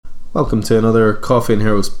Welcome to another Coffee and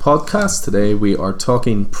Heroes podcast. Today we are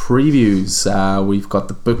talking previews. We've got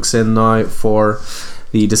the books in now for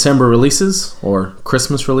the December releases or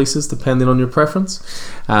Christmas releases, depending on your preference.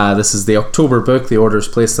 This is the October book. The order is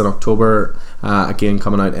placed in October, again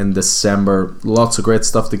coming out in December. Lots of great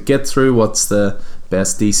stuff to get through. What's the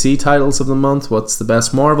best DC titles of the month? What's the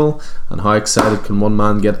best Marvel? And how excited can one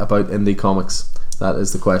man get about indie comics? That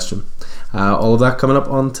is the question. All of that coming up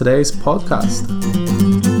on today's podcast.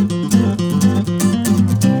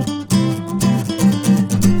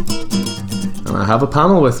 And I have a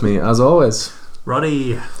panel with me, as always.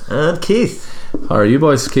 Roddy and Keith. How are you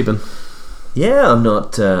boys keeping? Yeah, I'm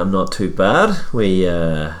not too bad.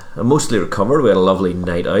 I'm mostly recovered. We had a lovely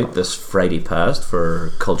night out this Friday past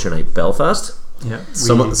for Culture Night Belfast. Yeah,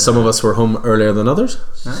 some of us were home earlier than others.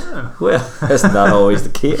 Well, isn't that always the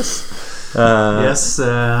case? Yes,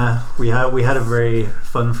 we had a very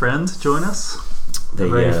fun friend join us. A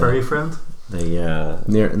very furry friend.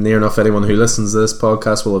 Near enough anyone who listens to this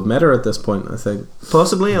podcast will have met her at this point, I think.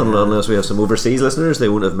 Possibly, unless we have some overseas listeners, they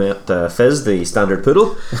won't have met Fizz, the standard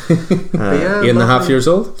poodle. 8.5 years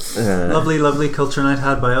old. Lovely culture night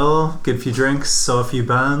had by all. Good few drinks, saw a few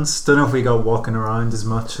bands. Don't know if we got walking around as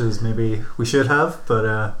much as maybe we should have, but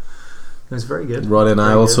it was very good. Roddy and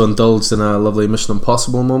I also indulged in a lovely Mission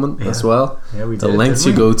Impossible moment as well. Yeah, we did. The lengths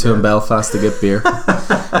you go to in Belfast to get beer.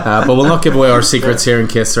 But we'll not give away our secrets here in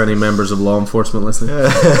case there are any members of law enforcement listening.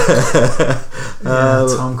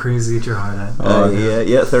 Tom Cruise, eat your heart out.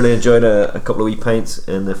 Thoroughly enjoyed a couple of wee pints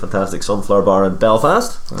in the fantastic Sunflower Bar in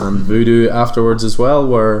Belfast. And Voodoo afterwards as well,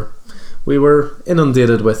 where we were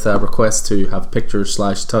inundated with requests to have pictures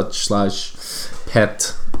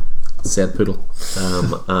 /touch/pet said poodle.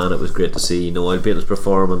 And it was great to see Noel Bates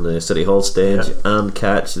perform on the City Hall stage and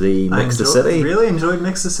catch the Mix the City. Really enjoyed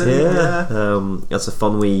Mix the City. That's a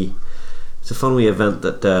fun wee event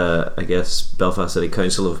that I guess Belfast City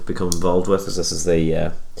Council have become involved with, as this is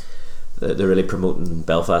they're really promoting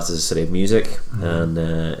Belfast as a city of music. And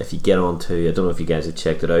if you get on to, I don't know if you guys have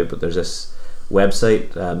checked it out, but there's this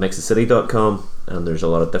website, mixthecity.com, and there's a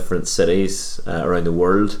lot of different cities around the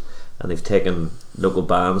world, and they've taken local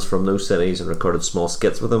bands from those cities and recorded small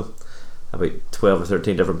skits with them, about 12 or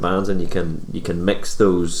 13 different bands, and you can mix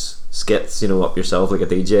those skits up yourself like a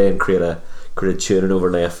DJ and create a tune and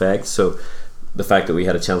overlay effect. So the fact that we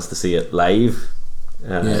had a chance to see it live,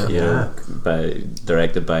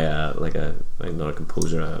 directed by not a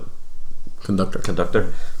composer,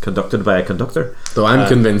 conducted by a conductor. Though I'm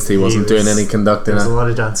convinced he wasn't doing any conducting. There was a lot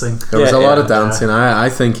of dancing. There was a lot of dancing. I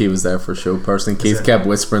think he was there for show personally. Keith kept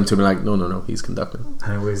whispering to me like, no, he's conducting.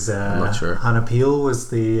 And it was I'm not sure. Hannah Peel was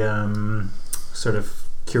the sort of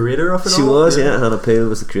curator of it all. She was, Hannah Peel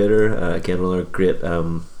was the curator. Again, another great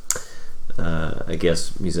I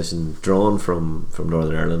guess musician drawn from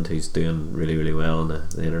Northern Ireland, who's doing really, really well in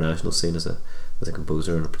the international scene as a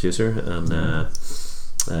composer and a producer. And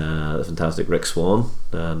the fantastic Rick Swan,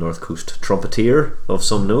 North Coast trumpeter of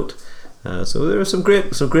some note. So there was some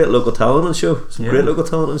great local talent on the show. So I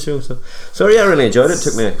really enjoyed it.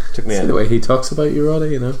 Took me See the way he talks about you,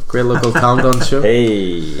 Roddy, great local talent on the show.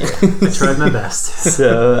 Hey, I tried my best.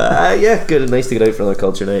 So good, nice to get out for another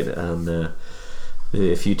culture night, and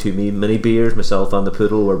a few too many beers. Myself and the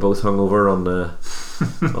poodle were both hungover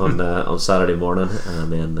on Saturday morning,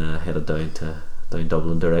 and then headed down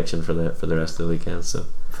Dublin direction for the rest of the weekend. So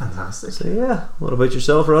fantastic. So what about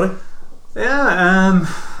yourself, Roddy?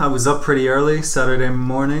 I was up pretty early Saturday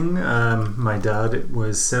morning. My dad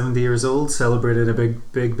was 70 years old, celebrated a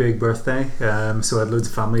big birthday. So I had loads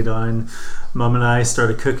of family down. Mum and I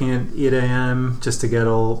started cooking at 8 a.m. just to get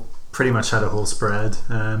pretty much had a whole spread.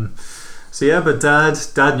 But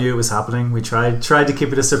dad knew it was happening. We tried to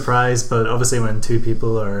keep it a surprise, but obviously when two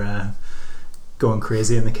people are going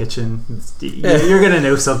crazy in the kitchen, you're gonna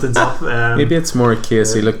know something's up. Maybe it's more a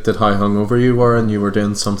case he looked at how hungover you were and you were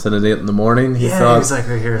doing something at 8 in the morning. He thought, he was like,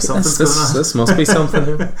 something's going on. This must be something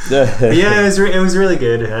here. It was really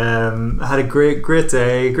good. I had a great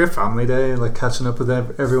day, great family day, like catching up with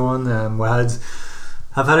everyone. I've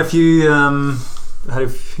had a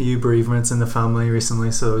few bereavements in the family recently,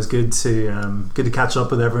 so it was good to catch up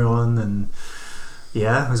with everyone. And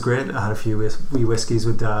it was great. I had a few wee whiskies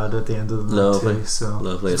with Dad at the end of the night too. So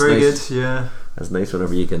lovely. It's very nice. Good. Yeah, it's nice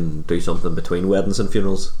whenever you can do something between weddings and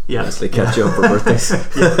funerals. Yes, actually catch you up for birthdays. It's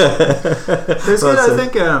good. I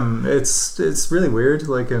think it's really weird.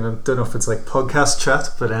 Like, and I don't know if it's like podcast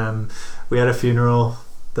chat, but we had a funeral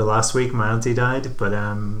the last week. My auntie died, but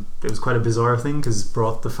it was quite a bizarre thing because it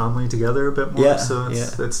brought the family together a bit more. It's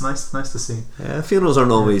nice to see. Funerals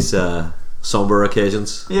aren't always somber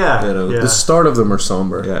occasions. The start of them are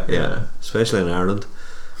somber. Yeah, especially in Ireland.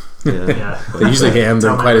 Yeah. They usually end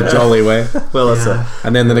in quite a jolly way. Well, that's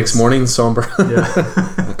And then the next morning, somber.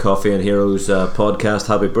 Yeah. a Coffee and Heroes podcast.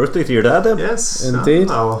 Happy birthday to your dad, then. Yes, Indeed.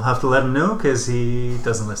 I'll have to let him know because he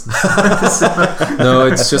doesn't listen. No,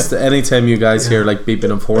 it's just anytime you guys hear like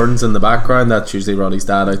beeping of horns in the background, that's usually Roddy's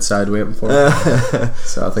dad outside waiting for him.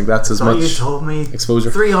 So I think that's as Thought much you told me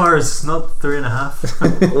exposure. 3 hours, not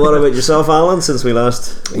 3.5. What about yourself, Alan? Since we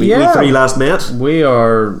we Yeah. three last met. We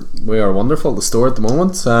are wonderful at the store at the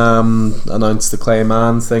moment. Announced the Clay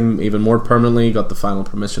Man thing even more permanently. Got the final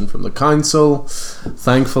permission from the council.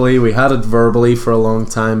 Thankfully, we had it verbally for a long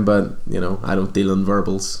time, but I don't deal in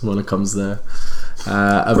verbals when it comes to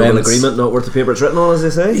Verbal events. agreement not worth the paper it's written on, as they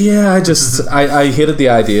say. Yeah, I hated the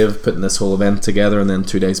idea of putting this whole event together and then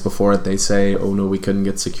 2 days before it they say, oh no, we couldn't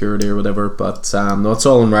get security or whatever, but no, it's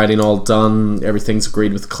all in writing, all done, everything's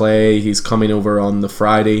agreed with Clay. He's coming over on the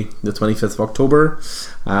Friday, the 25th of October.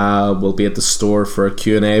 We'll be at the store for a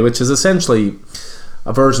Q&A, which is essentially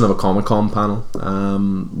a version of a Comic-Con panel.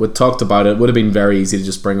 We talked about it. Would have been very easy to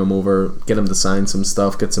just bring him over, get him to sign some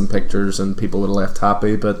stuff, get some pictures, and people would have left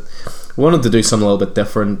happy, but we wanted to do something a little bit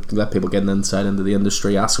different, let people get an insight into the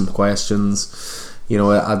industry, ask them questions.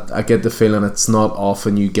 I get the feeling it's not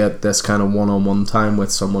often you get this kind of one-on-one time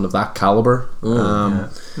with someone of that caliber.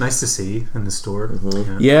 Nice to see in the store.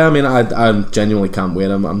 Mm-hmm. Yeah, I mean, I genuinely can't wait.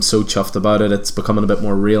 I'm so chuffed about it. It's becoming a bit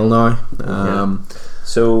more real now.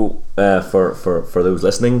 So for those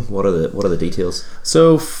listening, what are the details?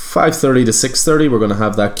 So 5:30 to 6:30 we're going to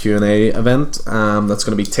have that Q&A event. That's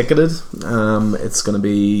going to be ticketed. It's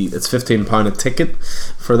 £15 a ticket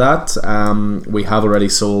for that. We have already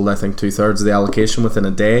sold, I think, 2/3 of the allocation within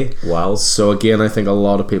a day. Wow. So again, I think a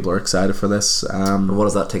lot of people are excited for this. And what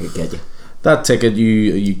does that ticket get you? That ticket,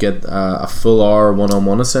 you get a full hour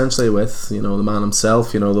one-on-one essentially with the man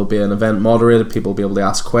himself. There'll be an event moderated, people will be able to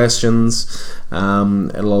ask questions.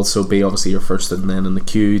 It'll also be obviously your first in the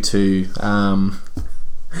queue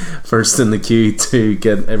to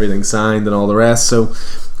get everything signed and all the rest. So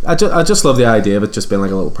I just love the idea of it just being like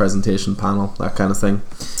a little presentation panel, that kind of thing.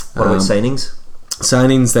 What about signings?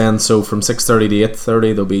 Signings then, so from 6:30 to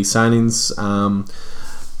 8:30 there'll be signings.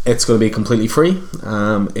 It's going to be completely free.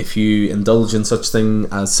 If you indulge in such thing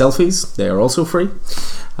as selfies, they are also free.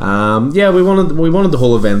 We wanted the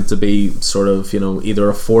whole event to be sort of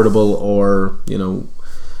either affordable or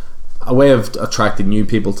a way of attracting new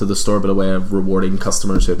people to the store, but a way of rewarding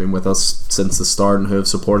customers who have been with us since the start and who have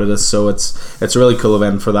supported us. So it's a really cool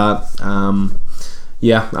event for that. I'm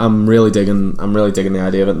really digging the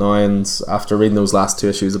idea of it now. And after reading those last 2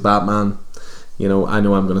 issues of Batman, I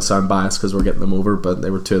know I'm going to sound biased because we're getting them over, but they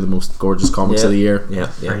were 2 of the most gorgeous comics of the year. Yeah.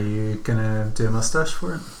 Are you gonna do a mustache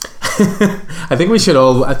for it? I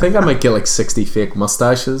think I might get like 60 fake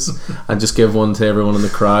mustaches and just give one to everyone in the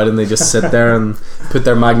crowd, and they just sit there and put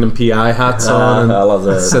their Magnum PI hats on and I love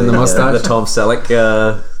sit in the mustache. The Tom Selleck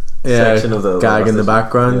section of the gag in the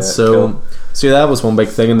background. Yeah, so cool. So that was one big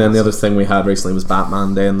thing, and then the other thing we had recently was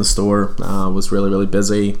Batman Day in the store. Was really, really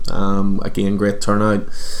busy. Again, great turnout,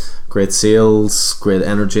 great sales, great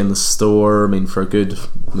energy in the store. I mean, for a good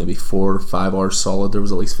maybe 4 or 5 hours solid, there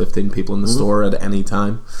was at least 15 people in the store at any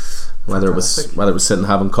time. Whether it was sitting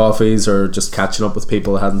having coffees or just catching up with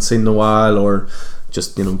people I hadn't seen in a while, or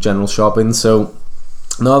just general shopping. So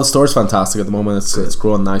no, the store's fantastic at the moment. It's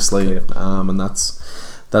growing nicely, and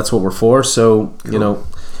that's what we're for. So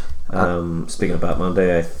speaking of Batman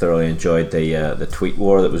Day, I thoroughly enjoyed the tweet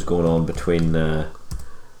war that was going on between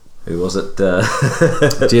who was it?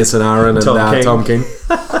 Jason Aaron and Tom King.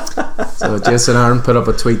 So Jason Aaron put up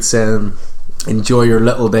a tweet saying, "Enjoy your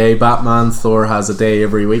little day, Batman. Thor has a day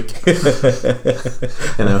every week."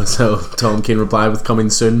 So Tom King replied with,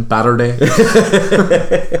 "Coming soon, Batter Day."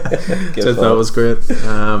 So that was great.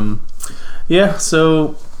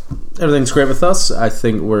 So everything's great with us. I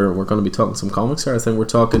think we're going to be talking some comics here. I think we're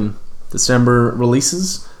talking December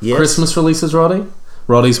releases, yes. Christmas releases.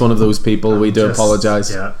 Roddy's one of those people. We do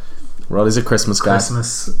apologise. Yeah. Roddy's a Christmas guy.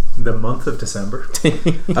 The month of December.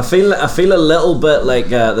 I feel a little bit like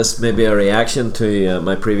this may be a reaction to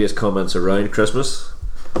my previous comments around Christmas,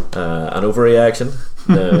 an overreaction.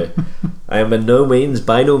 I am by no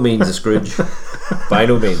means a Scrooge. By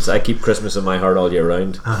no means. I keep Christmas in my heart all year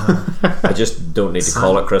round. I just don't need to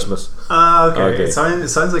call it Christmas. Okay. It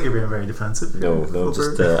sounds like you're being very defensive. No.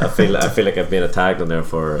 Just I feel like I've been attacked, and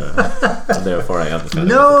therefore I have to.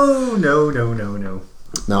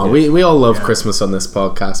 No, we all love Christmas on this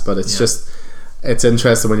podcast, but it's just it's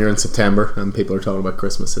interesting when you're in September and people are talking about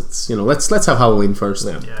Christmas. It's let's have Halloween first.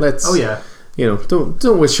 Yeah. Let's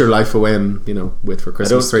don't wish your life away and wait for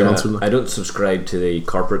Christmas 3 months from now. I don't subscribe to the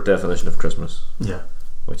corporate definition of Christmas. Yeah.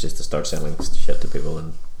 which is to start selling shit to people.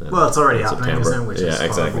 Well, it's already in happening, September. isn't it? Which is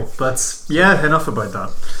exactly. horrible. But yeah, enough about that.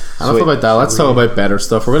 Enough about that. Let's talk about better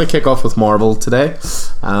stuff. We're going to kick off with Marvel today.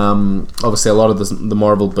 Obviously, a lot of the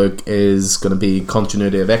Marvel book is going to be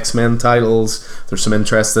continuity of X-Men titles. There's some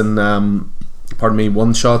interesting,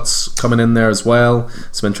 one-shots coming in there as well.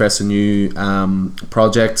 Some interesting new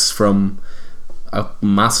projects from a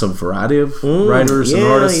massive variety of writers and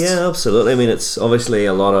artists. Yeah, absolutely. I mean, it's obviously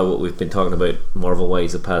a lot of what we've been talking about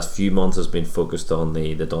Marvel-wise the past few months has been focused on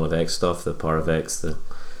the Dawn of X stuff, the Power of X, the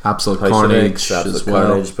Absolute House Carnage, of X, Absolute as well.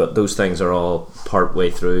 Carnage, but those things are all part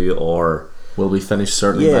way through or will be finished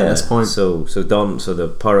certainly by this point. So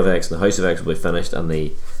the Power of X and the House of X will be finished, and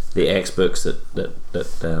the X books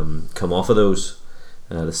that come off of those.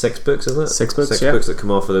 The 6 books, isn't it? 6 books, Six yeah. books that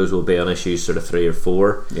come off of those will be on issues sort of 3 or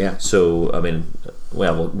 4. Yeah. So I mean,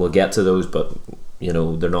 we'll get to those, but you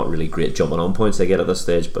know they're not really great jumping on points they get at this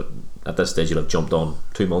stage. But at this stage, you'll have jumped on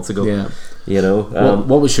 2 months ago. Yeah. You know.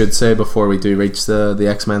 What we should say before we do reach the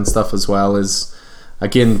X-Men stuff as well is,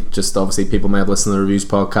 again, just obviously people may have listened to the reviews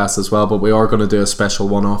podcast as well, but we are going to do a special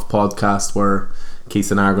one-off podcast where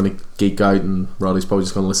Keith and I are going to geek out and Roddy's probably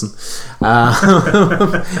just going to listen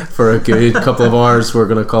for a good couple of hours. We're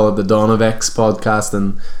going to call it the Dawn of X podcast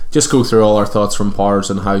and just go through all our thoughts from Powers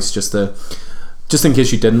and House, just in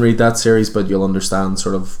case you didn't read that series, but you'll understand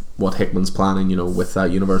sort of what Hickman's planning, you know, with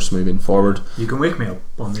that universe moving forward. You can wake me up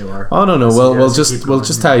on the hour. Oh no, we'll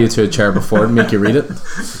just tie you to a chair before and make you read it.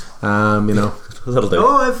 You know. That'll do.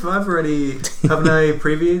 Oh, I've already haven't I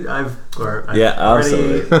previewed?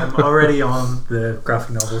 Absolutely. I'm already on the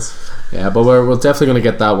graphic novels. Yeah, but we're definitely going to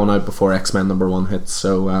get that one out before X-Men #1 hits.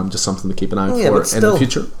 So just something to keep an eye out for in the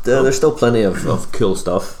future. There's still plenty of cool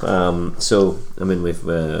stuff. So I mean, we've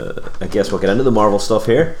I guess we'll get into the Marvel stuff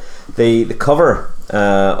here. The cover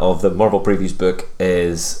of the Marvel previews book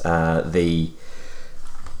is the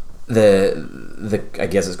I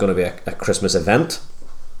guess it's going to be a Christmas event.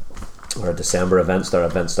 Or a December event,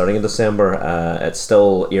 starting in December. It's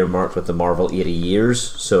still earmarked with the Marvel 80 years.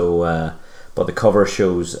 So, but the cover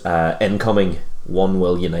shows Incoming. One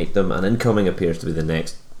will unite them, and Incoming appears to be the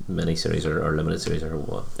next miniseries or limited series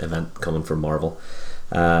or event coming from Marvel.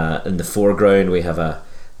 In the foreground, we have a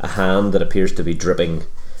hand that appears to be dripping,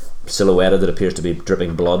 silhouetted that appears to be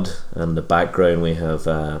dripping blood, and in the background we have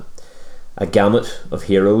a gamut of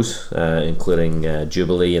heroes, including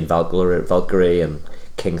Jubilee and Valkyrie and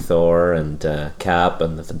King Thor and Cap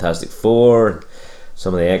and the Fantastic Four,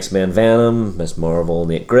 some of the X-Men, Venom, Miss Marvel,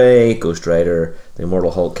 Nate Grey, Ghost Rider, the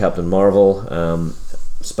Immortal Hulk, Captain Marvel,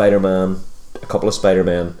 Spider-Man, a couple of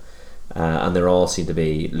Spider-Men, and they all seem to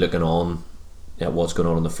be looking on at what's going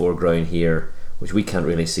on in the foreground here, which we can't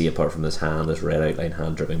really see apart from this hand, this red outline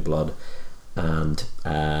hand dripping blood, and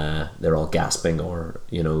they're all gasping, or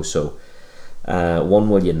you know, so one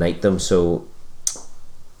will unite them. So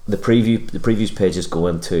the previews pages go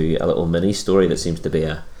into a little mini story that seems to be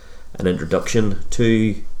an introduction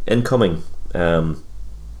to Incoming, and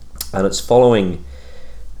it's following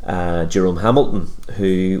Jerome Hamilton,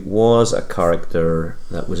 who was a character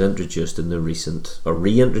that was introduced in the recent, or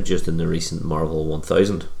reintroduced in the recent Marvel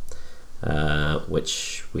 1000,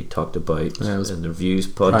 which we talked about in the reviews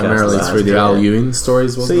podcast primarily through the Al Ewing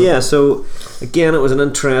stories, wasn't it? So again, it was an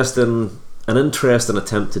interesting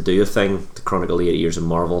attempt to do a thing to chronicle the 8 years of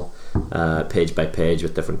Marvel, page by page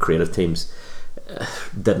with different creative teams.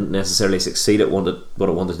 Didn't necessarily succeed at what it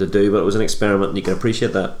wanted to do, but it was an experiment, and you can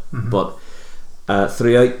appreciate that. Mm-hmm. But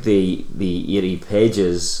throughout the 80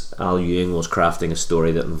 pages, Al Ewing was crafting a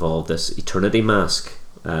story that involved this Eternity Mask,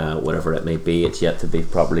 whatever it may be. It's yet to be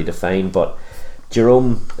properly defined, but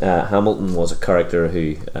Jerome Hamilton was a character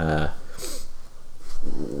who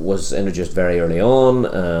was introduced very early on,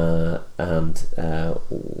 and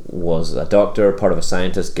was a doctor, part of a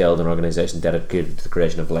scientist guild, an organisation dedicated to the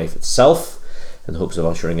creation of life itself, in hopes of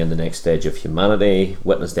ushering in the next stage of humanity.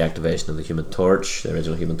 Witnessed the activation of the Human Torch, the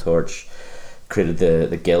original Human Torch, created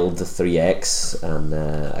the guild, the 3X, and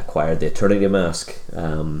acquired the Eternity Mask.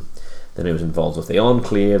 Then he was involved with the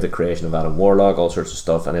Enclave, the creation of Adam Warlock, all sorts of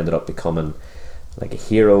stuff, and ended up becoming like a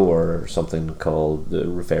hero, or something called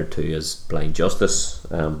referred to as Blind Justice.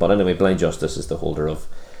 But anyway, Blind Justice is the holder of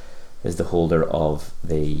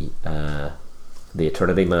the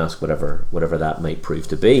Eternity Mask, whatever that might prove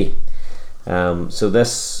to be. So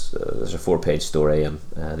there's a 4-page story, and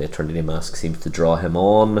the Eternity Mask seems to draw him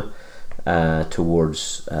on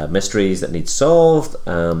towards mysteries that need solved,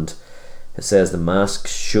 and it says the mask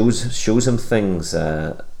shows him things.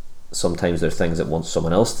 Sometimes they're things that wants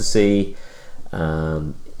someone else to see.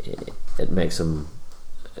 It makes him.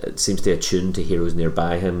 It seems to attune to heroes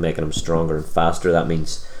nearby him, making him stronger and faster. That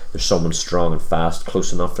means there's someone strong and fast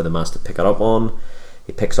close enough for the mask to pick it up on.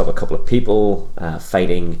 He picks up a couple of people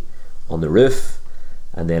fighting on the roof,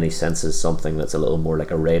 and then he senses something that's a little more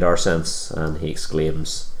like a radar sense, and he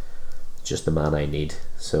exclaims, "Just the man I need."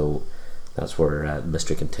 So that's where the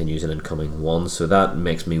mystery continues in Incoming 1. So that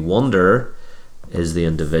makes me wonder, is the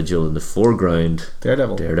individual in the foreground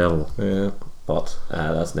Daredevil? Yeah. But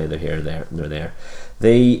that's neither here nor there.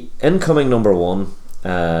 The Incoming number 1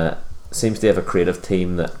 seems to have a creative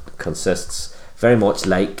team that consists very much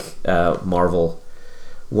like Marvel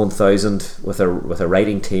 1000, with a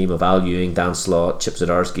writing team of Al Ewing, Dan Slott, Chip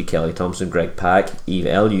Zdarsky, Kelly Thompson, Greg Pak, Eve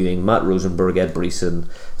L. Ewing, Matt Rosenberg, Ed Brisson,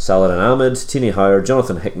 Saladin Ahmed, Tini Howard,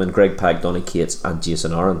 Jonathan Hickman, Greg Pak, Donny Cates, and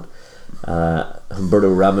Jason Aaron.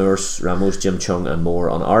 Humberto Ramos, Jim Chung, and more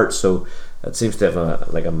on art. So it seems to have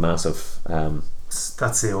a massive.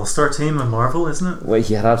 That's the All-Star team in Marvel, isn't it? Well,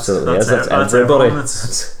 yeah, absolutely. That's everybody.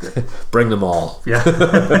 Bring them all. Yeah.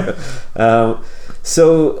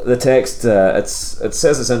 So the text, it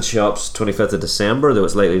says it's in shops 25th of December, though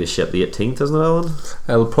it's likely to ship the 18th, isn't it, Alan?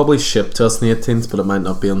 It'll probably ship to us on the 18th, but it might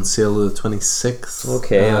not be on sale the 26th.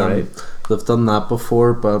 Okay, alright. They've done that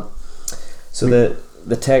before, but... So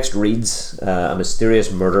the text reads, a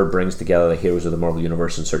mysterious murder brings together the heroes of the Marvel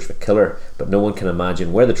Universe in search of a killer, but no one can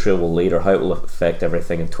imagine where the trail will lead or how it will affect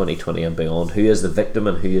everything in 2020 and beyond. Who is the victim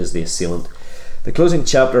and who is the assailant? The closing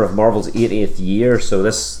chapter of Marvel's 80th year, so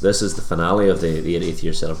this is the finale of the 80th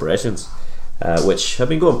year celebrations, which have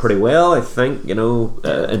been going pretty well, I think.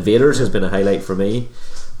 Invaders has been a highlight for me.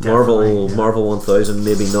 Marvel 1000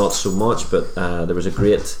 maybe not so much, but there was a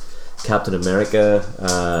great Captain America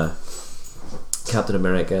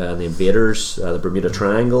and the Invaders, the Bermuda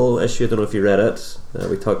Triangle issue. I don't know if you read it.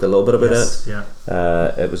 We talked a little bit about it. Yeah.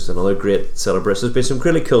 It was another great celebration. There's been some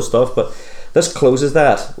really cool stuff, but this closes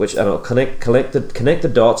that, which connect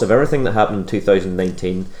the dots of everything that happened in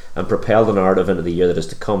 2019 and propel the narrative into the year that is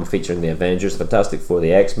to come, featuring the Avengers, Fantastic Four,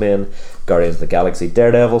 the X-Men, Guardians of the Galaxy,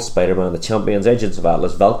 Daredevil, Spider-Man, the Champions, Agents of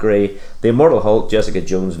Atlas, Valkyrie, the Immortal Hulk, Jessica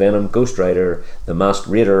Jones, Venom, Ghost Rider, the Masked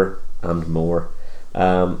Raider, and more.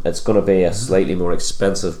 It's going to be a slightly more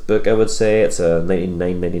expensive book, I would say. It's a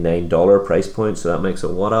 $99 price point, so that makes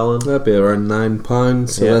it what, Alan? That'd be around £9.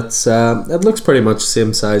 So yeah. that's it looks pretty much the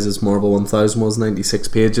same size as Marvel 1000 was, 96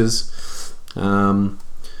 pages. I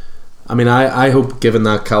hope, given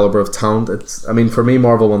that caliber of talent, for me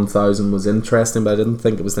Marvel 1000 was interesting, but I didn't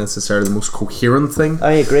think it was necessarily the most coherent thing.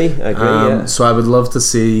 I agree. Yeah. So I would love to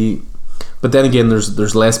see. But then again,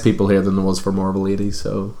 there's less people here than there was for Marvel 80,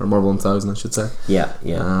 or Marvel 1000, I should say. Yeah.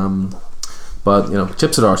 But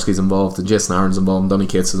Chip Zdarsky's involved, and Jason Aaron's involved, and Donny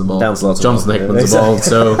Cates is involved, and Jonathan Hickman's involved.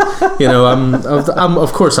 So I'm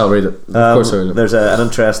of course I'll read it. There's an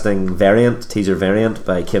interesting teaser variant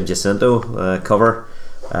by Kim Jacinto cover,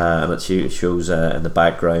 and it shows in the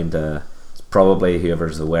background. It's probably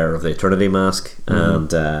whoever's the wearer of the Eternity Mask,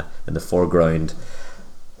 and in the foreground,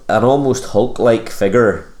 an almost Hulk-like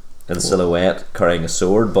figure in silhouette carrying a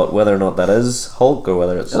sword, but whether or not that is Hulk or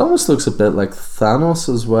whether it almost looks a bit like Thanos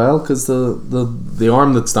as well, because the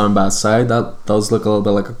arm that's down by his side, that does look a little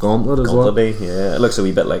bit like a gauntlet as well. Yeah, it looks a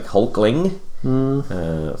wee bit like Hulkling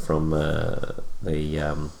from the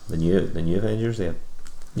new Avengers, the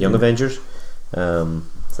Young Avengers. So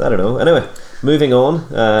I don't know. Anyway, moving on.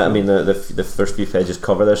 The first few pages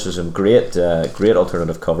cover this. There's some great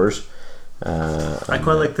alternative covers. I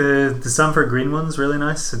quite like the Sanford Green one's really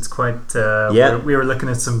nice. It's quite we were looking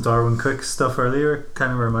at some Darwin Cook stuff earlier.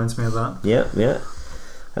 Kind of reminds me of that. Yeah.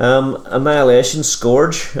 Annihilation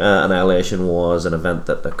Scourge. Annihilation was an event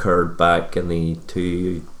that occurred back in the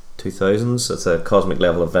 2000s. It's a cosmic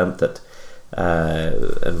level event that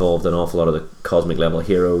involved an awful lot of the cosmic level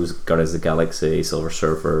heroes, Guardians of the Galaxy, Silver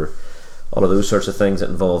Surfer, all of those sorts of things. It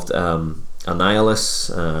involved Annihilus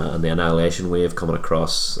and the Annihilation Wave coming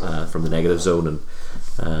across from the negative zone, and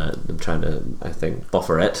them trying to, I think,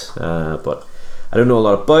 buffer it. But I don't know a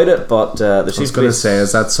lot about it. But there seems to be. I was going to say,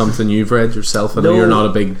 is that something you've read yourself? I know you're not a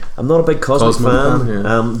big. I'm not a big cosmic fan.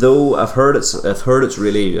 Yeah. Though I've heard it's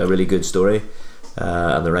really a really good story.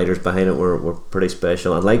 And the writers behind it were pretty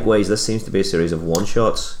special, and likewise this seems to be a series of one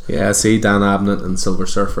shots. Yeah, I see Dan Abnett and Silver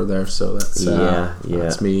Surfer there, so that's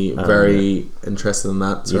that's me very interested in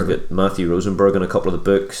that. You've got Matthew Rosenberg in a couple of the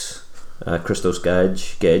books, Christos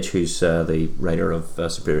Gage, who's the writer of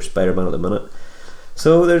Superior Spider-Man at the minute.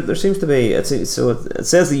 So there seems to be it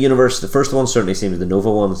says the universe. The first one certainly seems the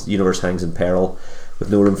Nova one. The universe hangs in peril.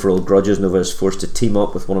 With no room for old grudges, Nova is forced to team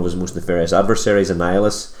up with one of his most nefarious adversaries,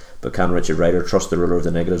 Annihilus. But can Richard Rider trust the ruler of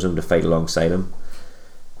the negative zone to fight alongside him?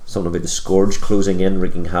 Something about the Scourge closing in,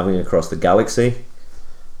 wreaking havoc across the galaxy.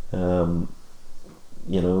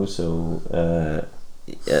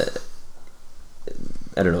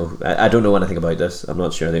 I don't know. I don't know anything about this. I'm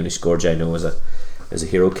not sure. The only Scourge I know is a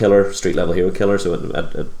hero killer, street level hero killer. So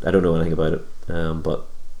I don't know anything about it. But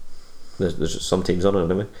there's some teams on it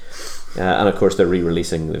anyway. And of course they're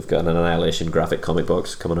re-releasing. They've got an Annihilation graphic comic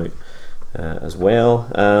box coming out as well.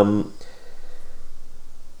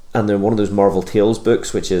 And they're one of those Marvel Tales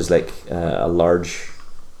books, which is like a large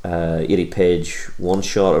 80-page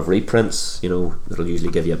one-shot of reprints. You know, that'll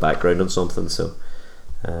usually give you a background on something. So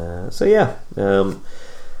yeah.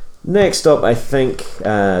 Next up, I think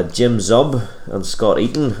Jim Zub and Scott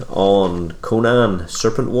Eaton on Conan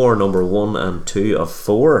Serpent War number 1 and 2 of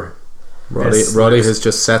 4. Roddy has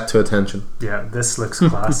just set to attention. Yeah, this looks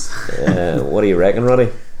class. What do you reckon, Roddy?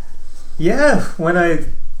 Yeah,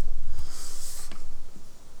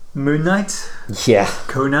 Moon Knight, Yeah,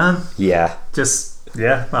 Conan, yeah.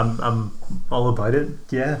 I'm all about it.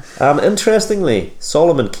 Yeah. Interestingly,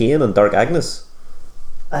 Solomon Kane and Dark Agnes.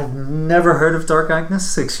 I've never heard of Dark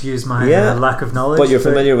Agnes. Excuse my lack of knowledge. But you're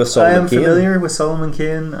familiar with Solomon Kane? I am familiar with Solomon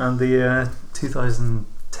Kane and the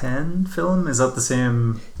 2010 film. Is that the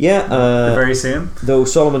same? Yeah, the very same. Though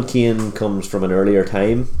Solomon Kane comes from an earlier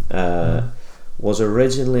time, was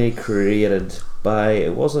originally created by,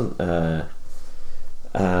 it wasn't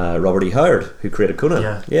Robert E. Howard who created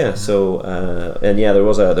Conan. Yeah. So and yeah, there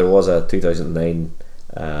was a 2009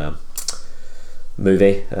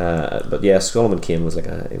 movie, but yeah, Solomon Kane was like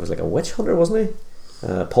a witch hunter, wasn't he?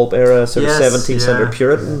 Pulp era, sort of 17th century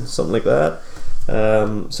Puritan, something like that.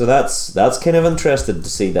 So that's kind of interested to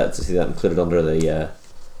see that included under the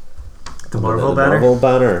Marvel banner. Marvel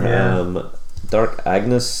banner. Yeah. Dark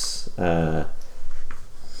Agnes.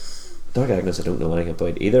 Dark Agnes, I don't know anything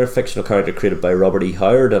about either. Fictional character created by Robert E.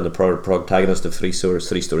 Howard and the protagonist of three stories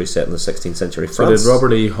set in the 16th century France. So did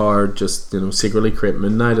Robert E. Howard just secretly create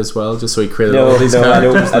Moon Knight as well, just so he created all these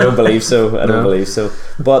characters? I don't believe so. I don't believe so.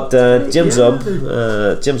 But Jim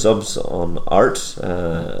Zub's on art.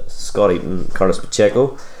 Scott Eaton, Carlos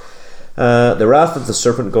Pacheco. The wrath of the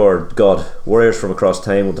Serpent God. Warriors from across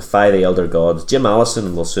time will defy the Elder Gods. Jim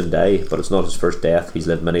Allison will soon die, but it's not his first death. He's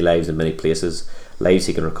lived many lives in many places, lives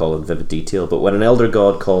he can recall in vivid detail. But when an Elder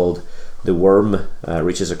God called the Worm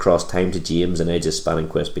reaches across time to James, an edges-spanning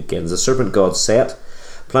quest begins. The Serpent God Set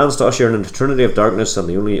plans to usher in an eternity of darkness, and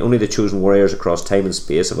only the chosen warriors across time and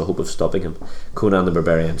space have a hope of stopping him. Conan the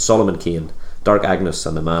Barbarian, Solomon Kane, Dark Agnes,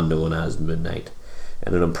 and the man known as Moon Knight.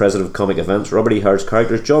 In an unprecedented comic events, Robert E. Howard's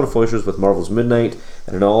characters join forces with Marvel's Moon Knight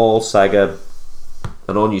in an all-new saga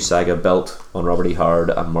built on Robert E. Howard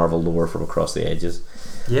and Marvel lore from across the ages.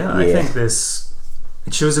 Yeah, I think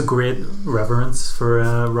it shows a great reverence for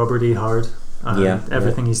Robert E. Howard and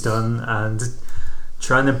everything he's done, and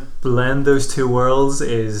trying to blend those two worlds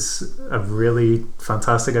is a really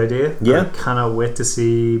fantastic idea. Yeah. I cannot wait to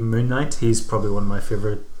see Moon Knight. He's probably one of my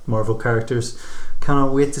favourite Marvel characters.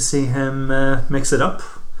 Cannot wait to see him mix it up.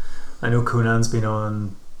 I know Conan's been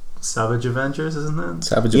on Savage Avengers, isn't it?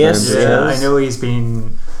 Savage Avengers. Yeah, I know he's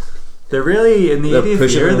been. They're really in the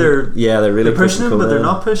 80th year. They're really pushing him, but they're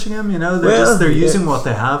not pushing him. They're using what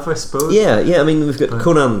they have, I suppose. Yeah. I mean, we've got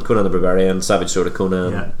Conan the Barbarian, Savage Sword of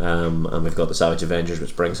Conan, and we've got the Savage Avengers,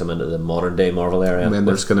 which brings him into the modern day Marvel area. And then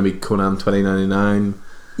there's going to be Conan 2099.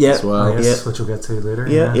 As well. Yes, which we'll get to later.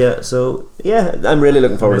 Yeah. So I'm really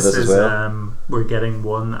looking forward to this as well. We're getting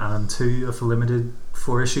 1 and 2 of a limited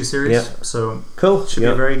 4-issue series. Yeah. So cool. Should be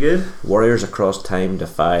very good. Warriors across time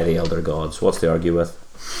defy the Elder Gods. What's to argue with?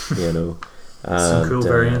 Some cool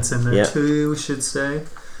variants in there too, we should say.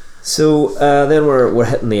 So then we're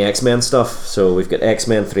hitting the X-Men stuff. So we've got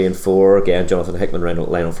X-Men 3 and 4 again. Jonathan Hickman,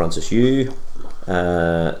 Lionel Francis Yu.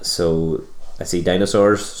 So I see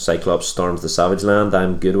dinosaurs. Cyclops storms the Savage Land.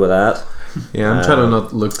 I'm good with that. Yeah, I'm trying to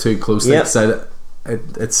not look too closely because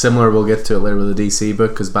it's similar. We'll get to it later with the DC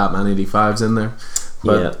book because Batman 85's in there.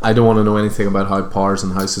 But I don't want to know anything about how Powers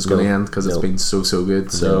and House is going to end because it's been so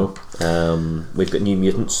good. So we've got New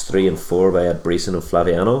Mutants 3 and 4 by Ed Brisson and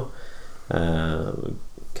Flaviano.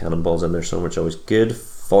 Cannonball's in there so much, always good.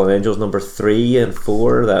 Fallen Angels number 3 and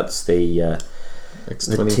 4. That's the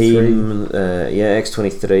X-23. The team,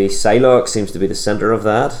 X-23. Psylocke seems to be the centre of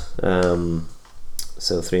that.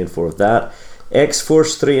 So 3 and 4 of that.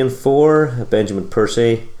 X-Force 3 and 4. Benjamin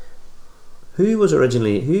Percy. Who was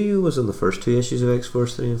in the first 2 issues of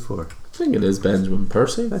X-Force 3 and 4? I think it is Benjamin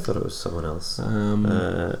Percy. I thought it was someone else.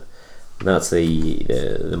 That's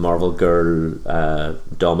the Marvel Girl,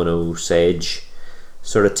 Domino, Sage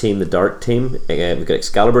sort of team, the Dark team. We've got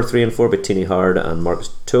Excalibur 3 and 4 by Tini Hard and Marcus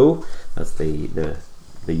Toe. That's the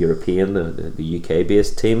European, the UK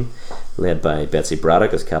based team, led by Betsy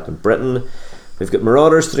Braddock as Captain Britain. We've got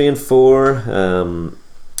Marauders 3 and 4.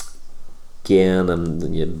 again, and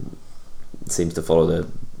it seems to follow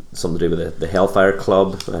something to do with the Hellfire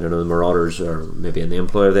Club. I don't know, the Marauders, or maybe the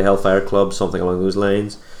employer of the Hellfire Club, something along those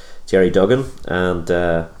lines. Jerry Duggan, and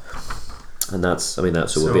that's so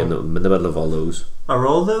we'll be in the middle of all those. Are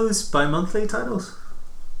all those bi-monthly titles?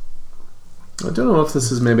 I don't know if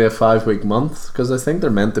this is maybe a 5-week month, because I think they're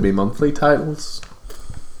meant to be monthly titles.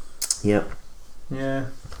 Yeah. Yeah.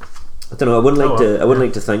 I don't know. I wouldn't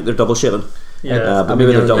like to think they're double shipping. Yeah. But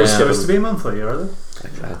maybe they're double They're shipping. supposed to be monthly, are they?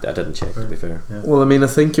 I didn't check, to be fair. Yeah. Well, I mean, I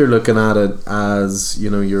think you're looking at it as,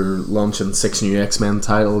 you're launching 6 new X-Men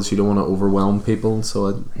titles. You don't want to overwhelm people, so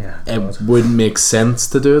it wouldn't make sense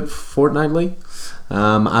to do it fortnightly.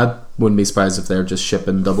 I wouldn't be surprised if they're just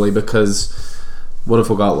shipping doubly, because what have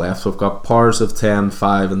we got left? We've got Powers of 10,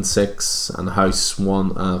 5 and 6, and House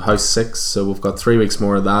 6, so we've got 3 weeks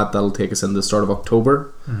more of that. That'll take us into the start of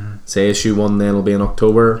October. Say issue 1 then will be in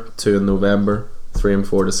October, 2 in November, 3 and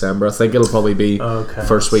 4 December. I think it'll probably be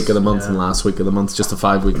first week of the month and last week of the month, just a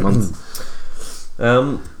 5-week month.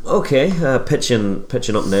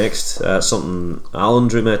 Pitching up next, something Alan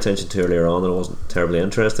drew my attention to earlier on that I wasn't terribly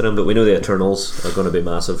interested in, but we know the Eternals are going to be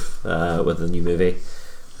massive with the new movie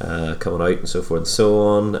coming out and so forth and so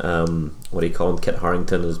on. What do you call him? Kit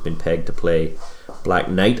Harington has been pegged to play Black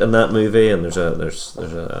Knight in that movie, and there's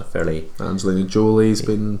a fairly Angelina Jolie's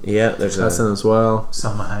been there's in as well.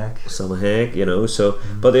 Salma Hayek, so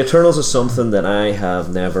but the Eternals is something that I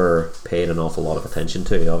have never paid an awful lot of attention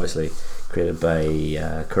to. Obviously created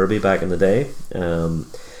by Kirby back in the day.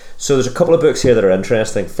 So there's a couple of books here that are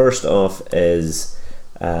interesting. First off is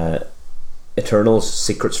Eternals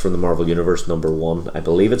Secrets from the Marvel Universe #1. I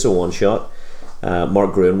believe it's a one-shot.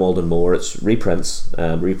 Mark Gruenwald and more. It's reprints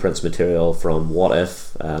material from What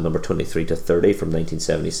If number 23 to 30 from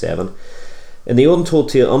 1977. In the untold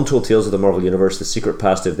tales of the Marvel Universe, the secret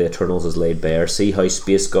past of the Eternals is laid bare. See how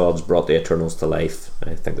space gods brought the Eternals to life.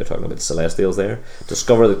 I think they're talking about the Celestials there.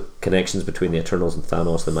 Discover the connections between the Eternals and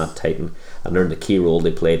Thanos, the Mad Titan, and learn the key role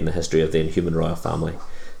they played in the history of the Inhuman royal family.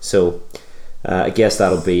 So I guess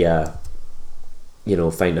that'll be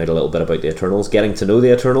finding out a little bit about the Eternals, getting to know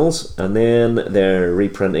the Eternals, and then they're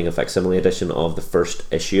reprinting a facsimile edition of the first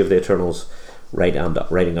issue of the Eternals,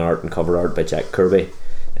 writing art and cover art by Jack Kirby.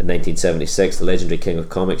 In 1976, the legendary king of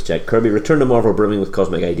comics, Jack Kirby, returned to Marvel brimming with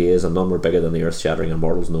cosmic ideas, and none were bigger than the earth-shattering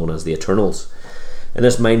immortals known as the Eternals. In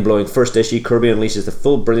this mind-blowing first issue, Kirby unleashes the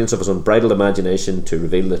full brilliance of his unbridled imagination to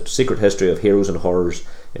reveal the secret history of heroes and horrors,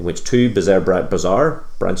 in which two bizarre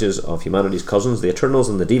branches of humanity's cousins, the Eternals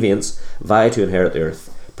and the Deviants, vie to inherit the Earth.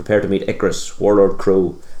 Prepare to meet Icarus, Warlord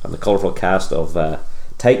Crow, and the colourful cast of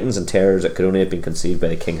titans and terrors that could only have been conceived by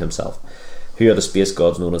the king himself. Who are the space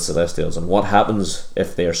gods known as Celestials, and what happens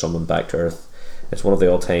if they are summoned back to Earth? It's one of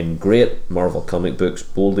the all-time great Marvel comic books,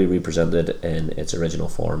 boldly represented in its original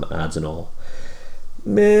form, ads and all.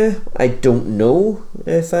 I don't know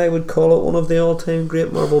if I would call it one of the all-time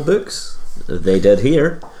great Marvel books. They did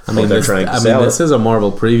here. This is a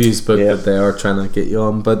Marvel previews book that they are trying to get you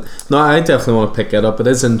on, but no, I definitely want to pick it up. It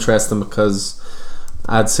is interesting because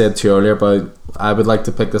I'd said to you earlier about I would like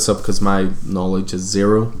to pick this up because my knowledge is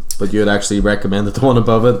zero, but you had actually recommended the one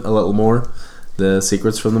above it a little more, the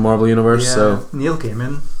Secrets from the Marvel Universe. So Neil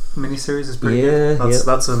Gaiman miniseries is pretty good.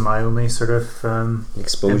 That's my only sort of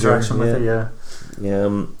exposure interaction with it.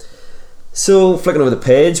 So flicking over the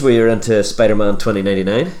page, we are into Spider-Man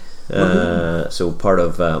 2099. So part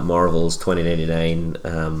of Marvel's 2099.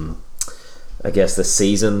 I guess this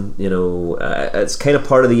season, it's kind of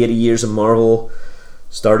part of the 80 years of Marvel.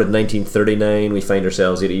 Started in 1939, we find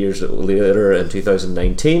ourselves 80 years later in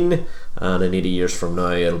 2019, and in 80 years from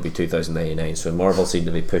now it'll be 2099. So Marvel seem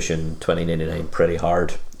to be pushing 2099 pretty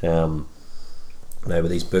hard now with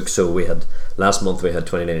these books. So last month we had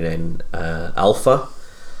 2099 Alpha.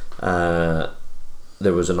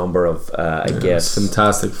 There was a number of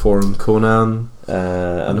Fantastic Four and Conan.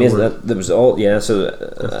 Amazing. There was all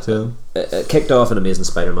So it kicked off in Amazing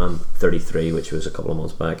Spider-Man 33, which was a couple of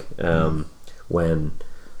months back. When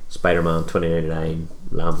Spider-Man 2099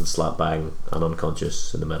 landed slap bang and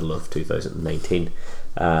unconscious in the middle of 2019.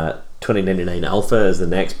 2099 Alpha is the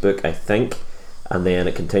next book, I think, and then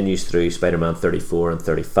it continues through Spider-Man 34 and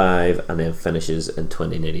 35, and then finishes in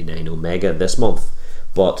 2099 Omega this month.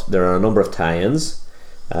 But there are a number of tie-ins.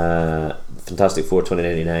 Fantastic Four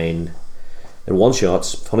 2099 and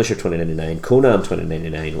one-shots, Punisher 2099, Conan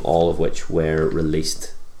 2099, all of which were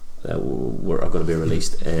released are going to be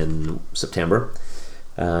released in September,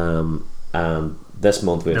 and this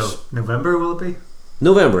month November will it be?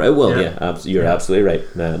 November it will, you're absolutely right.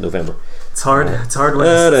 November. It's hard when it's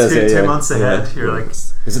two months ahead. You're like,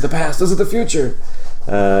 is it the past, is it the future?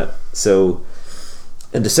 So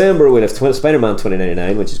In December, we'll have Spider-Man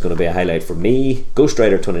 2099, which is going to be a highlight for me, Ghost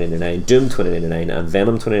Rider 2099, Doom 2099, and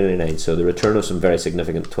Venom 2099. So the return of some very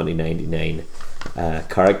significant 2099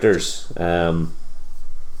 characters.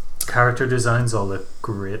 Character designs all look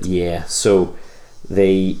great. Yeah, so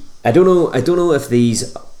I don't know if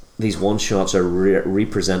these one shots are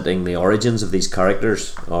representing the origins of these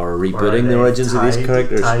characters or rebooting the origins of these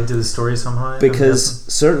characters, tied to the story somehow. Because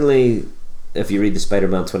certainly, if you read the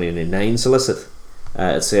Spider-Man 2099 solicit,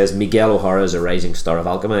 it says Miguel O'Hara is a rising star of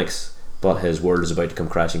Alchemax, but his world is about to come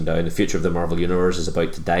crashing down. The future of the Marvel Universe is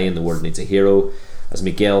about to die and the world needs a hero. As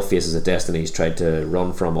Miguel faces a destiny he's tried to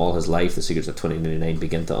run from all his life, the secrets of 2099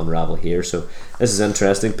 begin to unravel here. So this is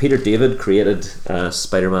interesting. Peter David created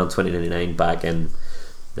Spider-Man 2099 back in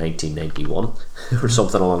 1991 or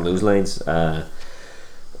something along those lines. And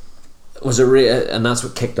that's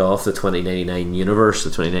what kicked off the 2099 universe,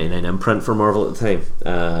 the 2099 imprint for Marvel at the time.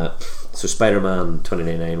 So Spider-Man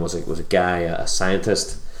 2099 was a guy, a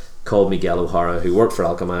scientist called Miguel O'Hara, who worked for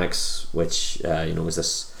Alchemax, which was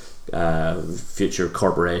this future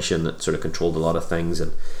corporation that sort of controlled a lot of things,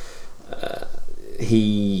 and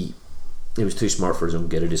he was too smart for his own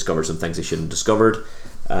good. He discovered some things he shouldn't have discovered.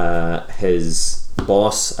 His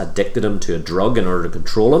boss addicted him to a drug in order to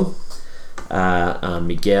control him, and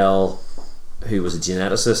Miguel, who was a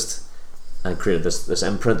geneticist and created this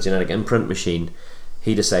genetic imprint machine,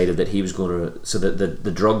 he decided that he was going to, so that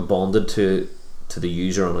the drug bonded to the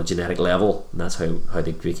user on a genetic level, and that's how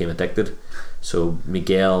they became addicted. So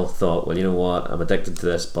Miguel thought, well, you know what, I'm addicted to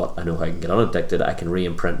this, but I know how I can get unaddicted. I can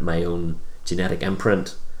re-imprint my own genetic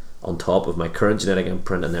imprint on top of my current genetic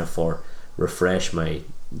imprint, and therefore refresh my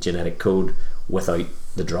genetic code without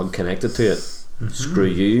the drug connected to it. Mm-hmm. Screw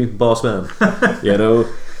you, boss man.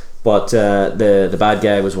 But the bad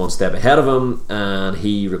guy was one step ahead of him, and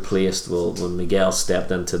he replaced, when Miguel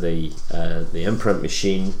stepped into the imprint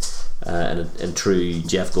machine in true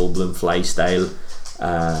Jeff Goldblum Fly style,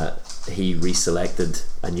 he reselected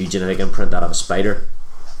a new genetic imprint out of a spider.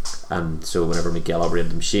 And so whenever Miguel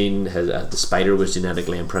operated the machine, the spider was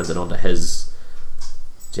genetically imprinted onto his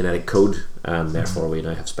genetic code, and therefore we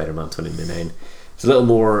now have Spider-Man 2099. It's a little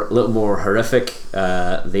more horrific.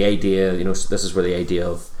 The idea, this is where the idea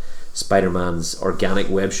of Spider-Man's organic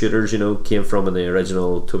web shooters, came from in the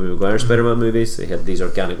original Tobey Maguire Spider-Man movies. They had these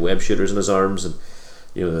organic web shooters in his arms, and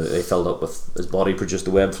they filled up with, his body produced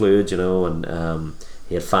the web fluid, and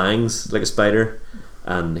he had fangs like a spider,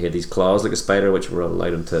 and he had these claws like a spider, which were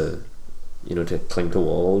allowed him to cling to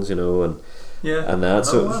walls, and that.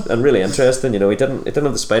 So and really interesting, he didn't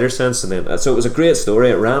have the spider sense, and then so it was a great story.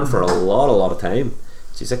 It ran for a lot of time.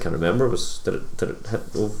 Jeez, I can't remember. Did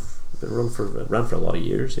it ran for a lot of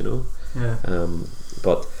years, Yeah.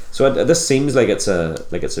 But so this seems like it's a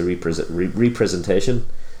representation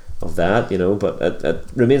of that, but it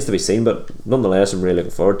remains to be seen. But nonetheless, I'm really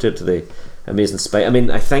looking forward to it, to the Amazing Spider. I mean,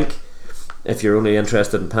 I think if you're only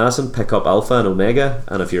interested in passing, pick up Alpha and Omega,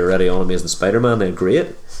 and if you're already on Amazing Spider-Man, then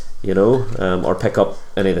great, or pick up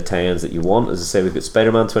any of the tie-ins that you want. As I say, we've got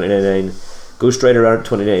Spider-Man 2099, Ghost Rider art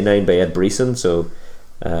 2099 by Ed Brisson. So,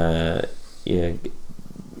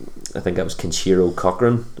 I think that was Kenshiro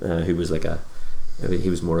Cochran, who was he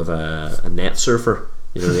was more of a net surfer.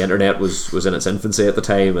 The internet was in its infancy at the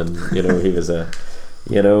time, and he was Doom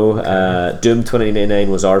 2099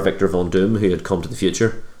 was our Victor Von Doom, who had come to the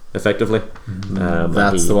future, effectively.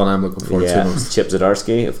 That's the one I'm looking forward to most. Chip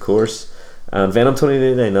Zdarsky, of course, and Venom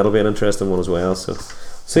 2099. That'll be an interesting one as well.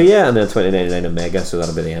 So yeah, and then 2099 Omega. So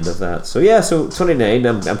that'll be the end of that. So yeah, so 29.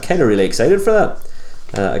 I'm kind of really excited for that.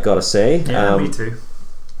 I gotta say. Yeah, me too.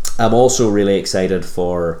 I'm also really excited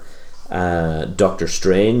for Doctor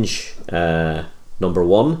Strange number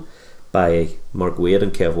 1 by Mark Waid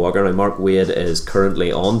and Kev Walker. Now, Mark Waid is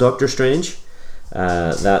currently on Doctor Strange.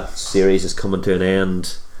 That series is coming to an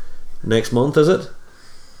end next month, is it?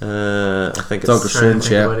 I think it's Doctor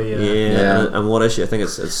Strange, yeah. And what issue? I think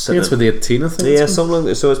it's with the 18, I think. Yeah, something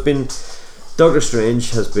like. So it's been. Doctor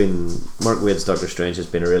Strange has been, Mark Waid's Doctor Strange has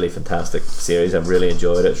been a really fantastic series. I've really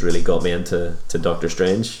enjoyed it. It's really got me into Doctor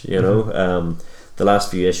Strange. The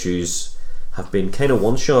last few issues have been kind of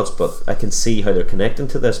one shots, but I can see how they're connecting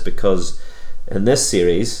to this, because in this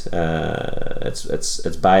series, it's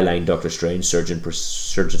byline Doctor Strange, Surgeon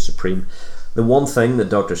Supreme. The one thing that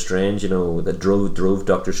Doctor Strange, that drove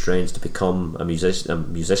Doctor Strange to become a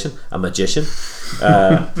magician,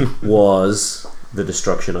 was the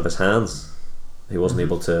destruction of his hands. He wasn't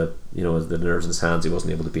able to, the nerves in his hands, he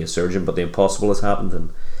wasn't able to be a surgeon, but the impossible has happened,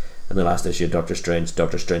 and in the last issue of Doctor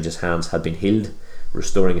Strange's hands had been healed,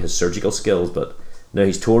 restoring his surgical skills, but now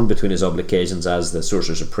he's torn between his obligations as the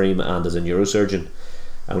Sorcerer Supreme and as a neurosurgeon,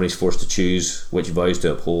 and when he's forced to choose which vows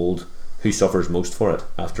to uphold, who suffers most for it?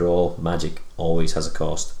 After all, magic always has a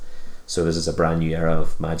cost. So this is a brand new era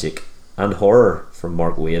of magic and horror from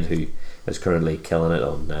Mark Waid, who is currently killing it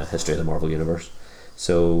on History of the Marvel Universe.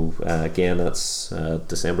 So again, that's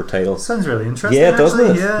December title. Sounds really interesting. Yeah,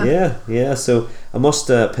 doesn't actually. it? Yeah. So I must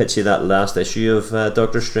pitch you that last issue of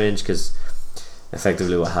Doctor Strange, because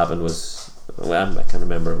effectively what happened was, well, I can't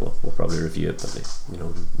remember. We'll probably review it, but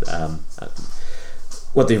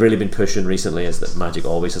what they've really been pushing recently is that magic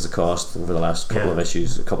always has a cost. Over the last couple of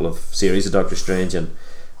issues, a couple of series of Doctor Strange, and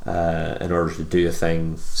in order to do a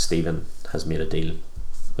thing, Stephen has made a deal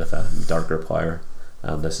with a darker power,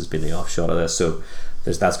 and this has been the offshot of this. So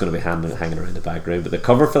that's going to be hanging around the background. But the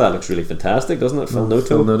cover for that looks really fantastic, doesn't it? Phil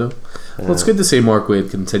Noto. Well, it's good to see Mark Waid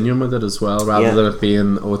continuing with it as well, rather than it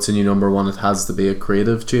being, it's a new number one. It has to be a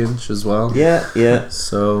creative change as well. Yeah.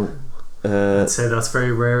 So I'd say that's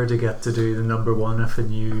very rare to get to do the number one of a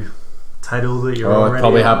new title that you're it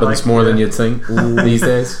probably happens more than you'd think these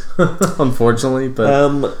days, unfortunately. But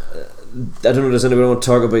I don't know, does anyone want to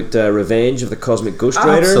talk about Revenge of the Cosmic Ghost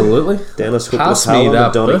Rider? Absolutely. Dennis Hopeless Hallam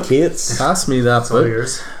and Donny Cates. Pass me that book.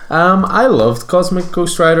 Yours. I loved Cosmic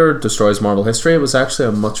Ghost Rider Destroys Marvel History. It was actually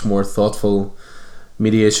a much more thoughtful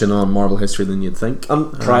mediation on Marvel history than you'd think.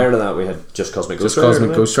 And prior to that, we had just Cosmic Ghost Rider.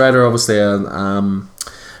 Cosmic Ghost Rider, obviously a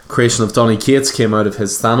creation of Donny Cates, came out of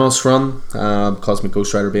his Thanos run. Cosmic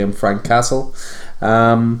Ghost Rider being Frank Castle.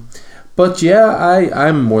 But yeah,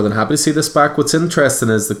 I'm more than happy to see this back. What's interesting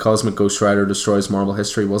is the Cosmic Ghost Rider Destroys Marvel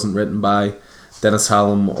History wasn't written by Dennis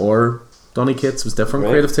Hallam or Donny Cates. It was a different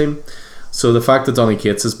creative team. So the fact that Donny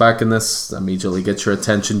Cates is back in this immediately gets your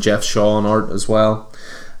attention. Jeff Shaw on art as well.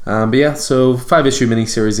 But yeah, so 5-issue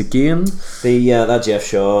miniseries again. That Jeff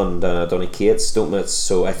Shaw and Donny Cates don't miss.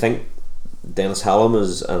 So I think Dennis Hallam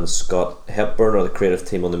and Scott Hepburn are the creative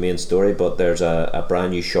team on the main story, but there's a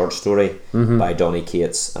brand new short story by Donny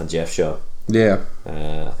Cates and Jeff Shaw. Yeah,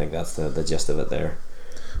 I think that's the gist of it there.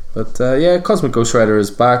 But yeah, Cosmic Ghost Rider is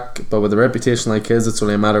back, but with a reputation like his, it's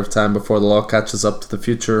only a matter of time before the law catches up to the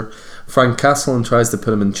future Frank Castle and tries to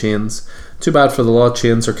put him in chains. Too bad for the law,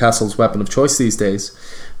 chains are Castle's weapon of choice these days.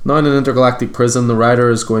 Now in an intergalactic prison, the Rider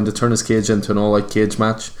is going to turn his cage into an all-out cage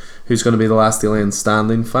match. Who's going to be the last alien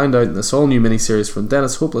standing? Find out in this all-new miniseries from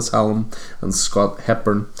Dennis Hopeless Hallam and Scott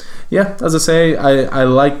Hepburn. Yeah, as I say, I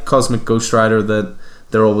like Cosmic Ghost Rider that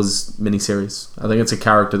they're always miniseries. I think it's a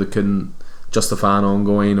character that couldn't justify an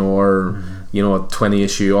ongoing or a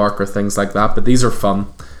 20-issue arc or things like that, but these are fun.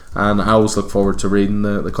 And I always look forward to reading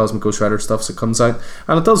the Cosmic Ghost Rider stuff as it comes out.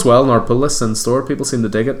 And it does well in our pull list in store. People seem to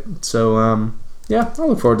dig it. So, yeah, I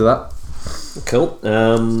look forward to that. Cool.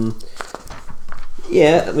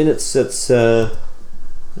 Yeah, I mean,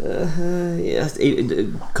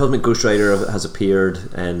 Cosmic Ghost Rider has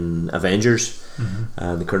appeared in Avengers,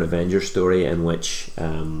 the current Avengers story, in which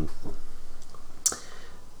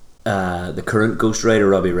the current Ghost Rider,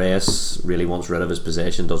 Robbie Reyes, really wants rid of his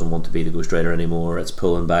possession, doesn't want to be the Ghost Rider anymore. It's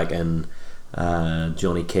pulling back in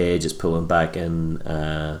Johnny Cage, it's pulling back in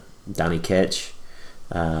Danny Ketch,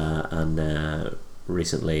 and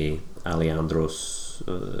recently Ali Andros.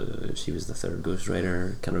 She was the third Ghost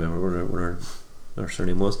Rider. Can't remember what her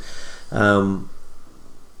surname was. And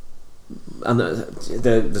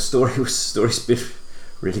the story's been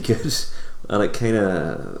really good, and it kind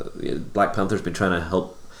of Black Panther's been trying to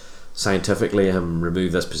help scientifically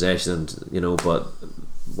remove this possession, but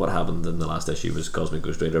what happened in the last issue was Cosmic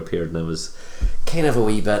Ghost Rider appeared, and it was kind of a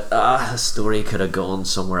wee bit the story could have gone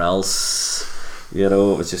somewhere else. It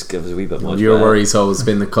was a wee bit much. Your worry's always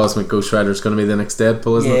been the Cosmic Ghost Rider is going to be the next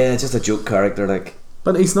Deadpool, isn't it? Yeah, just a joke character, like.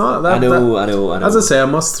 But he's not. I know. As I say, I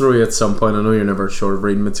must throw you at some point. I know you're never short of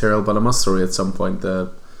reading material, but I must throw you at some point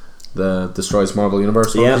the Destroys Marvel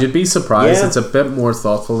Universe. Yeah. You'd be surprised. Yeah. It's a bit more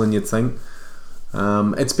thoughtful than you'd think.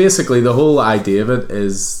 It's basically the whole idea of it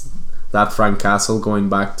is that Frank Castle going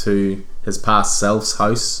back to his past self's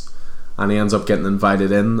house, and he ends up getting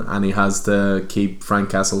invited in, and he has to keep Frank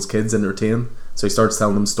Castle's kids entertained. So he starts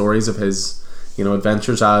telling them stories of his,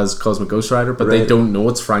 adventures as Cosmic Ghost Rider, but they don't know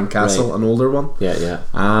it's Frank Castle, an older one. Yeah.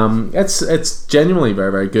 It's genuinely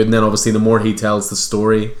very, very good. And then obviously the more he tells the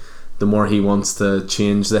story, the more he wants to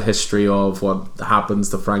change the history of what happens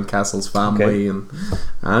to Frank Castle's family,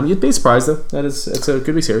 and you'd be surprised though. It's a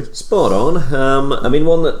good wee series. Spot on. I mean,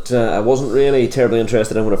 one that I wasn't really terribly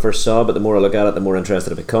interested in when I first saw, but the more I look at it, the more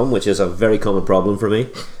interested I become, which is a very common problem for me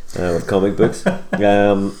with comic books.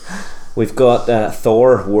 We've got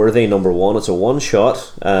Thor Worthy #1. It's a one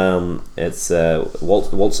shot. It's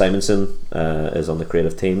Walt Simonson is on the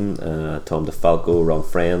creative team. Tom DeFalco, Ron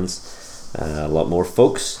Friends, a lot more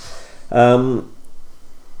folks.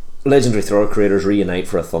 legendary Thor creators reunite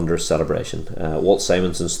for a thunderous celebration. Walt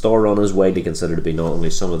Simonson's Thor run is widely considered to be not only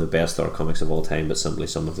some of the best Thor comics of all time, but simply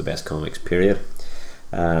some of the best comics, period.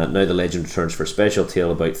 Now the legend returns for a special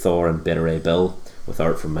tale about Thor and Beta Ray Bill, with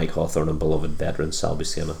art from Mike Hawthorne and beloved veteran Sal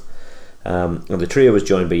Buscema. And the trio was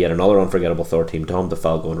joined by yet another unforgettable Thor team, Tom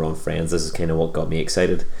DeFalco and Ron Friends. This is kind of what got me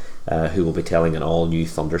excited, who will be telling an all-new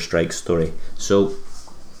Thunderstrike story. So,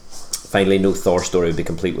 finally, no Thor story would be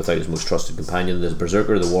complete without his most trusted companion, the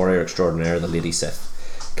Berserker, the Warrior Extraordinaire, the Lady Sif.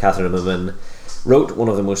 Catherine Immonen wrote one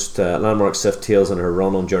of the most landmark Sif tales in her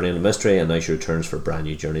run on Journey into Mystery, and now she returns for a brand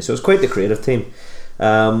new journey. So it's quite the creative team.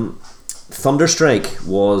 Thunderstrike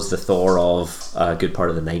was the Thor of a good part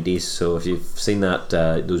of the 90s. So if you've seen that,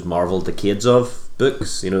 those Marvel Decades of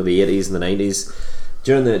books, you know, the 80s and the 90s,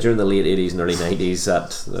 during the late 80s and early 90s,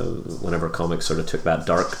 that whenever comics sort of took that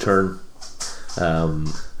dark turn,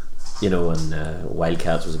 you know, and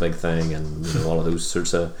Wildcats was a big thing, and you know, all of those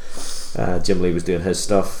sorts of Jim Lee was doing his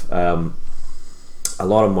stuff. A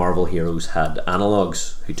lot of Marvel heroes had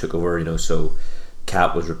analogues who took over, you know, so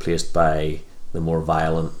Cap was replaced by the more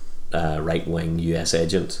violent right-wing US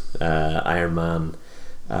agent. Iron Man,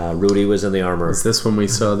 Rhodey was in the armour. Is this when we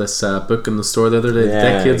saw this book in the store the other day?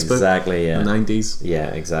 Yeah, Decades book? exactly, yeah. The 90s? Yeah,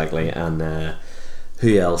 exactly. And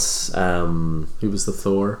who else? Who was the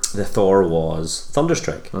Thor? The Thor was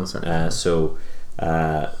Thunderstrike. Oh, sorry.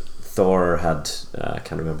 Thor had, I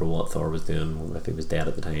can't remember what Thor was doing, if he was dead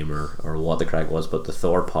at the time or what the crack was, but the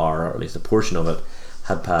Thor power, or at least a portion of it,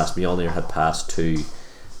 had passed, Mjolnir had passed to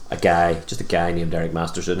a guy named Eric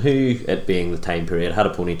Masterson, who, it being the time period, had a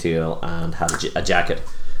ponytail and had a jacket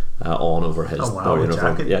on over his body.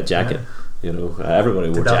 Jacket. Yeah, jacket. Yeah. You know, everybody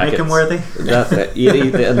wore jackets. Did that jackets. make him worthy?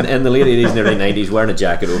 In the late 80s and early 90s, wearing a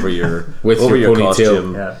jacket over your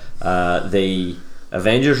costume. Yeah. The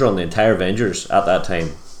Avengers run, the entire Avengers at that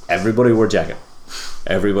time, everybody wore a jacket.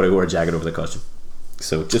 Everybody wore a jacket over the costume.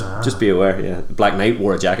 So just be aware. Yeah, Black Knight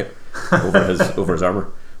wore a jacket over his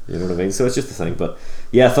armor. You know what I mean? So it's just a thing. But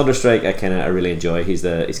yeah, Thunderstrike, I really enjoy. He's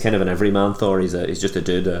kind of an everyman Thor. He's just a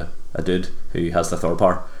dude who has the Thor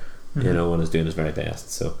power, you know, and is doing his very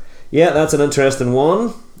best. So yeah, that's an interesting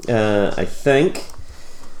one. I think.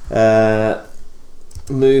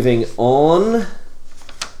 Moving on,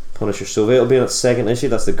 Punisher Soviet will be on its second issue.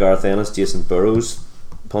 That's the Garth Ennis, Jason Burrows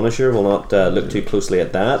Punisher. We'll not look too closely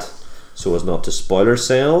at that, so as not to spoil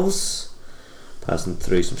ourselves. Passing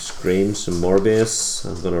through some Scream, some Morbius.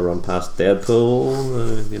 I'm going to run past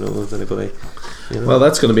Deadpool. You know, if anybody. You know. Well,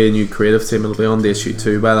 that's going to be a new creative team. It'll be on the issue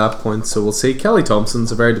 2 by that point, so we'll see. Kelly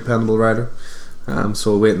Thompson's a very dependable writer, so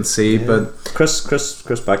we'll wait and see. Yeah. But Chris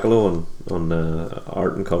Bacalo on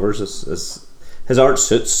art and covers is his art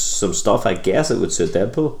suits some stuff. I guess it would suit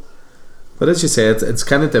Deadpool. But as you say, it's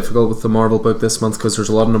kind of difficult with the Marvel book this month because there's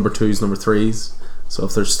a lot of number 2s, number 3s. So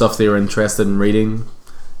if there's stuff that you're interested in reading,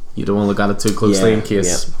 you don't want to look at it too closely in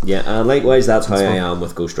case. Yeah, and likewise, that's how I am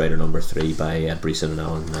with Ghost Rider number 3 by Ed Brisson and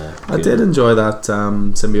Alan. I did enjoy that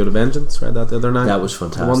Symbiote of Vengeance. Read that the other night. That was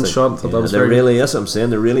fantastic. One shot. Thought that was very really. That's what I'm saying.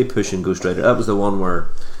 They're really pushing Ghost Rider. That was the one where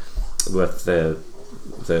with the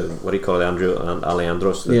what do you call it,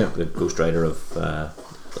 Alejandros, the Ghost Rider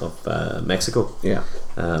of Mexico. Yeah,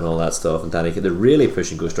 and all that stuff. And Danny, they're really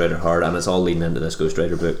pushing Ghost Rider hard, and it's all leading into this Ghost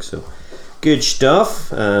Rider book. So. Good stuff.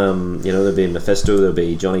 You know, there'll be Mephisto, there'll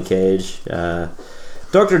be Johnny Cage,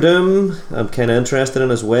 Doctor Doom. I'm kind of interested in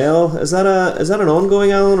as well. Is that an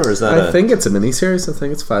ongoing, Alan, or is that? I think it's a mini-series. I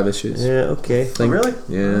think it's 5 issues. Yeah. Okay. Really?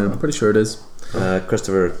 Yeah, I'm pretty sure it is.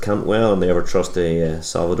 Christopher Cantwell and the ever trusty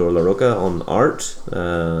Salvador Larroca on art.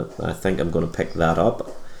 I think I'm going to pick that up.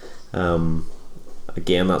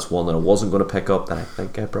 Again, that's one that I wasn't going to pick up that I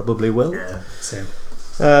think I probably will. Yeah. Same.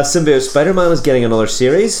 Symbiote Spider-Man is getting another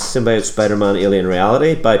series, Symbiote Spider-Man Alien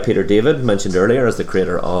Reality, by Peter David, mentioned earlier as the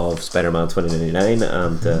creator of Spider-Man 2099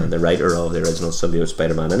 and the writer of the original Symbiote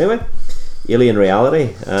Spider-Man. Anyway, Alien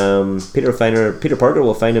Reality. Peter Parker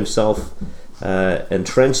will find himself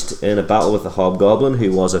entrenched in a battle with the Hobgoblin,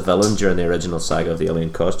 who was a villain during the original saga of the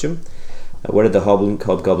Alien costume. Where did the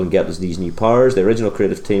Hobgoblin get these new powers? The original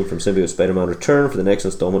creative team from Symbiote Spider-Man return for the next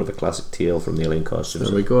installment of a classic tale from the Alien costumes.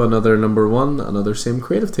 There we go, another number 1, another same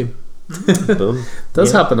creative team. Boom.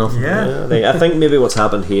 Does happen often. Yeah. I think maybe what's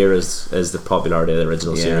happened here is the popularity of the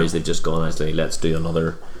original series. They've just gone, actually, let's do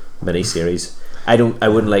another mini-series. I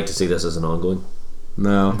wouldn't like to see this as an ongoing.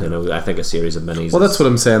 No. You know, I think a series of minis. Well, that's what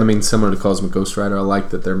I'm saying. I mean, similar to Cosmic Ghost Rider, I like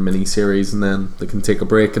that they're mini-series and then they can take a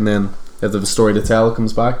break and then if they have a story to tell, it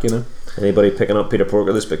comes back, you know. Anybody picking up Peter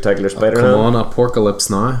Parker, the Spectacular Spider-Man? Come on, Apocalypse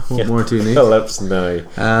now. What more do you need? Apocalypse now.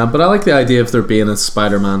 But I like the idea of there being a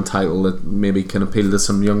Spider-Man title that maybe can appeal to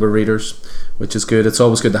some younger readers, which is good. It's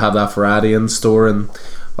always good to have that variety in store, and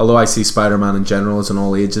although I see Spider-Man in general as an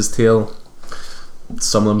all ages tale,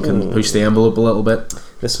 some of them can push the envelope a little bit.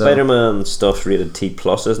 The Spider-Man stuff's rated T+,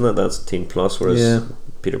 isn't it? That's Teen Plus, whereas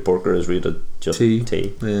Peter Porker is rated just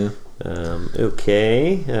T. Yeah.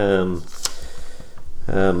 Okay.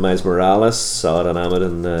 Miles Morales, Saladin Ahmed,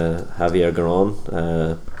 and Javier Garron.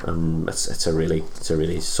 It's a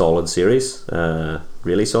really solid series.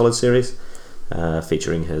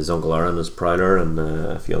 Featuring his Uncle Aaron as Prowler and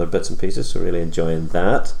a few other bits and pieces. So really enjoying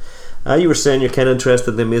that. You were saying you're kind of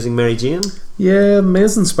interested in the Amazing Mary Jane? Yeah,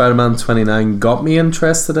 Amazing Spider-Man 29 got me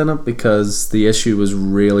interested in it because the issue was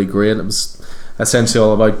really great. It was essentially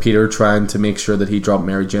all about Peter trying to make sure that he dropped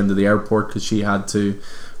Mary Jane to the airport because she had to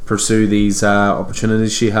pursue these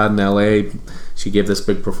opportunities she had in LA. She gave this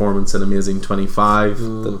big performance in Amazing 25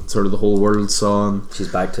 that sort of the whole world saw, and she's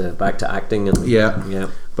back to acting. And yeah.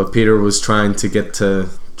 But Peter was trying to get to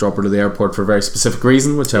drop her to the airport for a very specific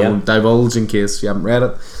reason, which I won't divulge in case you haven't read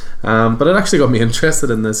it. But it actually got me interested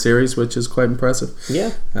in this series, which is quite impressive.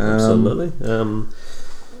 Yeah, absolutely.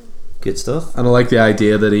 Good stuff. And I like the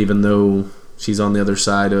idea that even though she's on the other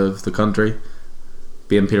side of the country,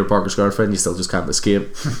 being Peter Parker's girlfriend, you still just can't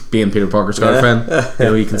escape being Peter Parker's girlfriend.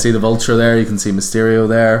 You can see the Vulture there, you can see Mysterio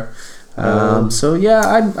there. So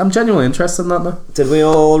yeah, I'm genuinely interested in that now. Did we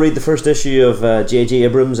all read the first issue of J.J.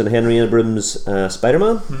 Abrams and Henry Abrams'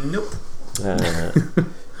 Spider-Man? Nope.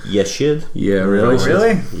 You should. Yeah, really?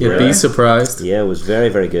 Really? You'd be surprised. Yeah, it was very,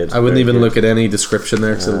 very good. I wouldn't very even good. look at any description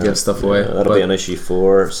there because it'll give stuff away. That'll be on issue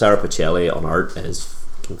 4. Sarah Pacelli on art is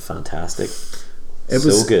fucking fantastic. It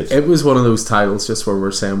was good. It was one of those titles just where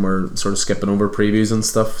we're saying we're sort of skipping over previews and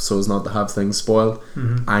stuff so as not to have things spoiled.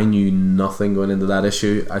 I knew nothing going into that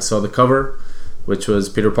issue. I saw the cover, which was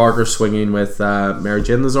Peter Parker swinging with Mary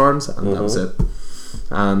Jane in his arms, and that was it.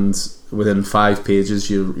 And within 5 pages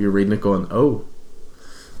you're reading it going, oh,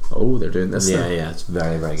 they're doing this now. Yeah, it's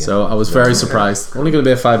very, very good. So I was very surprised. Only going to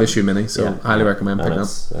be a 5-issue mini, so highly recommend picking up.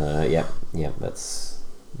 That's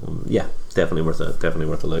definitely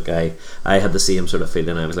worth a look. I had the same sort of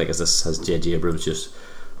feeling. I was like, has J.J. Abrams just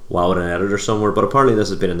wowed an editor somewhere? But apparently this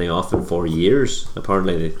has been in the offing for years.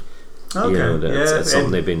 Apparently, it's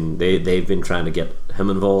something they've been trying to get him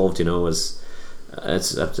involved. It's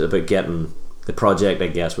about getting the project. I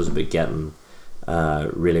guess was about getting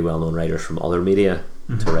really well known writers from other media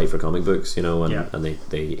to write for comic books. And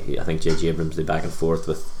they I think J.J. Abrams they back and forth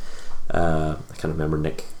with. I can't remember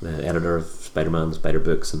Nick, the editor of Spider-Man, Spider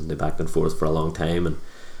Books, and they backed and forth for a long time,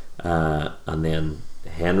 and then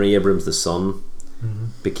Henry Abrams, the son,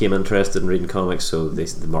 became interested in reading comics, so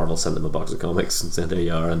the Marvel sent them a box of comics and said there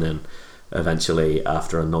you are, and then eventually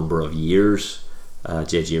after a number of years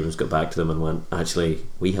J.J. Abrams got back to them and went, actually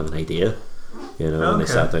we have an idea, and they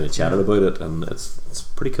sat down and chatted about it, and it's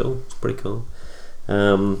pretty cool.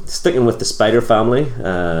 Sticking with the Spider family,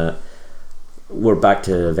 we're back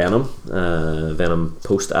to Venom. Venom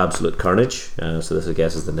post Absolute Carnage. So this, I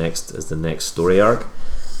guess, is the next story arc,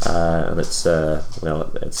 and it's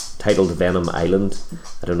titled Venom Island.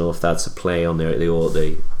 I don't know if that's a play on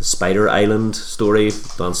the Spider Island story,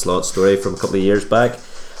 Don Slott story from a couple of years back.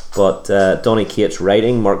 But Donny Cates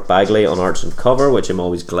writing, Mark Bagley on arts and cover, which I'm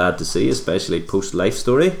always glad to see, especially post Life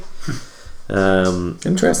Story.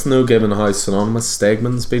 Interesting though, given how synonymous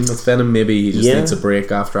Stegman's been with Venom. Maybe he just needs a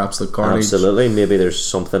break after Absolute Carnage. Absolutely, maybe there's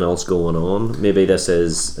something else going on. Maybe this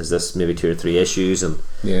is maybe 2 or 3 issues, and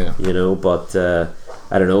but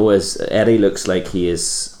I don't know. As Eddie looks like he is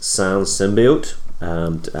Sans symbiote,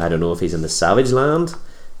 and I don't know if he's in the Savage Land.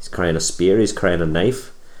 He's carrying a spear. He's carrying a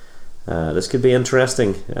knife. This could be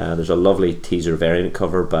interesting. There's a lovely teaser variant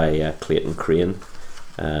cover by Clayton Crane.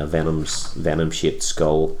 Venom shaped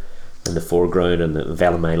skull in the foreground and the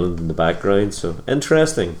Venom Island in the background, so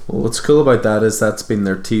interesting. Well, what's cool about that is that's been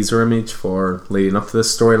their teaser image for leading up to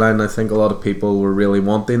this storyline. I think a lot of people were really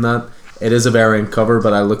wanting that. It is a variant cover,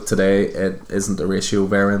 but I looked today, it isn't a ratio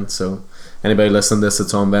variant, so anybody listening to this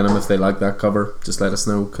that's on Venom, if they like that cover, just let us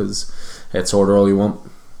know, because it's order all you want.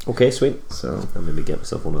 Okay, sweet. So I'll maybe get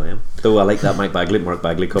myself one of them. Though I like that Mark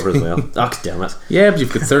Bagley cover as well. Oh, damn it. Yeah, but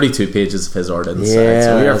you've got 32 pages of his art inside. Yeah,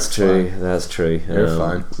 so that's true. You're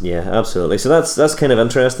fine. Yeah, absolutely. So that's kind of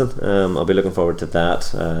interesting. I'll be looking forward to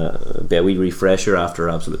that. Be a wee refresher after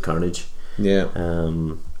Absolute Carnage. Yeah.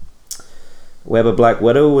 Web of Black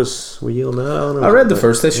Widow were you on that? I read the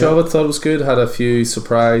first issue of it, thought it was good. Had a few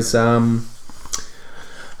surprise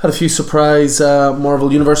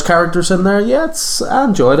Marvel Universe characters in there. Yeah, I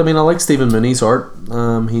enjoyed it. I mean, I like Stephen Mooney's art.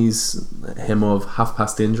 He's him of Half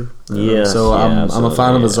Past Danger. I'm a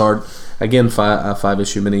fan of his art. Again, a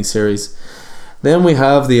 5-issue mini series. Then we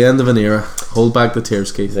have the end of an era. Hold back the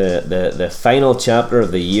tears, Keith. The final chapter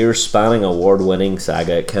of the year-spanning award-winning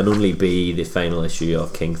saga. It can only be the final issue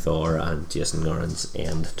of King Thor and Jason Aaron's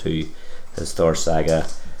end to his Thor saga.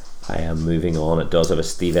 I am moving on. It does have a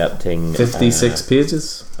Steve Epting 56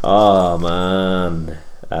 pages. Oh man,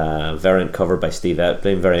 variant cover by Steve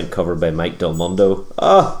Epting, variant cover by Mike Del Mondo.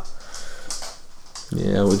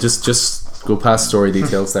 Yeah, we'll just go past story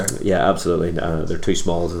details there. Yeah, absolutely. They're too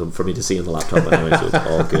small for me to see on the laptop anyway, so it's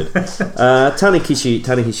all good.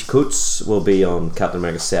 Ta-Nehisi Coates will be on Captain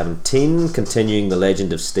America 17, continuing the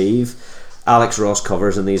legend of Steve. Alex Ross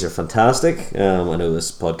covers, and these are fantastic. I know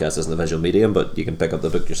this podcast isn't a visual medium, but you can pick up the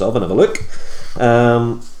book yourself and have a look.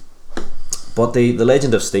 But the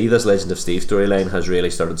Legend of Steve, this Legend of Steve storyline has really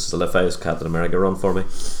started to solidify this Captain America run for me.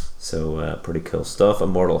 So pretty cool stuff.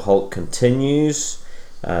 Immortal Hulk continues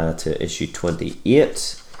to issue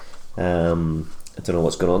 28. I don't know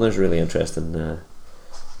what's going on. There's really interesting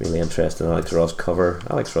Alex Ross cover.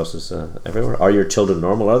 Alex Ross is everywhere. Are your children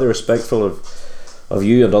normal? Are they respectful of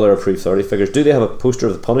you and other approved authority figures? Do they have a poster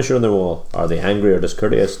of the Punisher on their wall? Are they angry or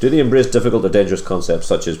discourteous? Do they embrace difficult or dangerous concepts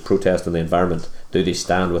such as protest in the environment? Do they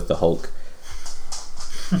stand with the Hulk?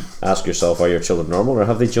 Ask yourself, are your children normal, or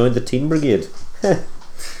have they joined the Teen Brigade?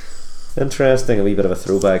 Interesting, a wee bit of a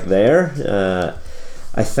throwback there.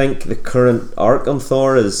 I think the current arc on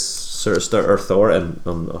Thor is sort of Thor and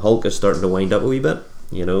Hulk is starting to wind up a wee bit,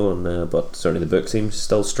 you know, and but certainly the book seems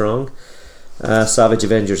still strong. Savage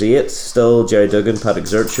Avengers 8, still Jerry Duggan, Patrick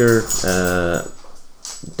Zurcher,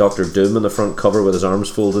 Doctor Doom on the front cover with his arms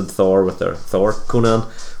folded, Conan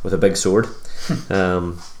with a big sword.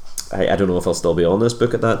 I don't know if I'll still be on this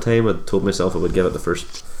book at that time. I told myself I would give it the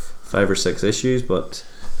first 5 or 6 issues, but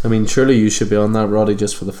I mean, surely you should be on that, Roddy,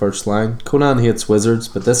 just for the first line. Conan hates wizards,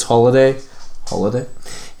 but this holiday,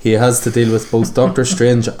 he has to deal with both Doctor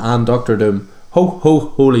Strange and Doctor Doom. Ho ho,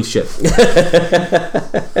 holy shit.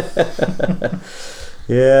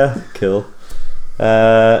 Yeah, cool.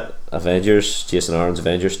 Avengers, Jason Aaron's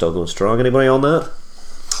Avengers still going strong. Anybody on that?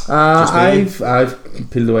 I've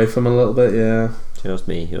peeled away from it a little bit, yeah. Just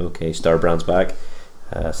me. Okay, Starbrand's back.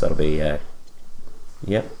 So that'll be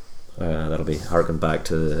that'll be harking back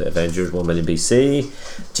to the Avengers 1 million BC.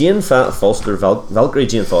 Jane Foster, Valkyrie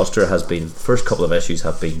Jane Foster has been, first couple of issues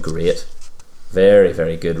have been great. Very,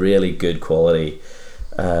 very good, really good quality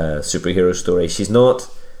superhero story. She's not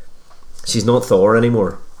Thor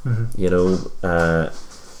anymore. Mm-hmm. You know,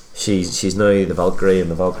 she's now the Valkyrie,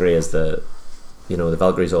 and the Valkyrie is the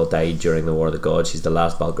Valkyries all died during the War of the Gods. She's the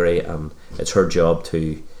last Valkyrie, and it's her job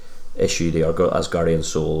to issue the Asgardian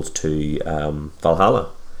souls to Valhalla.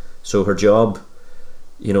 So her job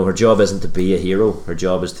isn't to be a hero. Her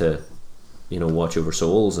job is to, watch over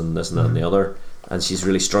souls and this and that and the other. And she's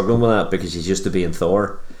really struggling with that because she's used to being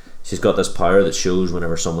Thor. She's got this power that shows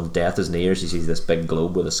whenever someone's death is near. She sees this big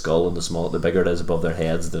globe with a skull, and the bigger it is above their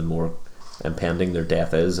heads, the more impending their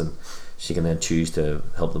death is, and she can then choose to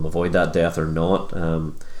help them avoid that death or not.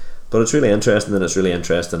 But it's really interesting, and it's really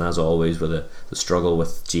interesting as always with the struggle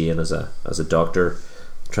with Jane as a doctor,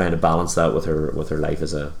 trying to balance that with her life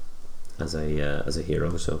as a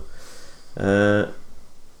hero. So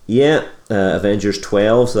Avengers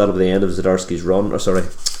 12, so that'll be the end of Zdarsky's run.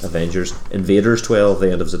 Invaders 12,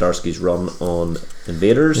 the end of Zdarsky's run on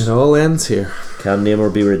Invaders. It all ends here. Can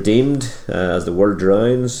Namor be redeemed as the world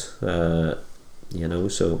drowns? So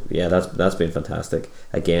yeah, that's been fantastic.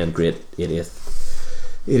 Again, great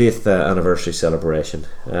 80th anniversary celebration.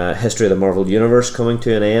 History of the Marvel Universe coming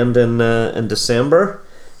to an end in December.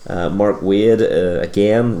 Mark Waid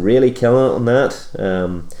again really killing it on that.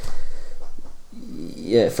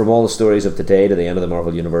 From all the stories of today to the end of the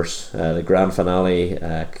Marvel Universe, the grand finale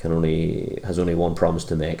has only one promise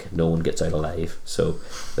to make: no one gets out alive. So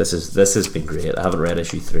this has been great. I haven't read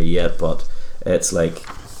issue 3 yet, but it's like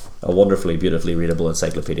a wonderfully, beautifully readable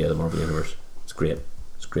encyclopedia of the Marvel Universe. It's great.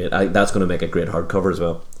 That's going to make a great hardcover as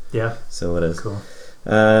well. Yeah. So it is. Cool.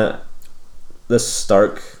 This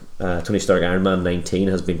Tony Stark Iron Man 19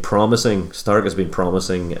 has been promising. Stark has been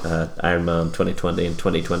promising Iron Man 2020, and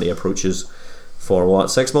 2020 approaches for what,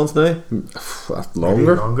 6 months now?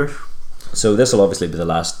 Longer. So this will obviously be the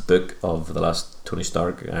last book of the last Tony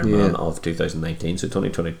Stark Iron Man of 2019. So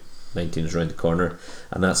 2019 is around the corner,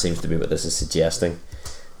 and that seems to be what this is suggesting.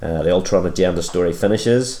 The Ultron Agenda story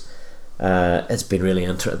finishes. It's been really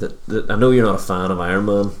interesting. I know you're not a fan of Iron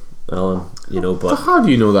Man, Alan. But how do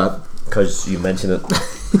you know that? Because you mention it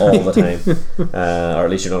all the time, or at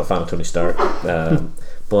least you're not a fan of Tony Stark.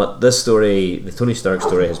 But this story, the Tony Stark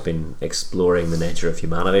story, has been exploring the nature of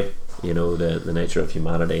humanity. The nature of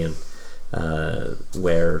humanity, and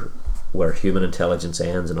where where human intelligence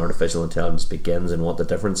ends and artificial intelligence begins, and what the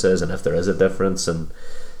difference is, and if there is a difference, and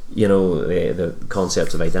the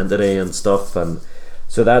concepts of identity and stuff. And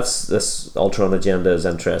so this Ultron agenda is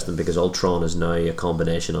interesting because Ultron is now a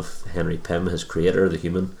combination of Henry Pym, his creator, the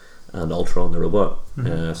human, and Ultron, the robot.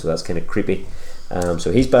 So that's kind of creepy.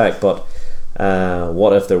 So he's back, but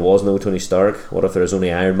what if there was no Tony Stark? What if there is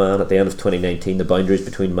only Iron Man? At the end of 2019, the boundaries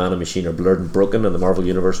between man and machine are blurred and broken, and the Marvel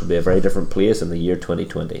Universe will be a very different place in the year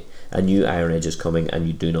 2020. A new Iron Age is coming, and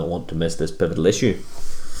you do not want to miss this pivotal issue.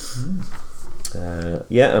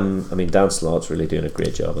 Dan Slott's really doing a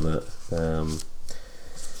great job on that.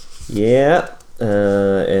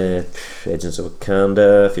 Agents of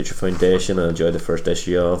Wakanda, Future Foundation, I enjoyed the first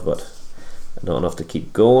issue of, but not enough to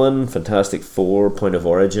keep going. Fantastic Four, Point of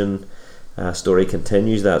Origin story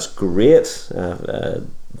continues. That's great.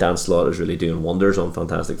 Dan Slott is really doing wonders on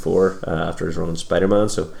Fantastic Four after his run on Spider-Man,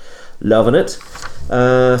 so loving it.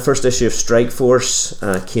 First issue of Strike Force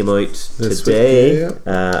came out today.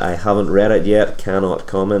 I haven't read it yet, cannot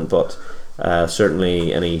comment, but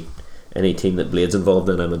certainly any team that Blade's involved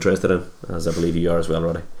in, I'm interested in, as I believe you are as well,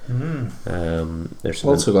 Roddy. There's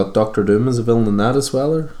also got Doctor Doom as a villain in that as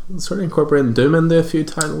well. They're sort of incorporating Doom into a few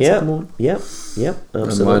titles at the moment. Absolutely.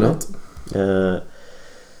 And why not?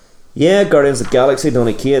 Guardians of the Galaxy,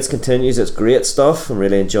 Donny Cates continues. It's great stuff. I'm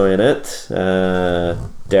really enjoying it.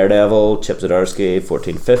 Daredevil, Chip Zdarsky,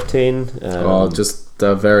 14-15. Just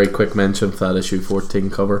a very quick mention for that issue 14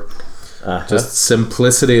 cover. Just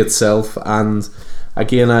simplicity itself, and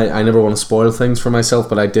again, I never want to spoil things for myself,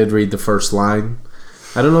 but I did read the first line.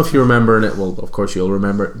 I don't know if you remember in it. Well, of course you'll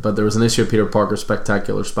remember it, but there was an issue of Peter Parker's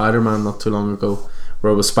Spectacular Spider-Man not too long ago,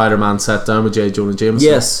 where it was Spider-Man sat down with J. Jonah Jameson.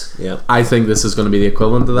 Yes, yeah. I think this is going to be the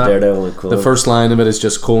equivalent to that. Daredevil equivalent. The first line of it is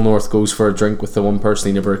just Cole North goes for a drink with the one person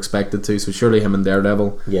he never expected to, so surely him and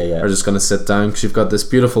Daredevil are just going to sit down, because you've got this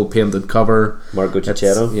beautiful painted cover. Marco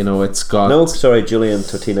Cicchetto. It's got... Julian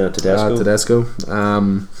Totina Tedesco.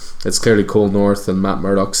 It's clearly Cole North and Matt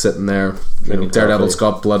Murdock sitting there. Daredevil's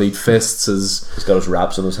got bloodied fists. He's got his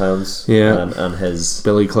wraps on his hands. Yeah, and his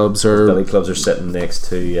billy clubs are sitting next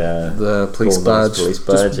to the police badge. Just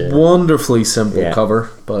wonderfully simple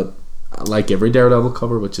cover, but like every Daredevil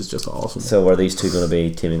cover, which is just awesome. So are these two going to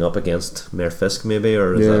be teaming up against Mayor Fisk, maybe,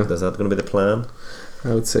 or is that going to be the plan?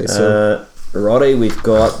 I would say so. Roddy, we've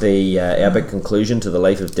got the epic conclusion to the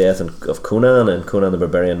life of death of Conan and Conan the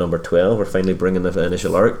Barbarian number 12. We're finally bringing the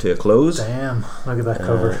initial arc to a close. Damn, look at that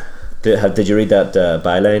cover. Did you read that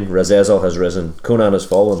byline? Raziel has risen, Conan has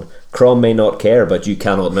fallen. Crom may not care, but you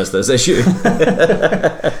cannot miss this issue.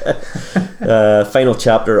 Final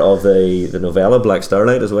chapter of the novella Black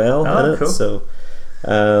Starlight as well. Cool. So,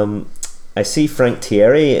 I see Frank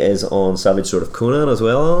Thierry is on Savage Sword of Conan as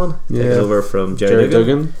well. Taking over from Jerry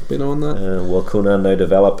Duggan. Been on that. Will Conan now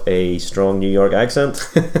develop a strong New York accent?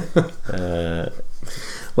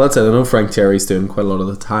 Well, that's it. I know Frank Thierry's doing quite a lot of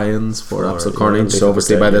the tie-ins for Absolute Carnage, so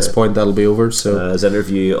obviously by this point that'll be over. So his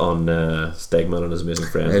interview on Stegman and his Amazing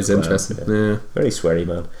Friends is interesting. Yeah. Very sweary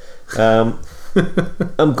man.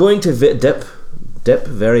 I'm going to dip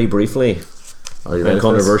very briefly and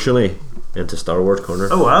controversially into Star Wars corner.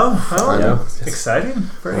 Oh wow! Exciting,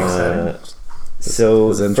 very exciting.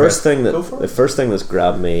 So the first thing that's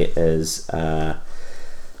grabbed me is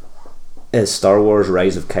Star Wars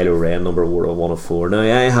Rise of Kylo Ren number 104. Now,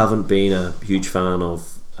 I haven't been a huge fan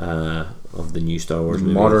of the new Star Wars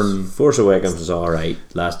movies. Modern Force Awakens was alright.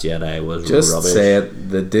 Last Jedi was just rubbish. Say it,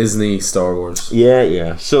 the Disney Star Wars.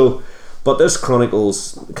 Yeah. So, but this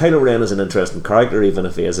chronicles Kylo Ren is an interesting character, even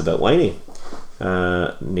if he is a bit whiny.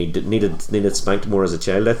 Needed spanked more as a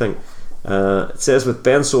child, I think. It says, with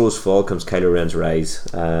Ben Solo's fall comes Kylo Ren's rise.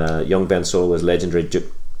 Young Ben Solo was legendary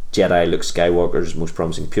Jedi Luke Skywalker's most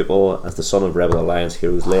promising pupil. As the son of Rebel Alliance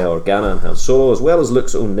heroes Leia Organa and Han Solo, as well as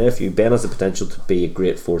Luke's own nephew, Ben has the potential to be a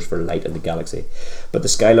great force for light in the galaxy. But the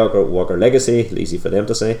Skywalker legacy, easy for them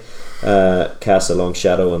to say, casts a long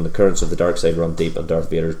shadow, and the currents of the dark side run deep, and Darth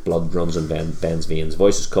Vader's blood runs in Ben's veins.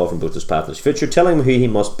 Voices call from both his past and his future, telling him who he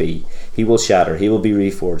must be. He will shatter, he will be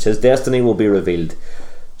reforged, his destiny will be revealed.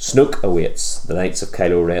 Snoke awaits. The Knights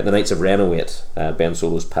of Ren await. Ben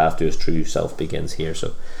Solo's path to his true self begins here.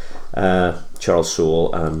 So, Charles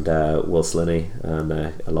Soule and Will Sliney, and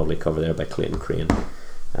a lovely cover there by Clayton Crane.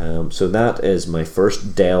 So that is my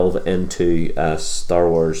first delve into Star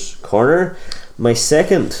Wars corner. My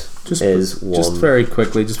second just very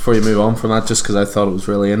quickly, just before you move on from that, just because I thought it was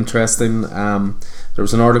really interesting. There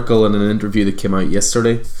was an article and an interview that came out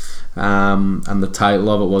yesterday. And the title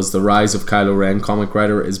of it was "The Rise of Kylo Ren. Comic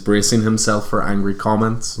writer is bracing himself for angry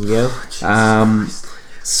comments." Yeah.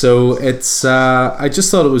 So it's I just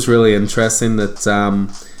thought it was really interesting that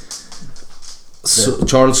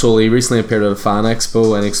Charles Soule recently appeared at a fan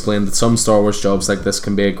expo and explained that some Star Wars jobs like this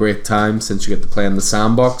can be a great time since you get to play in the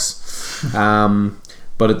sandbox.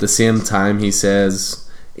 But at the same time, he says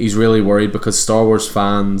he's really worried because Star Wars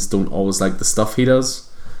fans don't always like the stuff he does.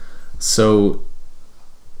 So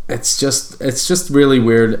it's just really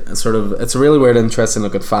weird. It's a really weird, interesting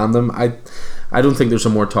look at fandom. I don't think there's a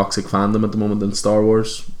more toxic fandom at the moment than Star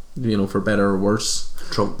Wars. You know, for better or worse.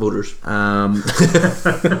 Trump voters.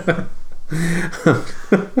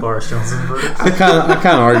 Boris Johnson voters. I can't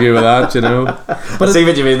argue with that, you know. But I see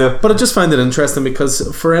what you mean, though. But I just find it interesting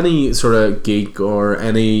because for any sort of geek or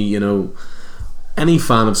any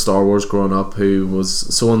fan of Star Wars growing up who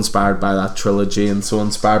was so inspired by that trilogy and so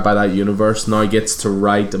inspired by that universe now gets to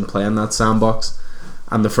write and play in that sandbox,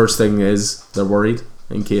 and the first thing is they're worried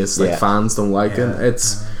in case fans don't like it.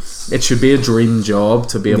 It should be a dream job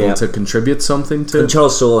to be able to contribute something to. And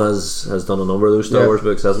Charles Soule has done a number of those Star Wars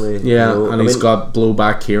books, hasn't he? Yeah, you know, and he's got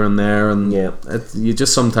blowback here and there, and you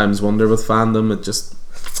just sometimes wonder with fandom. It just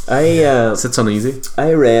sits uneasy.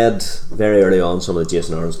 I read very early on some of the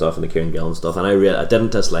Jason Aaron stuff and the Kieran Gillen stuff, and I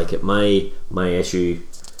didn't dislike it. My issue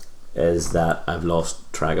is that I've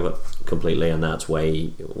lost track of it completely, and that's why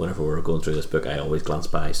whenever we're going through this book I always glance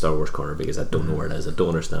by Star Wars Corner because I don't know where it is, I don't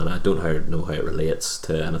understand it, I don't know how it relates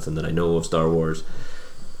to anything that I know of Star Wars,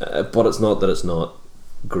 but it's not that it's not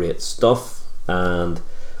great stuff. And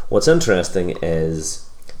what's interesting is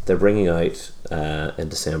they're bringing out in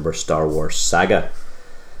December Star Wars Saga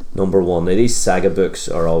 #1. Now these Saga books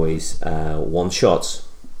are always one shots,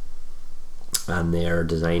 and they're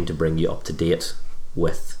designed to bring you up to date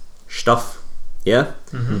with stuff.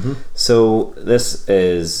 So this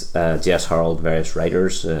is Jess Harold, various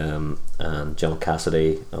writers, and John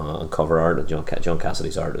Cassidy on cover art. And John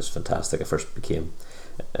Cassidy's art is fantastic. I first became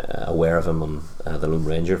aware of him on The Lone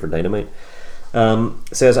Ranger for Dynamite.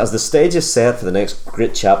 Says, as the stage is set for the next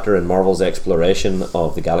great chapter in Marvel's exploration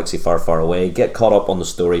of the galaxy far, far away, get caught up on the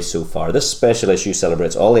story so far. This special issue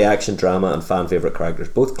celebrates all the action, drama and fan favourite characters,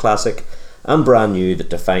 both classic and brand new, that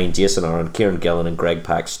define Jason Aaron, Kieran Gillen and Greg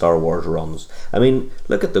Pak's Star Wars runs. I mean,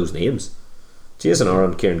 look at those names. Jason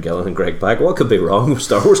Aaron, Kieran Gillen and Greg Pak. What could be wrong with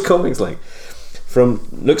Star Wars comics? Like, from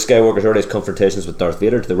Luke Skywalker's earliest confrontations with Darth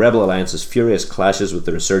Vader to the Rebel Alliance's furious clashes with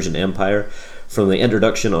the resurgent Empire, from the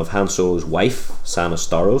introduction of Han Solo's wife, Sana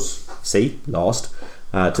Starros, Lost,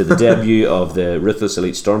 to the debut of the ruthless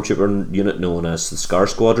elite stormtrooper unit known as the Scar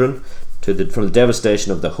Squadron, from the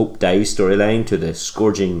devastation of the Hope Dies storyline to the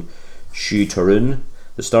scourging Shu Tarun.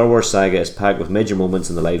 The Star Wars saga is packed with major moments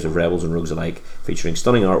in the lives of rebels and rogues alike, featuring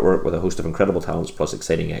stunning artwork with a host of incredible talents plus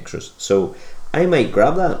exciting extras. So I might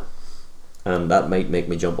grab that, and that might make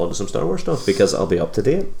me jump onto some Star Wars stuff because I'll be up to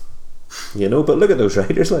date, you know. But look at those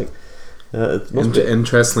writers, like.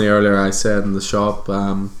 Interestingly, earlier I said in the shop,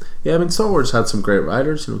 Star Wars had some great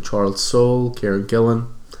writers, you know, Charles Soule, Kieran Gillen.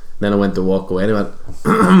 Then I went to walk away and I went,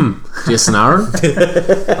 Jason Aaron?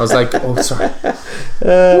 I was like, oh, sorry.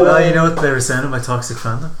 Well, you know what they were saying about toxic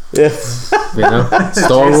fandom? Yeah. You know,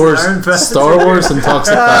 Star Wars and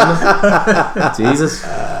toxic fandom. Jesus.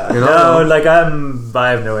 You're not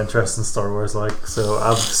I have no interest in Star Wars, so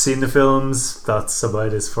I've seen the films, that's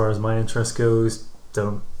about as far as my interest goes.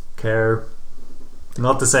 Don't care.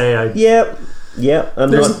 Not to say I... Yeah.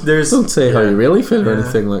 And there's don't say how you really feel or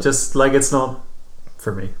anything like. Just like it's not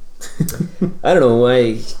for me. I don't know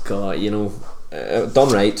why. God, you know, done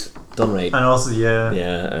right. And also,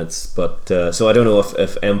 it's so I don't know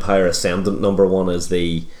if Empire Ascendant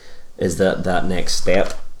 #1 is that next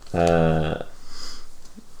step. I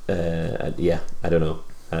don't know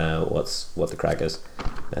what the crack is,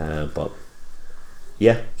 but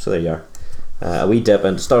yeah. So there you are. A wee dip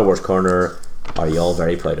into Star Wars Corner. Are you all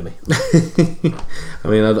very proud of me? I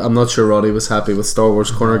mean, I'm not sure Roddy was happy with Star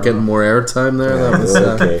Wars Corner getting more airtime there. That was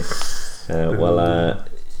okay.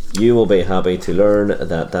 You will be happy to learn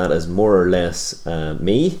that is more or less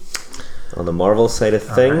me on the Marvel side of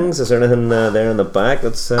things. Right. Is there anything there in the back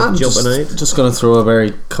that's jumping out? Just going to throw a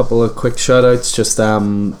very couple of quick shout outs. Just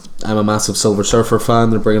I'm a massive Silver Surfer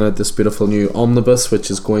fan. They're bringing out this beautiful new omnibus, which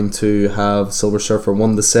is going to have Silver Surfer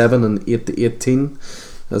 1 to 7 and 8 to 18,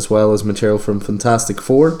 as well as material from Fantastic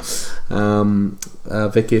Four.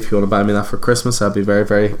 Vicky, if you want to buy me that for Christmas, I'd be very,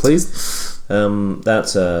 very pleased.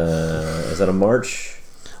 That's is that a March?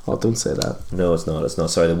 Oh, don't say that. No, it's not.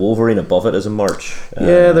 Sorry, the Wolverine above it is a March.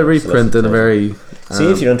 They're reprinting a very... See,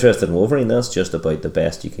 if you're interested in Wolverine, that's just about the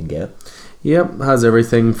best you can get. Yep, has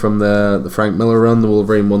everything from the Frank Miller run, the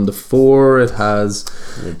Wolverine 1 to 4. It has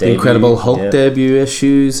the Incredible Hulk debut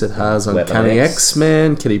issues. It has Uncanny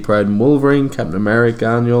X-Men, Kitty Pryde and Wolverine, Captain America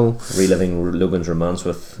annual. Reliving Logan's romance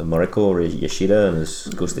with Mariko Yoshida and his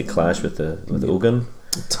ghostly clash with Ogun.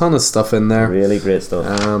 A ton of stuff in there. Really great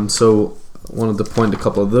stuff. So wanted to point a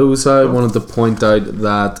couple of those out. Wanted to point out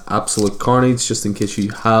that Absolute Carnage, just in case you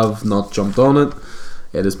have not jumped on it.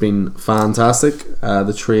 It has been fantastic.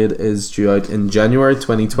 The trade is due out in January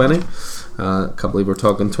 2020. Can't believe we're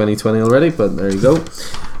talking 2020 already, but there you go.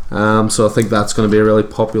 So I think that's going to be a really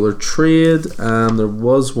popular trade. There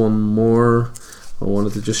was one more I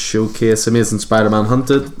wanted to just showcase. Amazing Spider-Man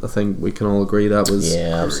Hunted. I think we can all agree that was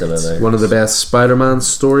absolutely one of the best Spider-Man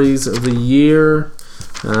stories of the year.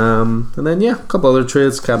 And then a couple other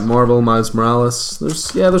trades. Captain Marvel, Miles Morales.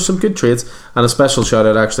 There's some good trades, and a special shout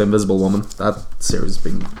out actually Invisible Woman. That series has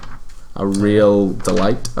been a real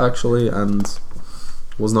delight actually, and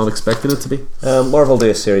was not expecting it to be. Marvel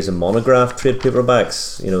do a series of monograph trade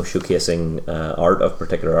paperbacks, showcasing art of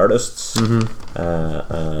particular artists, and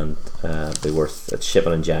be worth it's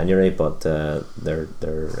shipping in January, but they're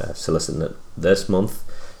soliciting it this month.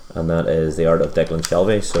 And that is the art of Declan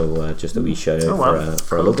Shalvey. So just a wee shout out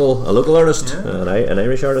for a local artist, an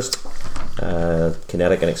Irish artist.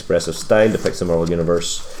 Kinetic and expressive style depicts the Marvel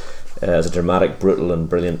universe as a dramatic, brutal, and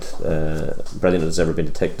brilliant as ever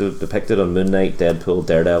been depicted on Moon Knight, Deadpool,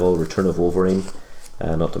 Daredevil, Return of Wolverine,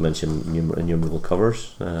 not to mention innumerable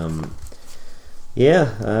covers. Some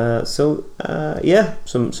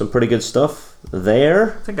pretty good stuff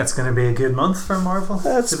there. I think that's going to be a good month for Marvel,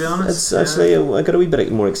 to be honest. It's actually I got a wee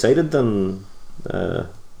bit more excited than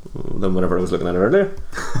whenever I was looking at it earlier,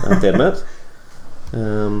 I have to admit.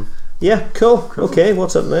 Cool. Okay,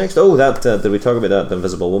 what's up next? Did we talk about that, the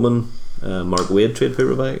Invisible Woman Mark Waid trade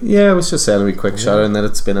paperback? Yeah, I was just saying a wee quick shout out, and that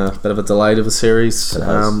it's been a bit of a delight of a series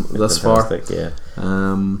thus far.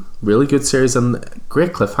 Really good series, and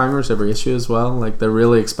great cliffhangers every issue as well. Like, they're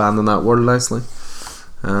really expanding that world nicely.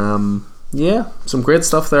 Some great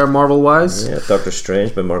stuff there Marvel wise. Doctor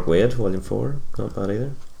Strange by Mark Waid, Volume 4, not bad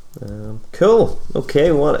either. Cool.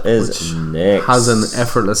 Okay, what is next? Has an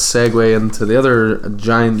effortless segue into the other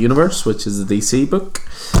giant universe, which is the DC book.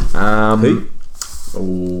 Who?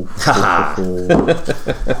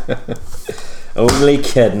 Only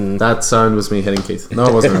kidding. That sound was me hitting Keith. No,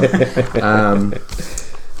 it wasn't.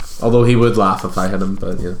 Although he would laugh if I hit him,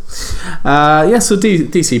 but so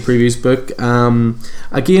DC previews book.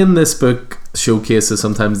 Again, this book showcases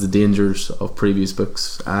sometimes the dangers of previous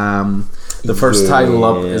books. The first title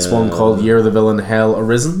up is one called Year of the Villain Hell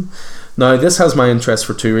Arisen. Now, this has my interest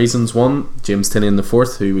for two reasons. One, James Tynion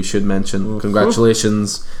IV, who we should mention.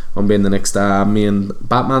 Congratulations on being the next main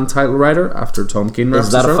Batman title writer after Tom King.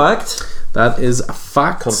 Is that a fact? That is a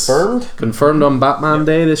fact. Confirmed on Batman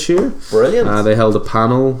Day this year. Brilliant. They held a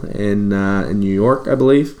panel in New York, I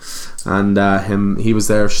believe, and he was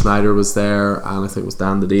there. Schneider was there, and I think it was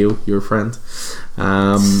Dan DiDio, your friend.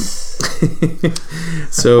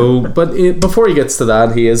 Before he gets to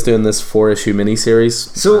that, he is doing this 4-issue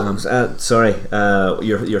miniseries.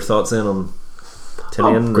 Your thoughts then on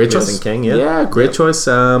Tynion, great choice. King, great choice.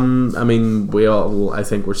 We all, I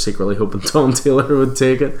think, we're secretly hoping Tom Taylor would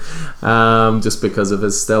take it, just because of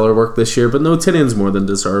his stellar work this year. But no, Tynion's more than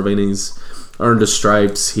deserving. He's earned his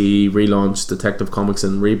stripes. He relaunched Detective Comics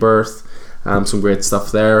in Rebirth. Some great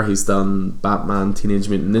stuff there. He's done Batman, Teenage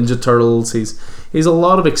Mutant Ninja Turtles. He's a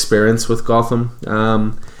lot of experience with Gotham.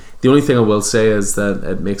 The only thing I will say is that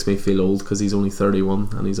it makes me feel old because he's only 31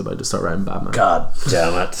 and he's about to start writing Batman. God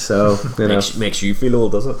damn it! So makes you feel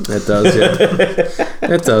old, does it? It does, yeah.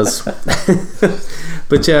 It does.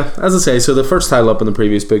 But as I say, so the first title up in the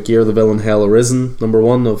previous book, Year of the Villain Hell Arisen, number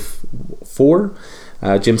 1 of 4.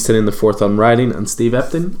 James Tynion IV on writing and Steve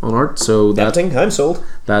Epting on art. So I'm sold.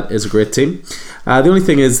 That is a great team. The only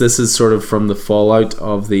thing is, this is sort of from the fallout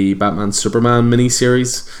of the Batman Superman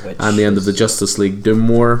miniseries and the end of the Justice League Doom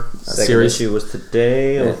War series. Second issue was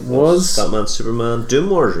today. It was Batman Superman. Doom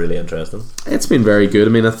War is really interesting. It's been very good. I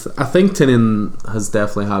mean, I think Tynion has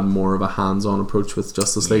definitely had more of a hands-on approach with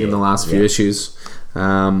Justice League in the last few issues.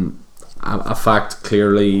 A fact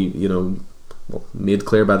clearly, made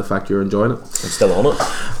clear by the fact you're enjoying it. I'm still on it.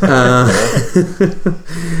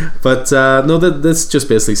 This just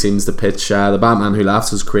basically seems to pitch the Batman Who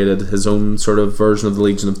Laughs has created his own sort of version of the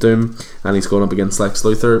Legion of Doom, and he's going up against Lex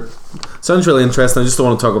Luthor. Sounds really interesting. I just don't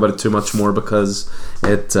want to talk about it too much more because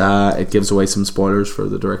it gives away some spoilers for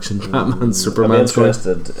the direction Batman Superman's going. I'm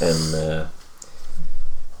interested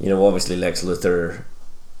in obviously Lex Luthor,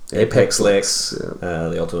 Apex Lex,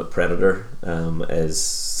 the Ultimate Predator, is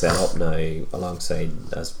set up now alongside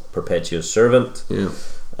as Perpetua's servant. Yeah.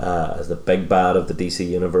 As the big bad of the DC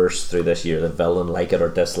universe through this year. The villain, like it or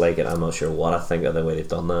dislike it, I'm not sure what I think of the way they've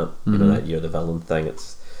done that. You know, that year the villain thing.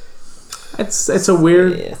 It's a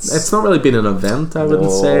weird. It's not really been an event. I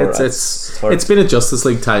wouldn't say it's been a Justice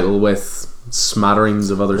League title with smatterings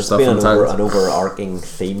of other stuff. It's been an overarching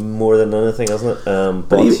theme more than anything, hasn't it?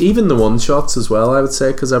 But even the one shots as well, I would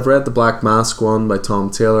say, because I've read the Black Mask one by Tom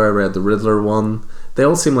Taylor. I read the Riddler one. They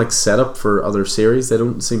all seem like set up for other series. They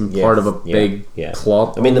don't seem part of a big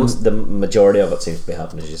plot. I mean, the majority of it seems to be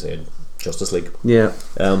happening, as you said, Justice League. Yeah.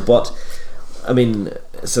 But I mean,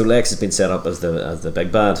 so Lex has been set up as the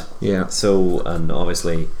big bad. Yeah. So, and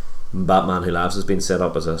obviously, Batman Who Laughs has been set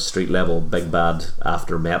up as a street level big bad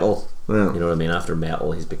after Metal. Yeah. You know what I mean? After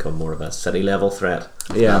Metal, he's become more of a city level threat.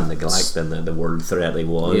 Yeah. Than the world threat he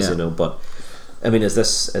was. Yeah. You know, but I mean, is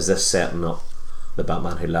this setting up the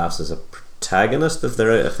Batman Who Laughs as a protagonist if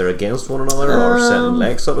they're against one another, or setting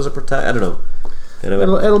Lex up as a protagonist? I don't know.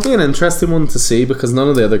 Anyway. It'll be an interesting one to see because none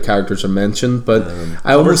of the other characters are mentioned. But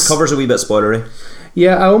covers a wee bit spoilery.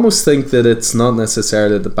 Yeah, I almost think that it's not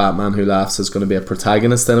necessarily that the Batman Who Laughs is going to be a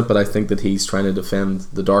protagonist in it, but I think that he's trying to defend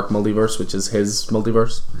the Dark Multiverse, which is his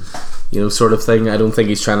multiverse, you know, sort of thing. I don't think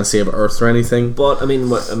he's trying to save Earth or anything. But I mean,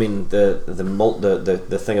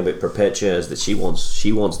 the thing about Perpetua is that she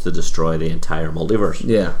wants to destroy the entire multiverse.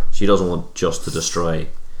 Yeah, she doesn't want just to destroy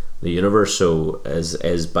the universe. So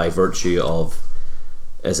as by virtue of.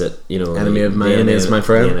 Is it, you know, enemy of my enemy is my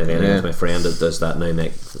friend? The enemy is my friend. Does that now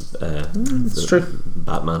make it's true.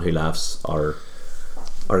 Batman Who Laughs our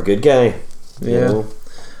good guy? Yeah. Know?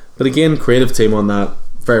 But again, creative team on that,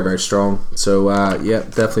 very, very strong. So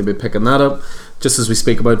definitely be picking that up. Just as we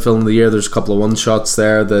speak about film of the year, there's a couple of one shots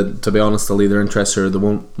there that, to be honest, they'll either interest you.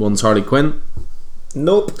 One's Harley Quinn.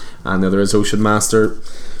 Nope. And the other is Ocean Master.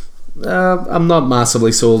 I'm not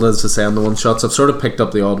massively sold, as I say, on the one shots. I've sort of picked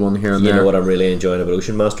up the odd one here and there. You know what I'm really enjoying about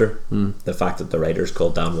Ocean Master? The fact that the writer's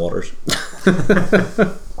called Dan Waters.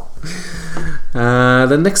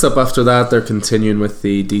 Then next up after that, they're continuing with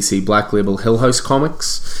the DC Black Label Hill House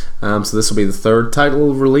comics. So this will be the third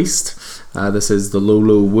title released. This is The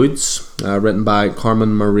Low Woods, written by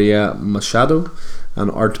Carmen Maria Machado and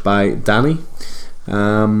art by Danny.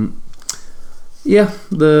 Yeah,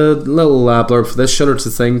 the little blurb for this, shudder to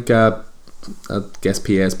think, I guess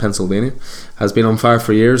PA is Pennsylvania, has been on fire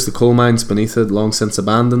for years. The coal mines beneath it long since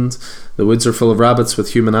abandoned. The woods are full of rabbits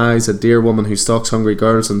with human eyes, a deer woman who stalks hungry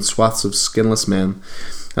girls, and swaths of skinless men.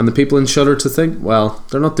 And the people in Shudder to Think, well,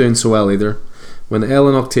 they're not doing so well either. When Elle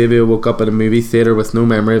and Octavia woke up in a movie theatre with no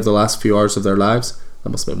memory of the last few hours of their lives, that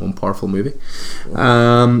must have been one powerful movie,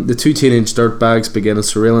 the two teenage dirtbags begin a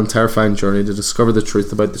surreal and terrifying journey to discover the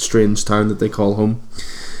truth about the strange town that they call home.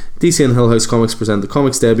 DC and Hill House Comics present the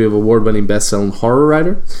comics debut of award-winning best-selling horror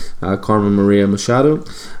writer Carmen Maria Machado.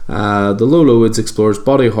 The Low Woods explores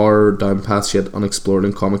body horror down paths yet unexplored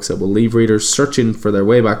in comics that will leave readers searching for their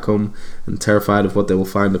way back home and terrified of what they will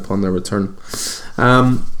find upon their return.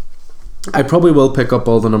 I probably will pick up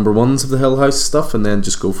all the number ones of the Hill House stuff and then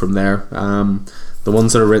just go from there. The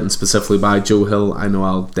ones that are written specifically by Joe Hill, I know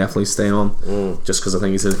I'll definitely stay on, just because I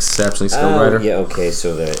think he's an exceptionally skilled writer. Yeah, okay,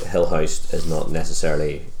 so the Hill House is not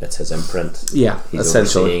necessarily, it's his imprint. Yeah, he's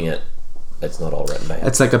essentially. Overseeing it. It's not all written by him.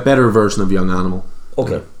 It's like a better version of Young Animal.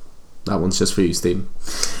 Okay. That one's just for you, Stephen.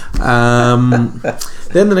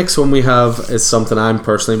 Then the next one we have is something I'm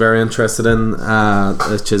personally very interested in,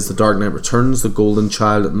 which is The Dark Knight Returns, The Golden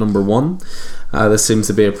Child #1. This seems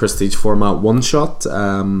to be a prestige format one shot,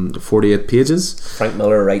 48 pages. Frank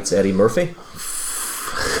Miller writes Eddie Murphy.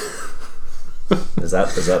 Is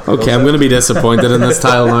that okay? I'm going to be disappointed in this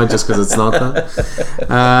title now just because it's not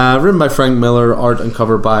that. Written by Frank Miller, art and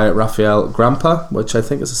cover by Rafael Grampa, which I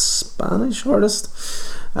think is a Spanish artist.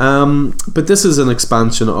 But this is an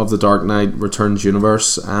expansion of the Dark Knight Returns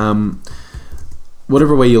universe.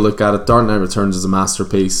 Whatever way you look at it, Dark Knight Returns is a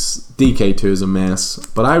masterpiece. DK2 is a mess,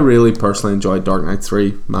 but I really personally enjoyed Dark Knight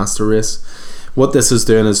 3 Master Race. What this is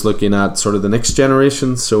doing is looking at sort of the next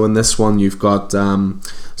generation. So in this one you've got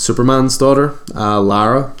Superman's daughter,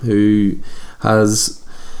 Lara, who has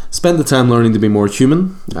spent the time learning to be more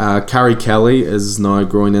human. Carrie Kelly is now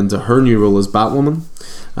growing into her new role as Batwoman.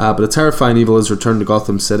 But a terrifying evil has returned to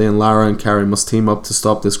Gotham City, and Lara and Carrie must team up to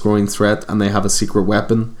stop this growing threat, and they have a secret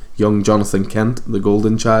weapon. Young Jonathan Kent, the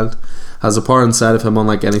Golden Child, has a power inside of him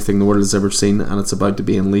unlike anything the world has ever seen, and it's about to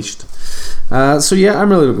be unleashed. So yeah,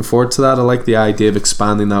 I'm really looking forward to that. I like the idea of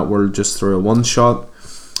expanding that world just through a one-shot.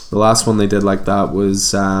 The last one they did like that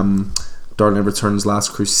was Dark Knight Returns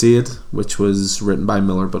Last Crusade, which was written by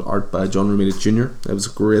Miller but art by John Romita Jr. It was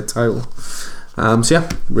a great title. So yeah,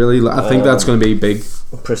 really, I think that's going to be big.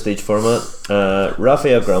 Prestige format.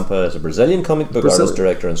 Rafael Grampa is a Brazilian comic book artist,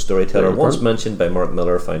 director, and storyteller. Once mentioned by Mark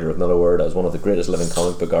Miller, founder of Millerword, as one of the greatest living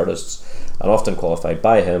comic book artists, and often qualified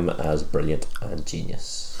by him as brilliant and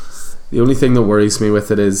genius. The only thing that worries me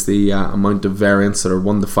with it is the amount of variants that are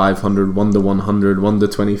 1 to 500, 1 to 100, 1 to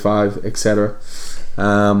 25, etc.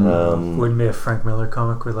 Wouldn't be a Frank Miller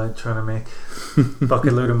comic with like trying to make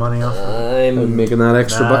bucket load of money off. I'm making that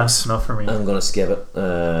extra bucks. Not for me. I'm gonna skip it.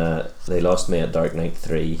 They lost me at Dark Knight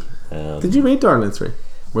 3. Did you read Dark Knight 3?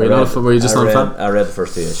 Were you just not a fan? I read the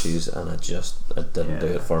first 2 issues and it didn't do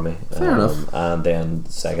it for me. Fair enough. And then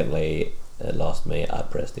secondly, it lost me at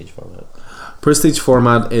Prestige format. Prestige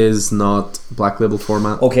format is not Black Label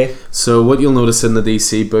format. Okay. So what you'll notice in the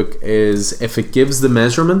DC book is if it gives the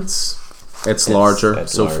measurements, it's larger.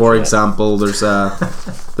 It's so large, for example, there's a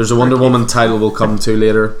Wonder Woman title we'll come to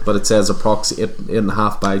later, but it says approx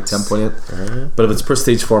 8.5 by 10.8. But if it's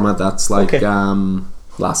Prestige format, that's like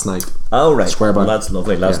Last Night. Oh right. Square well, bound. that's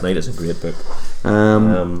lovely. Last Night is a great book.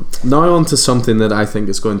 Now on to something that I think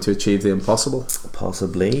is going to achieve the impossible.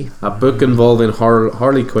 Possibly. A book involving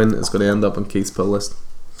Harley Quinn is going to end up on Keith's pull list.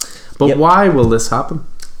 But why will this happen?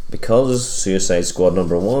 Because Suicide Squad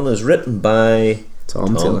 #1 is written by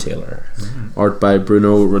Tom Taylor. Art by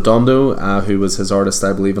Bruno Redondo, who was his artist,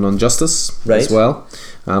 I believe, in Injustice as well.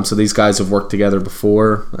 So these guys have worked together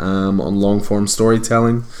before on long form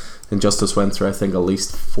storytelling. Injustice went through, I think, at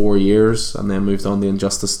least 4 years, and then moved on to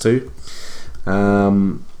Injustice 2.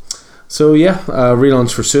 So yeah,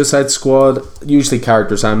 relaunch for Suicide Squad. Usually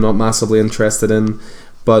characters I'm not massively interested in,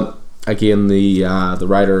 but again, the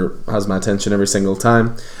writer has my attention every single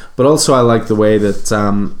time. But also I like the way that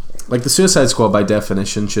like the Suicide Squad by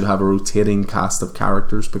definition should have a rotating cast of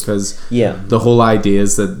characters, because the whole idea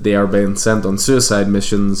is that they are being sent on suicide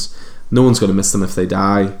missions. No one's going to miss them if they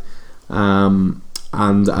die.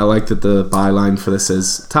 And I like that the byline for this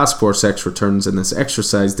is Task Force X returns in this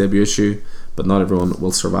exercise debut issue, but not everyone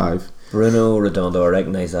will survive. Bruno Redondo, I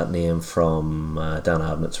recognise that name from Dan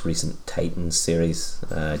Abnett's recent Titans series.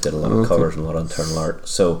 Did a lot of covers and a lot of internal art,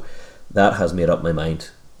 so that has made up my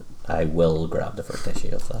mind. I will grab the first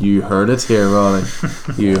issue of that. You heard it here, Ronnie.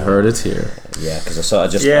 You heard it here. Yeah, because I saw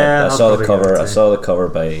the cover. I saw the cover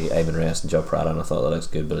by Ivan Reyes and Joe Prada, and I thought that looks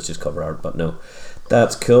good, but it's just cover art. But no,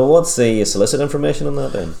 that's cool. What's the solicit information on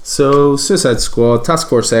that then? So, Suicide Squad, Task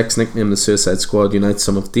Force X, nicknamed the Suicide Squad, unites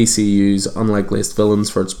some of DCU's unlikeliest villains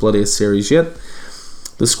for its bloodiest series yet.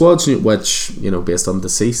 The squad's which, based on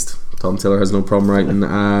Deceased, Tom Taylor has no problem writing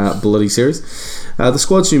a bloody series. The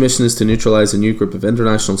squad's new mission is to neutralise a new group of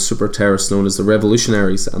international super terrorists known as the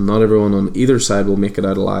Revolutionaries, and not everyone on either side will make it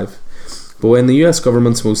out alive. But when the US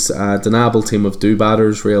government's most deniable team of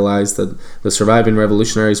do-batters realise that the surviving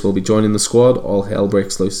revolutionaries will be joining the squad, all hell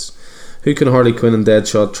breaks loose. Who can Harley Quinn and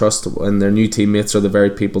Deadshot trust when their new teammates are the very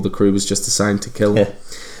people the crew was just assigned to kill?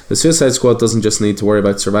 The Suicide Squad doesn't just need to worry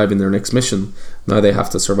about surviving their next mission, now they have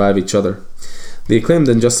to survive each other. The acclaimed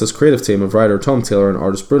Injustice creative team of writer Tom Taylor and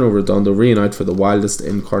artist Bruno Redondo reunite for the wildest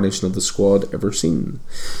incarnation of the squad ever seen.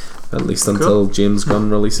 At least until James Gunn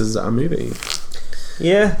releases a movie.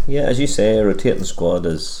 Yeah, as you say, a rotating squad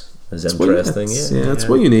is interesting. It's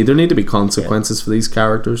what you need. There need to be consequences for these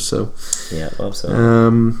characters. So yeah,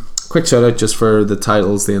 absolutely. Quick shout out just for the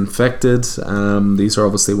titles, The Infected. These are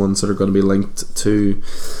obviously ones that are going to be linked to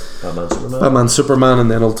Batman, Superman, and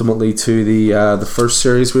then ultimately to the first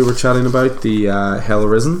series we were chatting about, the Hell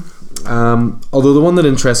Arisen. Although the one that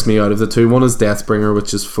interests me out of the two, one is Deathbringer,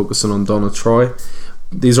 which is focusing on Donna Troy.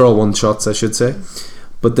 These are all one shots, I should say.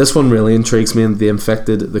 But this one really intrigues me in The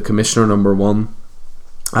Infected, The Commissioner #1.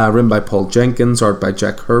 Written by Paul Jenkins, art by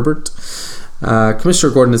Jack Herbert.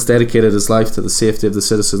 Commissioner Gordon has dedicated his life to the safety of the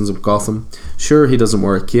citizens of Gotham. Sure, he doesn't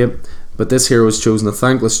wear a cape, but this hero has chosen a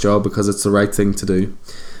thankless job because it's the right thing to do.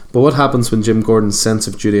 But what happens when Jim Gordon's sense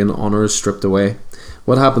of duty and honour is stripped away?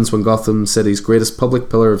 What happens when Gotham City's greatest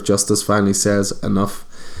public pillar of justice finally says enough?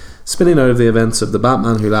 Spinning out of the events of The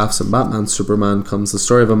Batman Who Laughs and Batman Superman comes the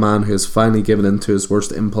story of a man who has finally given in to his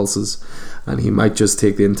worst impulses, and he might just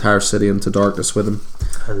take the entire city into darkness with him.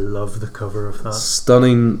 I love the cover of that.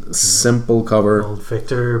 Stunning, simple cover. Old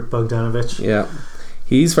Victor Bogdanovich. Yeah.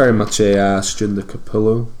 He's very much a student of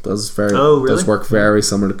Capullo. Does work very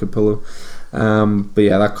similar to Capullo. But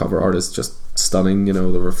yeah, that cover art is just stunning.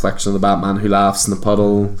 The reflection of the Batman Who Laughs in the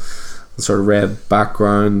puddle, the sort of red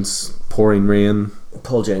background, pouring rain.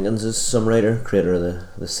 Paul Jenkins is some writer, creator of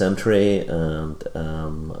the Sentry, and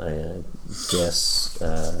I guess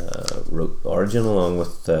wrote Origin along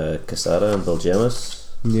with Quesada and Bill Jemas.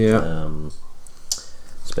 Yeah.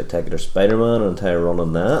 Spectacular Spider-Man, an entire run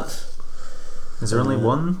on that. Is there only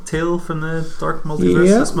one Tale from the Dark Multiverse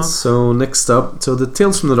this month? So next up, so the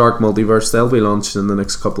Tales from the Dark Multiverse, they'll be launched in the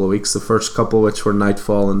next couple of weeks. The first couple, which were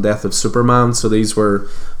Nightfall and Death of Superman. So these were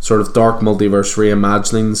sort of Dark Multiverse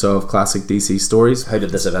reimaginings of classic DC stories. How did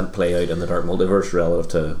this event play out in the Dark Multiverse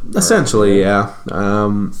relative to... Essentially, yeah.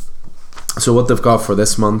 So what they've got for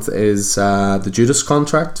this month is the Judas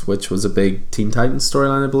Contract, which was a big Teen Titans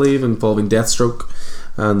storyline, I believe, involving Deathstroke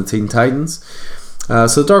and the Teen Titans. So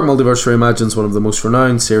the Dark Multiverse reimagines one of the most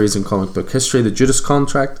renowned series in comic book history, the Judas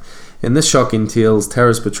Contract. In this shocking tale,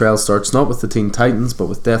 Terra's betrayal starts not with the Teen Titans, but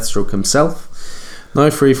with Deathstroke himself. Now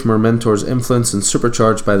free from her mentor's influence and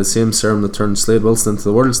supercharged by the same serum that turned Slade Wilson into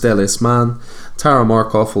the world's deadliest man, Tara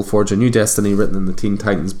Markov will forge a new destiny written in the Teen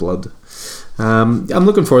Titans' blood. I'm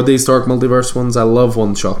looking forward to these Dark Multiverse ones. I love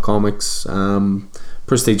one-shot comics.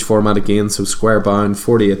 Prestige format again, so square bound,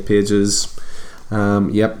 48 pages.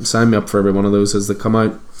 Yep, sign me up for every one of those as they come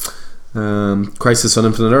out. Crisis on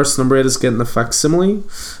Infinite Earths number 8 is getting a facsimile.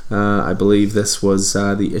 I believe this was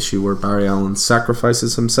the issue where Barry Allen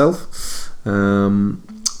sacrifices himself.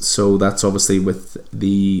 So that's obviously with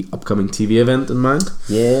the upcoming TV event in mind.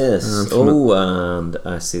 Yes. And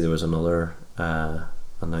I see there was another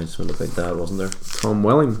announcement about that, wasn't there? Tom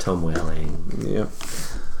Welling. Yeah.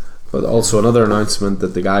 But also another announcement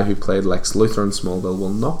that the guy who played Lex Luthor in Smallville will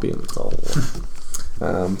not be in it.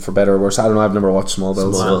 For better or worse, I don't know. I've never watched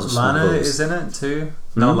Smallville. Lana is in it too.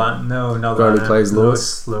 No, not girl Lana. who plays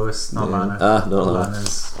Lois, not Lana. No,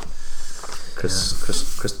 Lana's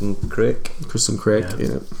Kristen Craig. Kristen Craig.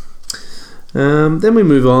 Yeah. Then we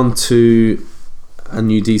move on to a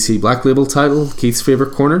new DC Black Label title, Keith's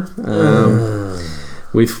favorite corner.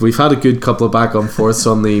 We've had a good couple of back and forths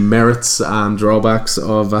on the merits and drawbacks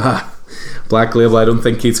of Black Label. I don't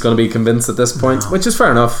think Keith's going to be convinced at this point, which is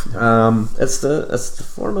fair enough. It's the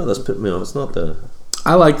format that's put me off. It's not the...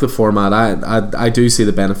 I like the format. I do see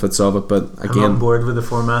the benefits of it, but again, I'm on board with the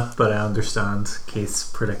format, but I understand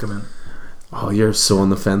Keith's predicament. Oh, you're so on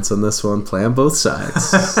the fence on this one, playing both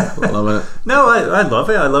sides. Love it. No, I love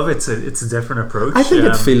it. I love it. It's a different approach. I think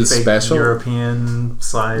it feels special. European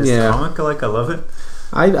sized comic. I love it.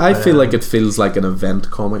 I feel like it feels like an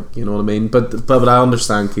event comic, you know what I mean? But I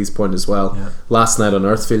understand Keith's point as well. Yeah. Last Night on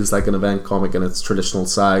Earth feels like an event comic in its traditional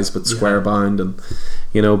size, but square bound, and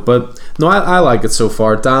but no, I like it so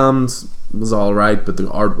far. Damned was alright, but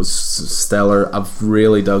the art was stellar. I've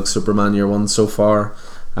really dug Superman Year 1 so far.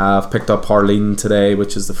 I've picked up Harleen today,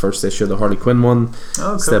 which is the first issue of the Harley Quinn one.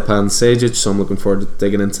 Oh, cool. Stepan Sajic, so I'm looking forward to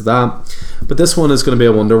digging into that. But this one is going to be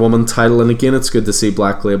a Wonder Woman title, and again, it's good to see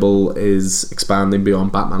Black Label is expanding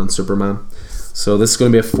beyond Batman and Superman. So this is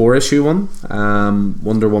going to be a 4-issue one,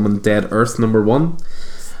 Wonder Woman Dead Earth number 1.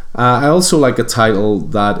 I also like a title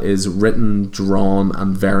that is written, drawn,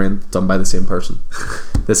 and variant done by the same person.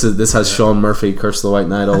 This has Sean Murphy, Curse of the White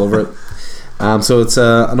Knight all over it. So it's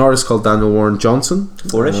an artist called Daniel Warren Johnson.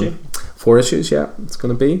 4 issue? 4 issues, yeah, it's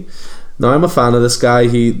going to be. Now, I'm a fan of this guy.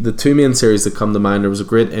 The two main series that come to mind, there was a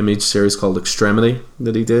great Image series called Extremity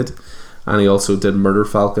that he did, and he also did Murder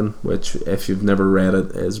Falcon, which, if you've never read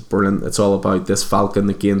it, is brilliant. It's all about this Falcon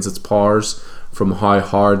that gains its powers from how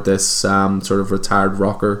hard this sort of retired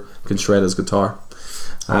rocker can shred his guitar.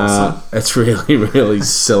 Awesome. It's really, really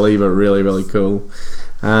silly, but really, really cool.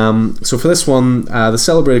 So for this one, the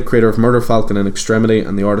celebrated creator of Murder Falcon and Extremity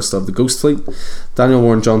and the artist of the Ghost Fleet, Daniel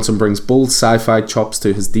Warren Johnson brings bold sci-fi chops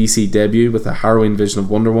to his DC debut with a harrowing vision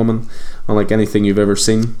of Wonder Woman, unlike anything you've ever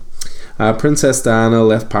seen. Princess Diana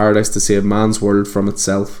left paradise to save man's world from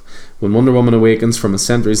itself. When Wonder Woman awakens from a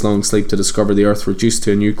centuries-long sleep to discover the Earth reduced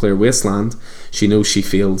to a nuclear wasteland, she knows she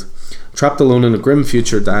failed. Trapped alone in a grim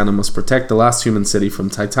future, Diana must protect the last human city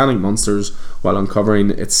from titanic monsters while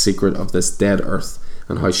uncovering its secret of this dead Earth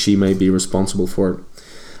and how she may be responsible for it.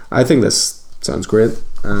 I think this sounds great.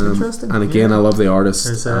 Interesting. And again, I love the artist.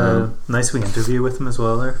 There's a nice wee interview with him as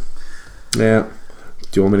well there. Yeah.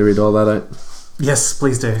 Do you want me to read all that out? Yes,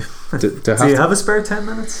 please do. Do you have a spare 10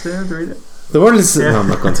 minutes to read it? The world is... No, I'm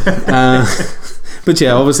not going to. But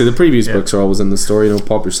yeah, obviously the previous books are always in the story,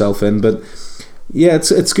 pop yourself in. But yeah,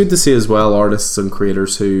 it's good to see as well artists and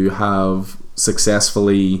creators who have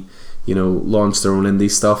successfully... launched their own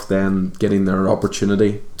indie stuff, then getting their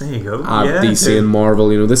opportunity. There you go. At DC and Marvel.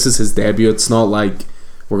 This is his debut. It's not like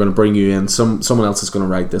we're going to bring you in. Someone else is going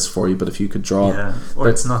to write this for you. But if you could draw, or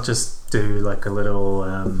it's not just do like a little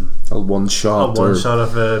a one shot of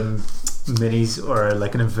minis or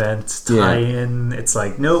like an event tie in. It's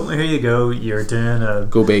like, no, here you go. You're doing a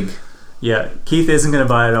go big. Yeah, Keith isn't going to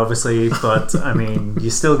buy it, obviously, but I mean,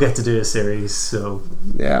 you still get to do a series, so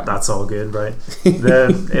Yeah. that's all good, right?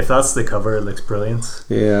 If that's the cover, it looks brilliant.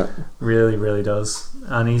 Yeah. Really, really does.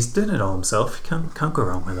 And he's doing it all himself. You can't go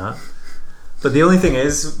wrong with that. But the only thing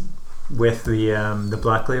is, with the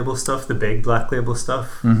Black Label stuff, the big Black Label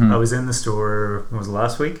stuff, Mhm. I was in the store, it was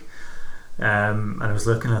last week, and I was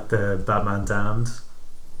looking at the Batman Damned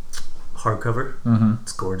hardcover. Mm-hmm.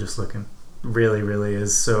 It's gorgeous looking. Really, really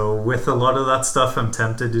is. So with a lot of that stuff, I'm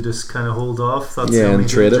tempted to just kind of hold off. That's Yeah, the only and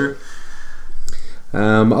trade it. danger.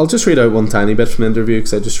 I'll just read out one tiny bit from the interview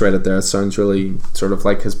because I just read it there. It sounds really sort of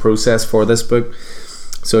like his process for this book.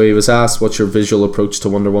 So he was asked, what's your visual approach to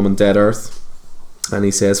Wonder Woman Dead Earth? And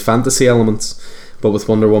he says, fantasy elements, but with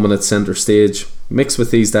Wonder Woman at centre stage, mixed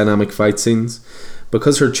with these dynamic fight scenes.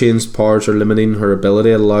 Because her changed powers are limiting her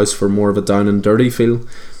ability, it allows for more of a down and dirty feel.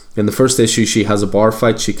 In the first issue, she has a bar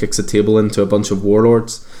fight. She kicks a table into a bunch of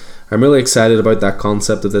warlords. I'm really excited about that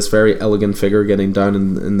concept of this very elegant figure getting down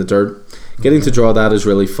in the dirt. Getting to draw that is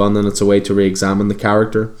really fun, and it's a way to re-examine the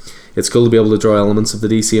character. It's cool to be able to draw elements of the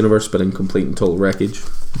DC universe, but in complete and total wreckage.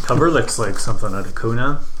 Cover looks like something out of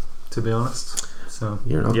Conan, to be honest. So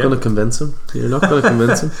You're not yeah. going to convince him. You're not going to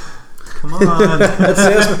convince him. Come on. It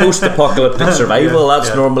says post-apocalyptic survival. Yeah, That's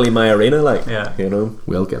yeah. normally my arena, like, Yeah. you know.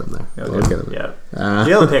 We'll get him there. Okay. We'll get him there. Yeah.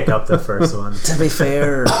 He'll pick up the first one. To be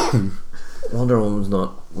fair, Wonder Woman's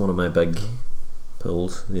not one of my big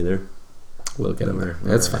pulls either. We'll get him there.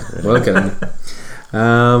 Yeah. It's fine. We'll get him there.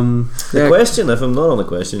 The Yeah. question, if I'm not on the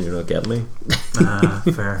question, you're not getting me.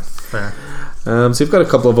 Fair. So you've got a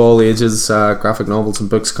couple of all ages graphic novels and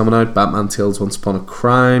books coming out. Batman Tales Once Upon a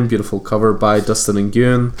Crime, beautiful cover by Dustin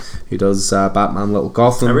Nguyen, who does Batman Little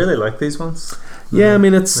Gotham. I really like these ones. Yeah, I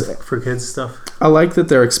mean, it's For kids stuff. I like that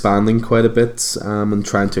they're expanding quite a bit and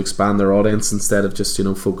trying to expand their audience instead of just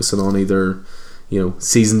focusing on either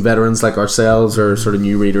seasoned veterans like ourselves or sort of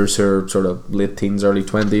new readers who are sort of late teens, early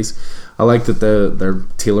 20s. I like that they're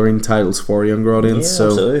tailoring titles for a younger audience. Yeah, so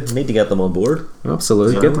absolutely. Need to get them on board.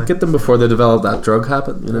 absolutely, Certainly. get them before they develop that drug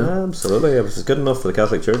habit. Absolutely. If it's good enough for the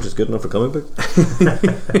Catholic Church, it's good enough for comic book.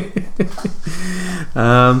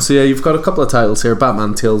 So yeah, you've got a couple of titles here: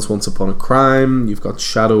 Batman Tales Once Upon a Crime. You've got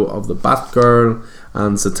Shadow of the Batgirl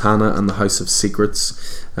and Zatanna and the House of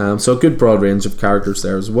Secrets. So a good broad range of characters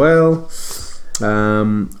there as well.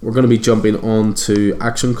 We're going to be jumping on to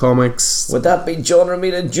Action Comics. Would that be John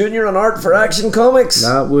Romita Jr. on art for Action Comics?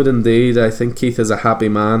 That would indeed. I think Keith is a happy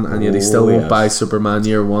man, and yet he still won't yes. buy Superman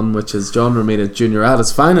Year One, which is John Romita Jr. at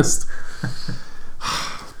his finest.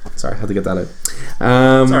 Sorry, I had to get that out.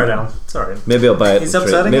 Sorry, Dan. Sorry. Maybe I'll buy it. He's in the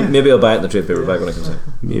trade. upsetting you? Maybe I'll buy it in the trade paperback when I can see.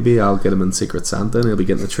 Maybe I'll get him in Secret Santa and he'll be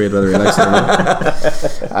getting the trade whether he likes it or not.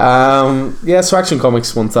 Yeah, so Action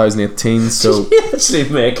Comics 1018. So Actually,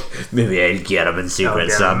 Mick, maybe I'll get him in Secret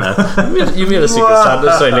get Santa. You made a Secret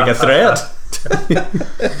Santa sound like a threat.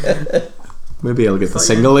 maybe I'll get the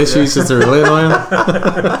single issues since they're really annoying.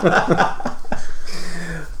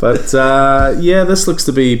 But yeah, this looks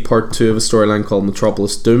to be part 2 of a storyline called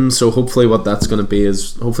Metropolis Doom. So hopefully what that's going to be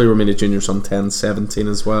is hopefully Romita Jr.'s on 1017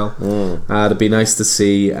 as well. It'd be nice to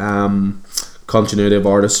see continuity of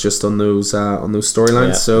artists just on those storylines.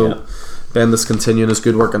 Yeah, so yeah. Bendis continuing his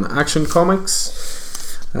good work on Action Comics.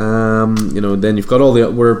 Then you've got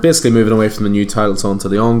we're basically moving away from the new titles onto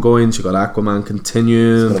the ongoings. You've got Aquaman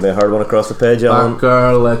continuing. It's going to be a hard one across the page, Alan.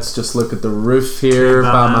 Batgirl, let's just look at the roof here.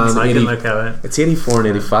 Batman's, I can 80, look at it. it's 84 and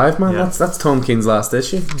 85, man. Yeah. That's Tom King's last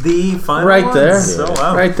issue. The final Right ones? there. Oh,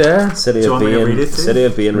 wow. Right there. City Do you of want me to read Being. it too? City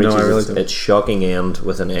of Being No, reaches I really its, don't. its shocking end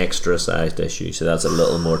with an extra-sized issue, so that's a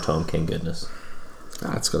little more Tom King goodness.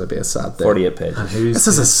 That's going to be a sad day. 48 And pages. who's This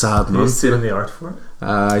is a sad who's month. doing the art for it?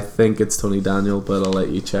 I think it's Tony Daniel, but I'll let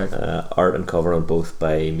you check. Art and cover on both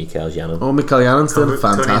by Mikael Janin. Oh, Mikael Yannon's doing Tony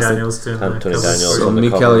fantastic. Daniels doing And the Tony cover. Daniels. So on the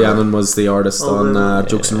Mikael cover. Yannon was the artist Oh, on the-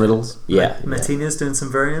 Jokes and Riddles. Yeah. Martina's doing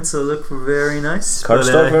some variants that look very nice.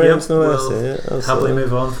 Cardstock variants, no less. we'll Yeah, happily absolutely.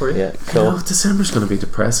 move on for you. Yeah, Oh, cool. December's going to be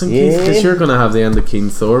depressing, Yeah. because you're going to have the end of Keen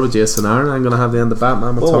Thor with Jason Aaron. I'm going to have the end of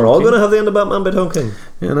Batman with Well, Tom we're all King. going to have the end of Batman by Tom King.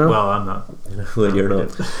 You know, Well, I'm not. Well, you're not.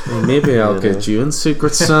 maybe I'll Yeah, get you in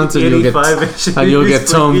Secret Santa, and you'll get 85 issues, and you'll get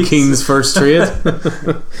Tom please. King's first trade.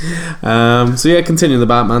 So yeah, continuing the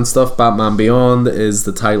Batman stuff. Batman Beyond is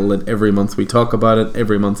the title that every month we talk about it.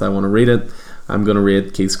 Every month I want to read it. I'm going to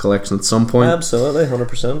read Keith's collection at some point. Absolutely,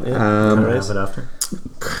 100%. Yeah. Um, I'll Alright. have it after.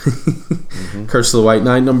 Curse of the White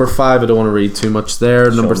Knight, number 5. I don't want to read too much there.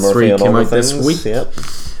 Number Sean 3 Murphy on came all out the this things, week. Yep.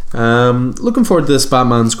 Looking forward to this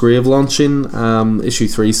Batman's Grave launching. Issue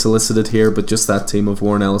 3 solicited here, but just that team of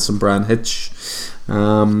Warren Ellis and Brian Hitch.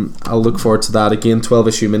 I'll look forward to that again. 12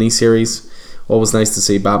 issue miniseries. always nice to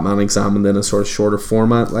see Batman examined in a sort of shorter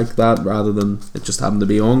format like that, rather than it just having to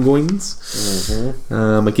be ongoings.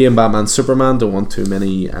 Again, Batman Superman, don't want too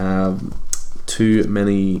many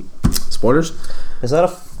spoilers. Is that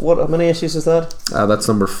how many issues is that? That's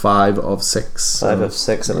number 5 of 6. 5 of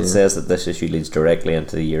 6, and it says that this issue leads directly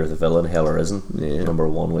into the Year of the Villain, Hell or Isn't, Yeah. number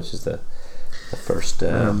 1, which is the first.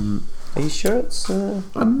 Are you sure it's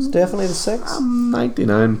definitely the 6? I'm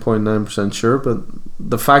 99.9% sure, but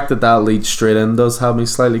the fact that leads straight in does have me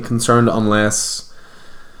slightly concerned, unless...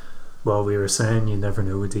 Well, we were saying you never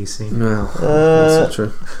know with DC. Well, that's so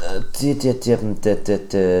true.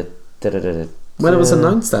 When it was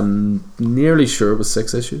announced, I'm nearly sure it was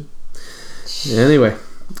 6 issues. Anyway,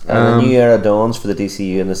 And a new era dawns for the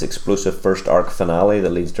DCU in this explosive first arc finale that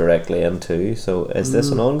leads directly into. So, is this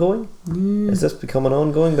an ongoing? Is this becoming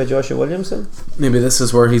ongoing by Joshua Williamson? maybe this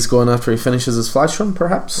is where he's going after he finishes his Flash run,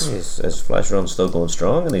 perhaps. His Flash run's still going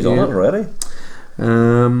strong, and he's on it already.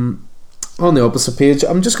 On the opposite page,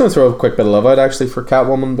 I'm just going to throw a quick bit of love out actually for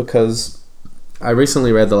Catwoman, because I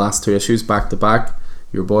recently read the last 2 issues back to back.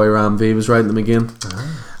 Your boy Ram V was writing them again.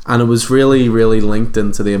 And it was really, really linked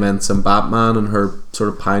into the events in Batman and her sort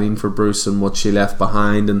of pining for Bruce and what she left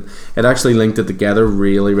behind, and it actually linked it together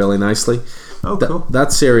really, really nicely. Oh, cool.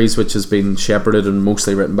 That series, which has been shepherded and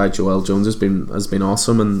mostly written by Joel Jones, has been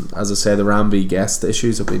awesome, and as I say, the Ram V guest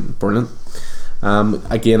issues have been brilliant.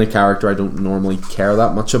 Again, a character I don't normally care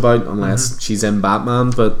that much about unless she's in Batman,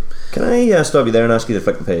 but... Can I stop you there and ask you to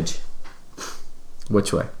flick the page?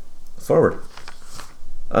 Which way? Forward.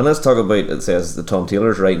 And let's talk about, it says that Tom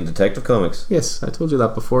Taylor's writing Detective Comics. Yes, I told you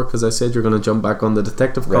that before, because I said you're going to jump back on the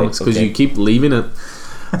Detective Comics, because okay. you keep leaving it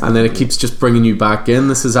and then it keeps just bringing you back in.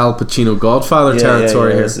 This is Al Pacino Godfather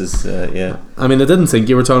territory here. This is, I mean, I didn't think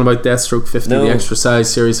you were talking about Deathstroke 50, No. the extra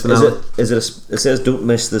size series finale. It says don't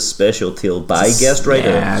miss this special tale by guest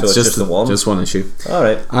writer. Yeah, so it's just the one. Just one issue.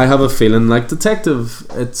 Alright. I have a feeling, like Detective,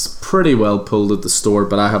 it's pretty well pulled at the store,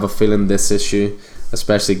 but I have a feeling this issue,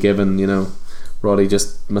 especially given, Roddy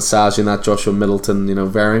just massaging that Joshua Middleton,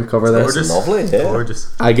 variant cover there. Gorgeous. Lovely, yeah.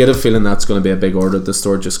 Gorgeous. I get a feeling that's going to be a big order at the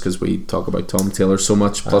store, just because we talk about Tom Taylor so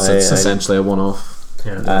much. Plus, it's essentially a one-off.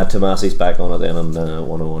 Yeah. Tomasi's back on it then on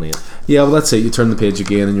 1018. Yeah, well, that's it. You turn the page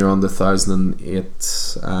again, and you're on the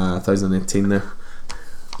 2018 there.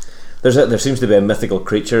 There seems to be a mythical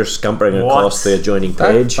creature scampering across the adjoining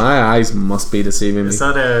page. My eyes must be deceiving me. Is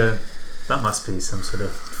that must be some sort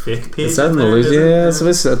of fake page? Is that an illusion? Yeah, so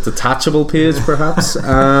it's a detachable page, perhaps.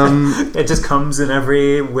 It just comes in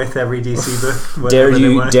with every DC book.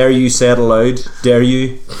 Dare you say it aloud? Dare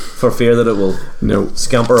you? For fear that it will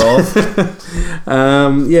scamper off.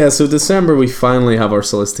 So December we finally have our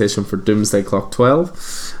solicitation for Doomsday Clock 12.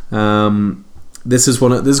 This is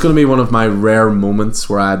going to be one of my rare moments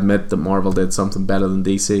where I admit that Marvel did something better than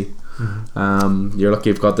DC. You're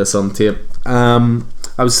lucky you've got this on tape.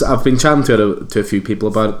 I've been chatting to a few people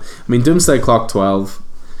about it. I mean, Doomsday Clock 12,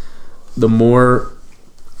 the more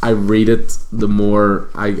I read it, the more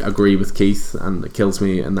I agree with Keith, and it kills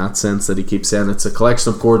me in that sense that he keeps saying it's a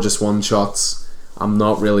collection of gorgeous one-shots. I'm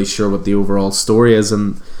not really sure what the overall story is,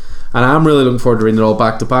 and I'm really looking forward to reading it all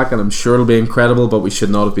back to back, and I'm sure it'll be incredible, but we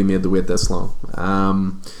should not have been made to wait this long.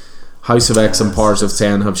 House of X and Powers of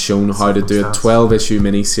 10 have shown how to do a 12-issue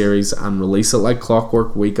miniseries and release it like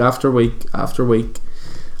clockwork, week after week after week,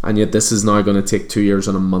 and yet this is now going to take 2 years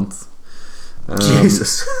and a month.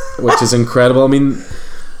 Jesus. Which is incredible. I mean,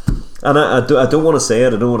 and I don't want to say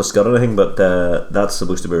it, I don't want to scut anything, but that's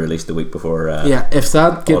supposed to be released the week before. If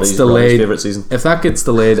that gets Roddy's delayed, favorite season. If that gets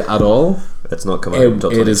delayed at all, it's not coming out until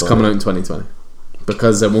 2020. It is coming out in 2020,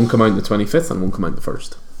 because it won't come out on the 25th and it won't come out the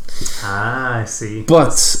 1st. I see.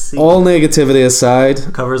 But all negativity aside,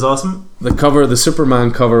 the cover is awesome. The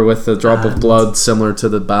Superman cover with the drop of blood, similar to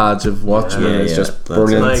the badge of Watchmen, is just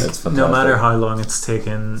brilliant. Like, no matter how long it's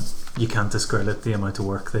taken, you can't discredit the amount of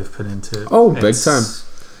work they've put into it. Oh, big time.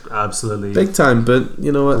 Absolutely big time. But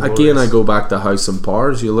again, I go back to House and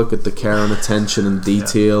Powers. You look at the care and attention and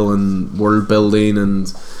detail and world building,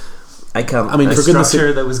 and I can't. I mean, the for goodness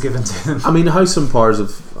structure that was given to them. I mean, House of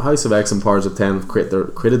X and Powers of 10 have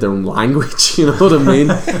created their own language. You know what I mean?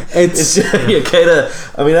 It's you kind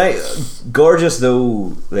of. I mean, gorgeous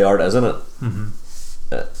though the art is, isn't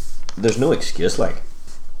it? There's no excuse. Like,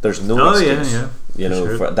 there's no excuse.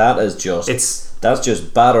 Sure. That is just. That's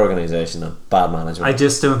just bad organisation and bad management. I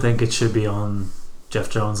just don't think it should be on Jeff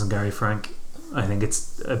Johns and Gary Frank. I think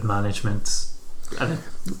it's a management.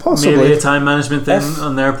 Possibly maybe a time management thing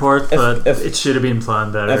on their part, but it should have been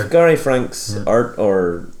planned better. If Gary Frank's art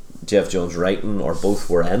or Jeff Johns' writing or both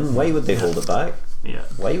were in, why would they hold it back? Yeah.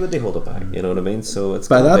 Why would they hold it back? You know what I mean? So it's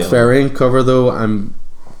by that variant cover though, I'm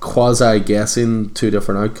quasi guessing two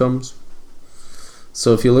different outcomes.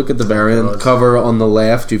 So if you look at the variant cover on the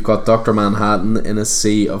left, you've got Dr. Manhattan in a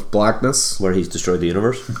sea of blackness, where he's destroyed the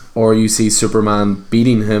universe, or you see Superman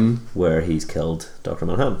beating him, where he's killed Dr.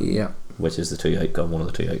 Manhattan. Yeah, which is one of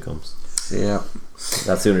the two outcomes. Yeah,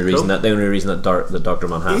 that's the only reason that Dr.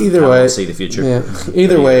 Manhattan either cannot way, see the future. Yeah.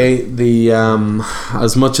 Either way, the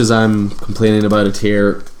as much as I'm complaining about it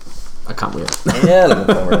here, I can't wait. Yeah,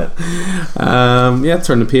 looking forward to it.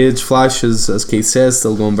 Turn the page. Flash is, as Keith says,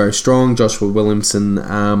 still going very strong. Joshua Williamson.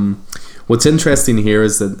 What's interesting here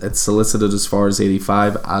is that it's solicited as far as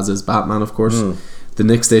 85, as is Batman, of course. The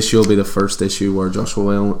next issue will be the first issue where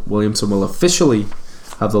Joshua Williamson will officially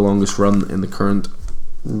have the longest run in the current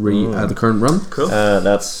run. Cool.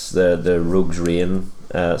 That's the Rogue's Reign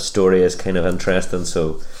story is kind of interesting.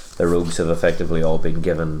 So the Rogues have effectively all been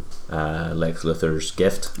given Lex Luthor's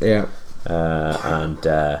gift. Yeah.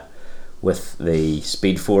 And with the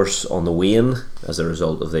Speed Force on the wane as a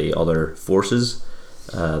result of the other forces,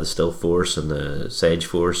 the Still Force and the Sage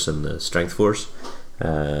Force and the Strength Force,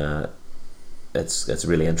 it's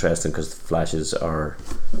really interesting because the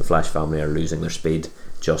Flash family are losing their speed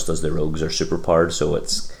just as the Rogues are superpowered, so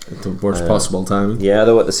it's the worst possible timing. Yeah,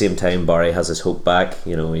 though at the same time Barry has his hope back.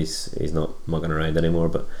 He's not mucking around anymore,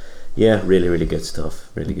 but yeah, really, really good stuff.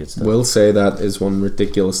 Really good stuff. We'll say that is one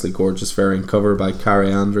ridiculously gorgeous variant cover by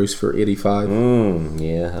Carrie Andrews for 85.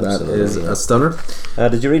 Yeah, absolutely. That is a stunner.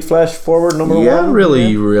 Did you read Flash Forward number 1? Yeah,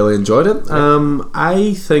 really enjoyed it. Yeah.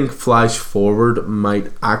 I think Flash Forward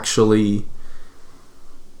might actually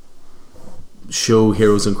show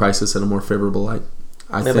Heroes in Crisis in a more favourable light.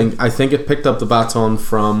 I think it picked up the baton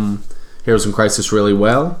from Heroes in Crisis really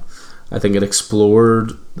well. I think it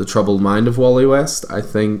explored the troubled mind of Wally West. I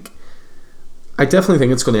definitely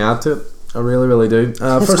think it's going to add to it. I really do.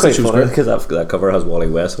 First issue was great because that cover has Wally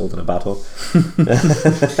West holding a baton.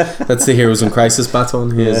 That's the Heroes in Crisis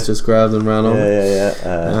baton. He has just grabbed and ran on. I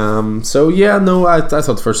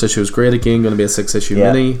thought the first issue was great. Again, going to be a 6-issue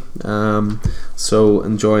mini. So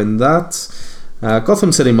enjoying that.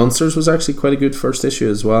 Gotham City Monsters was actually quite a good first issue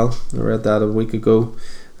as well. I read that a week ago,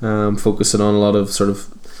 focusing on a lot of sort of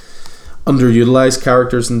underutilized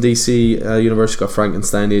characters in DC universe. You've got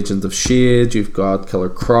Frankenstein, Agent of S.H.I.E.L.D., you've got Killer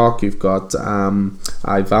Croc, you've got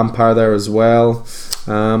I, Vampire there as well.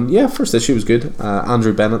 First issue was good.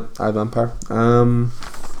 Andrew Bennett, I, Vampire. Dug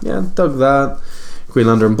that. Green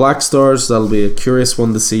Lantern Black Stars, that'll be a curious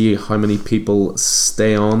one to see how many people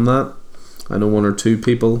stay on that. I know one or two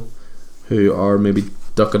people who are maybe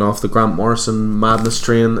ducking off the Grant Morrison madness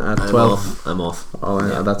train at 12. I'm off. Oh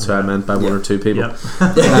yeah, that's what I meant by one or two people.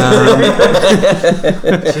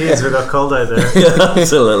 Jeez, we got cold out there.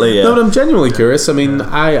 Absolutely, yeah. No, but I'm genuinely curious. I mean,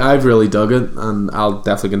 I've really dug it, and I'll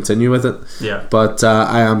definitely continue with it. Yeah. But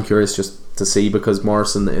I am curious just to see, because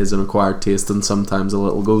Morrison is an acquired taste, and sometimes a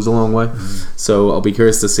little goes a long way. So I'll be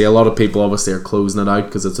curious to see. A lot of people obviously are closing it out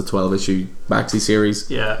because it's a 12-issue maxi series.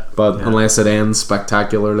 Yeah. But unless it ends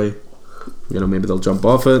spectacularly, maybe they'll jump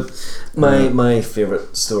off it. My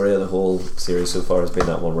favourite story of the whole series so far has been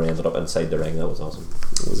that one where he ended up inside the ring. That was awesome.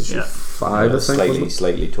 It was issue 5, I think.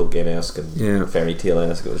 Slightly Tolkien-esque and fairy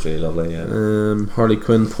tale-esque. It was really lovely. Yeah. Harley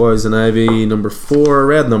Quinn, Poison Ivy, number 4.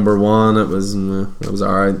 Read number 1. It was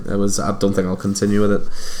alright. I don't think I'll continue with it.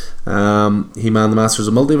 He-Man, the Masters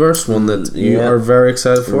of Multiverse, one that you are very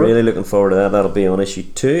excited for. Really looking forward to that. That'll be on issue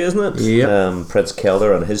 2, isn't it? Yeah. Prince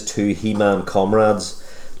Kelder and his 2 He-Man comrades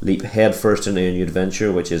leap headfirst into a new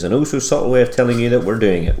adventure, which is an oh so subtle way of telling you that we're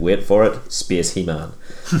doing it. Wait for it, Space He-Man.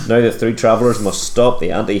 Now the 3 travellers must stop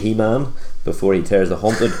the anti-He-Man before he tears the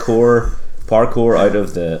haunted parkour out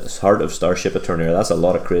of the heart of Starship Eternia. That's a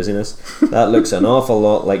lot of craziness. That looks an awful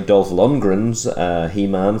lot like Dolph Lundgren's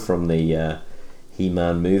He-Man from the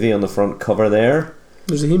He-Man movie on the front cover there.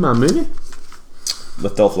 There's a He-Man movie?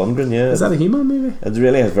 With Dolph Lundgren, yeah. Is that a He-Man movie? It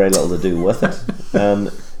really has very little to do with it.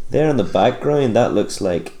 There in the background, that looks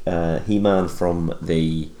like He-Man from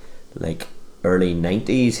the early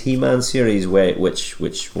 90s He-Man series, which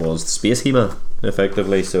was the Space He-Man,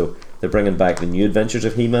 effectively. So they're bringing back the new adventures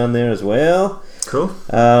of He-Man there as well. Cool.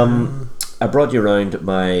 I brought you around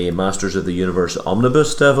my Masters of the Universe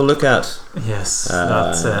omnibus to have a look at. Yes,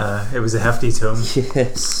 it was a hefty tome.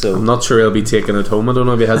 Yes, so I'm not sure he'll be taking it home. I don't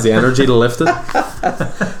know if he has the energy to lift it.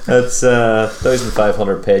 It's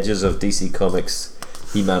 1,500 pages of DC Comics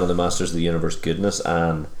He-Man and the Masters of the Universe goodness,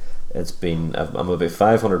 and I'm about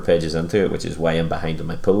 500 pages into it, which is why I'm behind on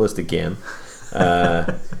my pull list again.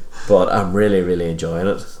 But I'm really enjoying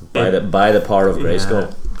it by the power of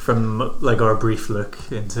Grayskull. From our brief look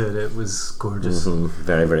into it, it was gorgeous.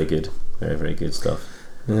 Very good stuff.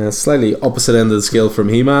 Slightly opposite end of the scale from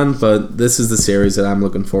He-Man, but this is the series that I'm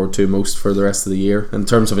looking forward to most for the rest of the year in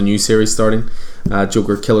terms of a new series starting.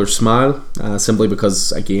 Joker Killer Smile, simply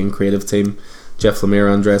because, again, creative team Jeff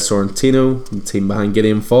Lemire, Andrea Sorrentino, the team behind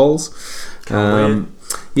Gideon Falls.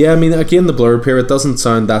 Yeah, I mean, again, the blurb here, it doesn't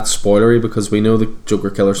sound that spoilery because we know the Joker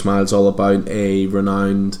Killer Smile is all about a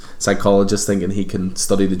renowned psychologist thinking he can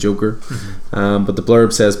study the Joker. But the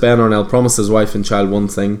blurb says, Ben Arnell promised his wife and child one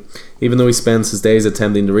thing: even though he spends his days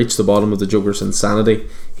attempting to reach the bottom of the Joker's insanity,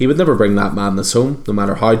 he would never bring that madness home. No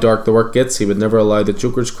matter how dark the work gets, he would never allow the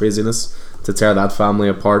Joker's craziness to tear that family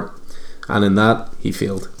apart. And in that, he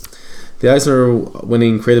failed. The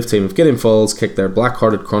Eisner-winning creative team of Gideon Falls kicked their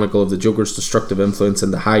black-hearted chronicle of the Joker's destructive influence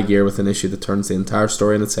into high gear with an issue that turns the entire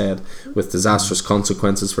story on its head, with disastrous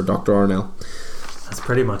consequences for Dr. Arnell. That's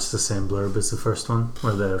pretty much the same blurb as the first one,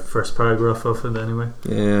 or the first paragraph of it anyway.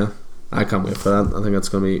 Yeah, I can't wait for that. I think that's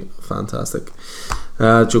going to be fantastic.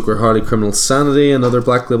 Joker Hardy Criminal Sanity, another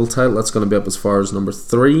Black Label title. That's going to be up as far as number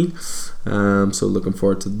 3. So looking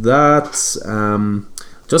forward to that.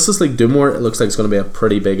 Justice League Doom War, it looks like it's going to be a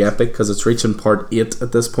pretty big epic because it's reaching part 8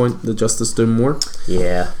 at this point, the Justice Doom War.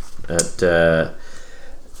 Yeah,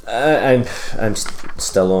 I'm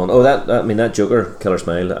still on. Oh, that Joker Killer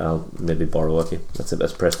Smile, I'll maybe borrow off you.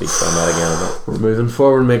 That's Prestige format again. We're moving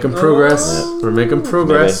forward, making progress. We're making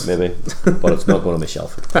progress. Maybe, but it's not going on my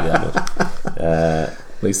shelf. At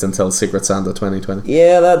least until Secret Santa 2020.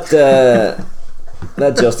 Yeah, that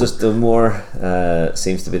Justice Doom War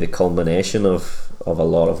seems to be the culmination of a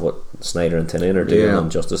lot of what Snyder and Tynion are doing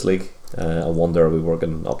on Justice League. I wonder, are we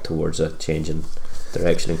working up towards a change in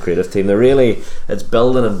direction and creative team? It's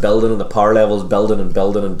building and building, and the power levels building and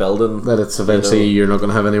building and building. That it's eventually you're not going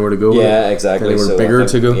to have anywhere to go. Yeah, exactly. Anywhere bigger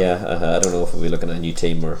to go. Yeah, I don't know if we'll be looking at a new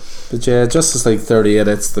team or. But yeah, Justice League 38.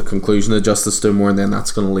 It's the conclusion of Justice Doom War, and then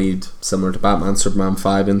that's going to lead, similar to Batman Superman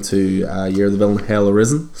 5, into Year of the Villain Hell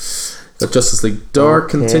Arisen. Got Justice League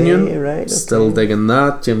Dark continuing. Right, Still digging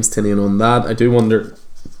that. James Tynion on that. I do wonder,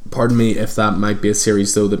 pardon me, if that might be a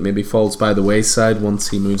series though that maybe falls by the wayside once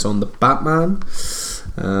he moves on to Batman.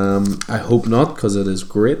 I hope not, because it is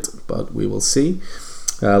great, but we will see.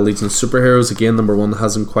 Legion of Superheroes, again, number 1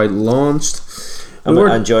 hasn't quite launched.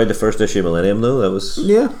 I enjoyed the first issue of Millennium though. That was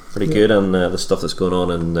pretty good, and the stuff that's going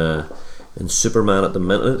on in Superman at the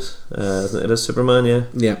minute. It is Superman,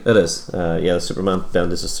 yeah, it is. The Superman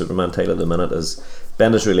Bendis' Superman title at the minute is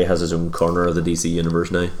Bendis really has his own corner of the DC universe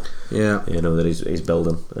now. Yeah, you know that he's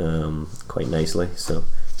building quite nicely. So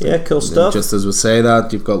yeah, cool stuff. Just as we say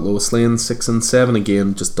that, you've got Lois Lane 6 and 7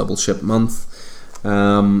 again, just double ship month.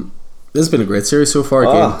 This has been a great series so far.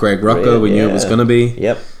 Again, Greg Rucka, we knew it was going to be.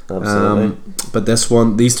 Yep, absolutely. But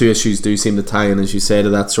these 2 issues do seem to tie in, as you say, to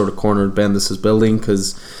that sort of corner Bendis is building,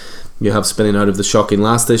 because you have spinning out of the shocking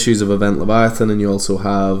last issues of Event Leviathan, and you also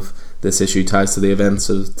have this issue ties to the events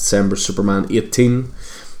of December Superman 18.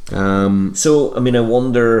 So, I mean, I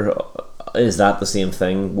wonder, is that the same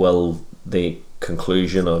thing? Will the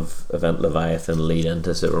conclusion of Event Leviathan lead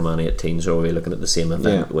into Superman 18, or are we looking at the same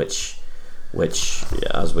event, which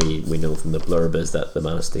as we know from the blurb, is that the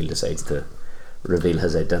Man of Steel decides to reveal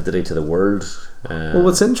his identity to the world. Well,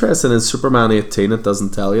 what's interesting is Superman 18, it doesn't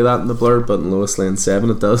tell you that in the blurb, but in Lois Lane 7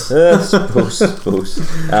 it does. Suppose.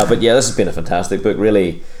 But yeah, this has been a fantastic book.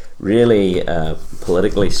 Really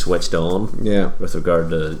politically switched on. Yeah, with regard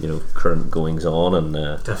to current goings on, and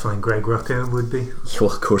definitely Greg Rucka would be.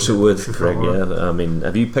 Well, of course it would. Greg, yeah. I mean,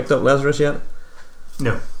 have you picked up Lazarus yet?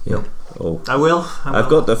 No. Yeah. Oh, I will. I've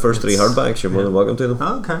got the first 3 hardbacks. You're more than welcome to them.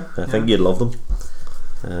 Oh, okay. I think you'd love them.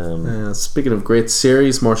 Speaking of great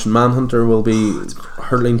series, Martian Manhunter will be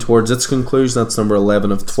hurtling towards its conclusion. That's number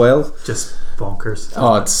 11 of 12. Just bonkers.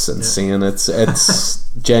 Oh, it's insane. It's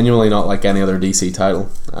genuinely not like any other DC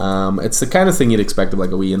title. It's the kind of thing you'd expect of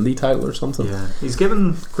like a wee indie title or something. Yeah, he's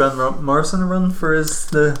given Grant Morrison a run for his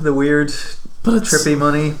the weird, trippy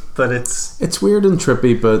money, but it's weird and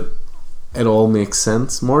trippy, but it all makes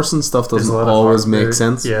sense. Morrison stuff doesn't always make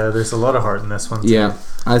sense. Yeah, there's a lot of heart in this one too. Yeah,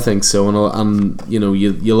 I think so. And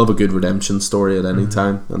you love a good redemption story at any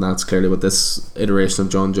time, and that's clearly what this iteration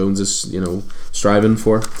of John Jones is striving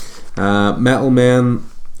for. Metal Men,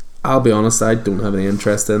 I'll be honest, I don't have any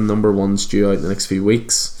interest in. Number 1's due out in the next few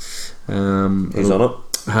weeks. Who's on it?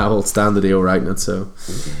 I'll stand the deal writing it. So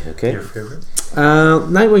okay. Your favourite?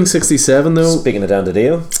 Nightwing 67 though. Speaking of Dan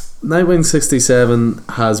DiDio, Nightwing 67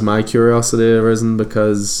 has my curiosity arisen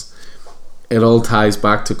because it all ties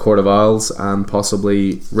back to Court of Owls and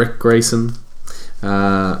possibly Rick Grayson.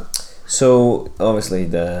 So obviously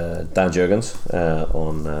the Dan Jurgens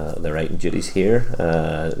on the writing duties here,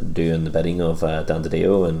 doing the bidding of Dan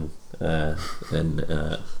DiDio and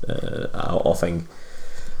offing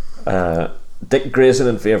Dick Grayson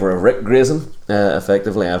in favour of Rick Grayson,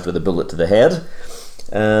 effectively after the bullet to the head.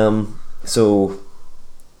 So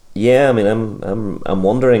yeah, I mean, I'm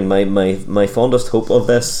wondering. My fondest hope of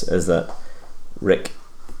this is that Rick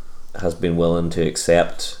has been willing to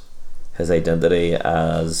accept his identity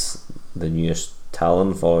as the newest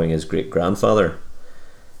Talon following his great grandfather.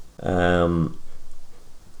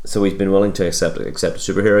 So he's been willing to accept a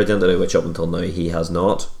superhero identity, which up until now he has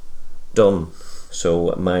not done.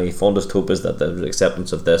 So my fondest hope is that the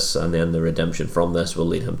acceptance of this and then the redemption from this will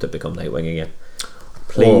lead him to become Nightwing again.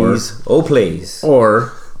 Please, please,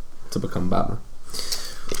 or to become Batman.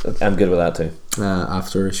 I'm good with that too.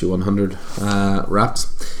 After issue 100 wraps.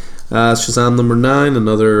 Shazam number 9,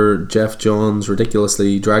 another Jeff Johns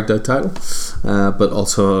ridiculously dragged out title, but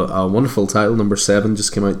also a wonderful title. Number 7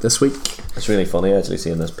 just came out this week. It's really funny actually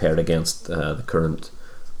seeing this paired against the current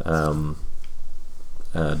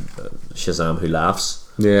Shazam Who Laughs.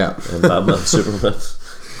 Yeah. And Batman Superman.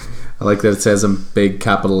 I like that it says in big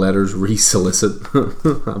capital letters, re-solicit.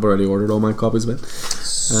 I've already ordered all my copies of it.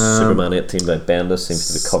 Superman 18 by Bendis seems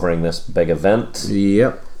to be covering this big event.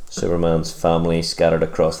 Yep. Superman's family scattered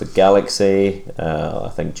across the galaxy. I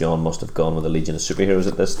think John must have gone with a legion of superheroes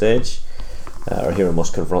at this stage. Our hero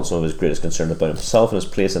must confront some of his greatest concern about himself and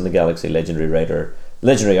his place in the galaxy.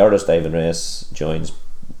 Legendary artist Ivan Reyes joins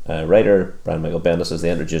writer Brian Michael Bendis as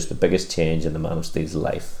they introduce the biggest change in the Man of Steel's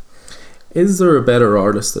life. Is there a better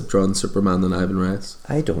artist that drawn Superman than Ivan Reyes?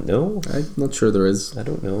 I don't know. I'm not sure there is. I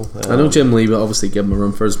don't know. I know Jim Lee will obviously give him a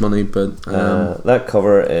run for his money, but that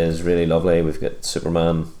cover is really lovely. We've got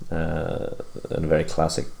Superman in a very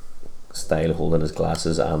classic style, holding his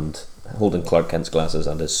glasses and holding Clark Kent's glasses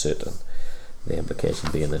and his suit, and the implication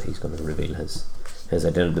being that he's going to reveal his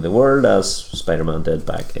identity to the world, as Spider-Man did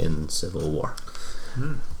back in Civil War.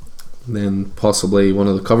 Then possibly one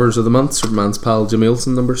of the covers of the month, Superman's pal Jimmy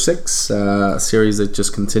Olsen number 6, a series that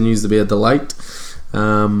just continues to be a delight.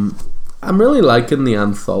 I'm really liking the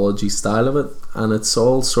anthology style of it, and it's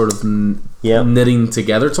all sort of knitting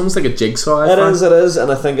together. It's almost like a jigsaw. It is,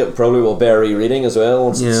 and I think it probably will bear rereading as well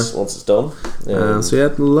once it's done. So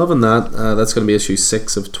yeah, loving that. That's going to be issue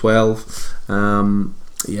 6 of 12.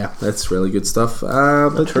 Yeah, that's really good stuff.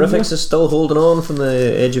 But Terrifics is still holding on from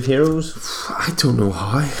the Age of Heroes. I don't know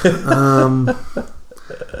how.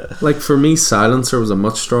 Like for me, Silencer was a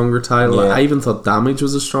much stronger title. Yeah. I even thought Damage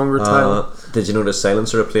was a stronger title. Did you notice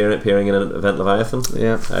Silencer appearing in an Event Leviathan?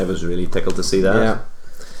 Yeah, I was really tickled to see that. Yeah.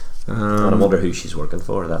 And I wonder who she's working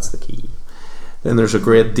for. That's the key. Then there's a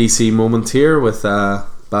great DC moment here with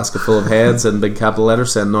basket full of heads and big capital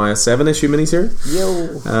letters saying now a 7-issue miniseries.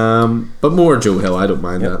 Yo. But more Joe Hill, I don't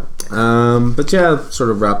mind that. But yeah, sort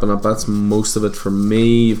of wrapping up, that's most of it for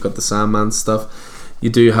me. You've got the Sandman stuff. You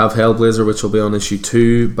do have Hellblazer, which will be on issue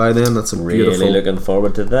 2 by then. That's a beautiful. Really looking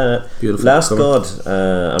forward to that. Beautiful. Last God,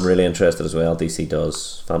 I'm really interested as well. DC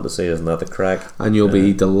does fantasy, isn't that the crack? And you'll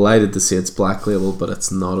be delighted to see it's Black Label, but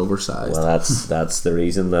it's not oversized. Well, that's the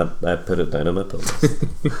reason that I put it down on my pillow.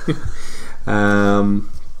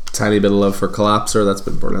 Tiny bit of love for Collapser, that's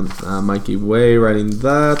been brilliant. Mikey Way writing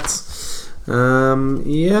that.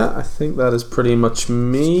 Yeah, I think that is pretty much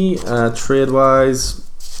me. Trade wise,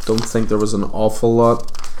 don't think there was an awful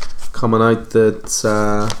lot coming out that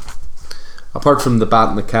apart from The Bat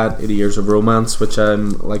and the Cat 80 Years of Romance, which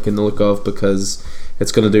I'm liking the look of because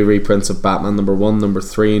it's going to do reprints of Batman number 1, number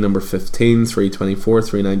 3, number 15, 324,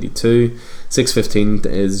 392.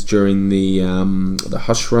 615 is during the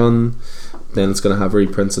Hush run. Then it's going to have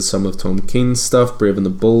reprints of some of Tom King's stuff, Brave and the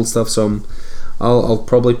Bold stuff. So I'll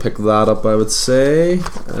probably pick that up, I would say.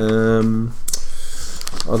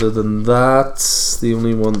 Other than that, there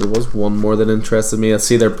was one more that interested me. I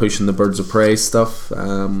see they're pushing the Birds of Prey stuff,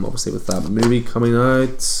 obviously with that movie coming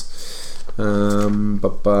out.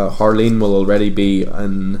 But Harleen will already be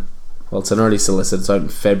in. Well, it's an early solicit. It's out in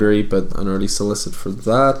February, but an early solicit for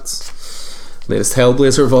that. Latest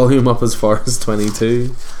Hellblazer volume up as far as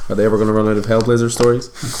 22. Are they ever going to run out of Hellblazer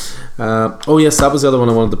stories? Oh yes, that was the other one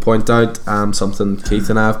I wanted to point out. Something Keith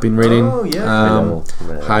and I have been reading. Oh yeah.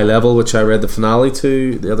 High Level, which I read the finale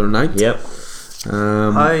to the other night. Yep.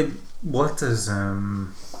 What does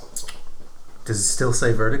it still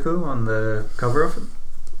say Vertigo on the cover of it?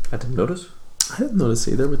 I didn't notice. I didn't notice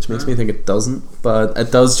either, which makes me think it doesn't, but it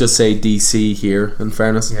does just say DC here, in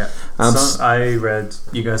fairness. Yeah. So I read,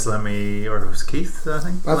 you guys let me, or it was Keith, I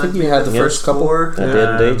think? I think you had the first couple. I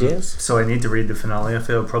did indeed, yes. So I need to read the finale. I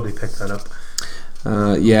feel I'll probably pick that up.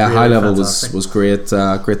 Yeah, Really High Level fantastic. was great.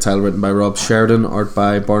 Great title written by Rob Sheridan, art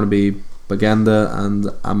by Barnaby Bagenda and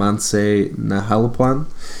Amanse Nahalapwan.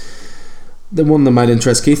 the one that might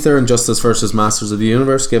interest Keith there, Injustice versus Masters of the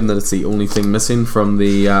Universe, given that it's the only thing missing from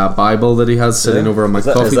the Bible that he has sitting over on my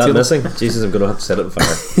coffee Is that table. missing? Jesus, I'm going to have to set it on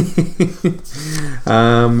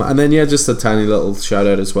fire. And then just a tiny little shout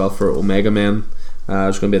out as well for Omega Men.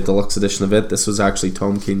 There's going to be a deluxe edition of it. This was actually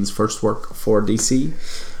Tom King's first work for DC,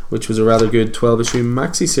 which was a rather good 12-issue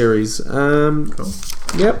maxi series. Cool.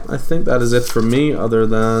 Yep, I think that is it for me, other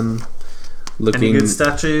than looking... Any good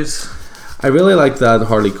statues? I really like that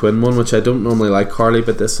Harley Quinn one, which I don't normally like Harley,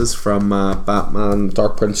 but this is from Batman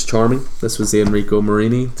Dark Prince Charming. This was the Enrico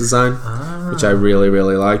Marini design, which I really,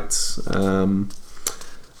 really liked.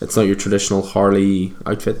 It's not your traditional Harley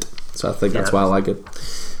outfit, so I think that's why I like it.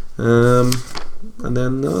 And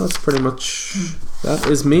then that's pretty much... That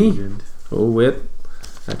is me. Good. Oh, wait.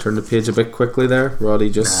 I turned the page a bit quickly there. Roddy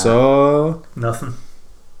just saw... Nothing.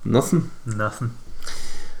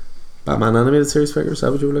 Batman animated series figures, is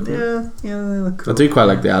that what you were looking at? Yeah, they look cool. I do quite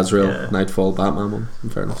like the Azrael Nightfall Batman one, in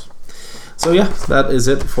fairness. So yeah, that is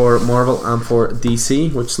it for Marvel and for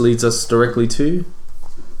DC, which leads us directly to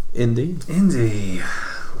Indie.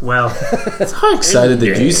 Well, how excited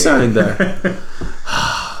did you sound there?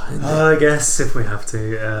 I guess if we have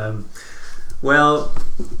to. Well,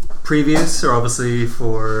 previews are obviously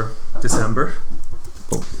for December.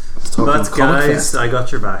 But guys, I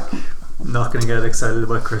got your back. Not going to get excited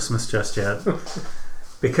about Christmas just yet.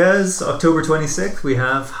 Because October 26th we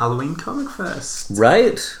have Halloween Comic Fest.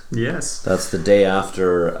 Right. Yes. That's the day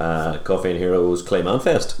after Coffee and Heroes Clayman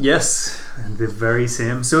Fest. Yes, the very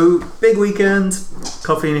same. So big weekend,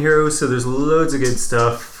 Coffee and Heroes. So there's loads of good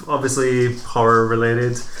stuff. Obviously horror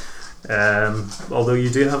related. Although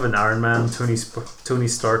you do have an Iron Man Tony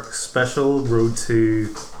Stark special, Road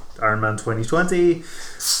to Iron Man 2020,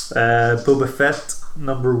 Boba Fett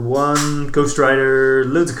 #1, Ghost Rider,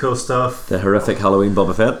 loads of cool stuff. The horrific Halloween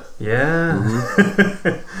Boba Fett. Yeah.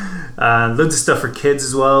 And loads of stuff for kids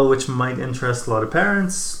as well, which might interest a lot of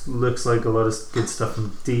parents. Looks like a lot of good stuff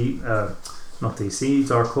from not DC,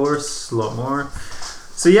 Dark Horse, a lot more.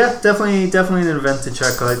 So yeah, definitely an event to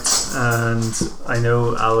check out. And I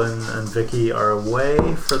know Alan and Vicky are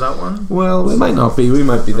away for that one. Well, we might not be. We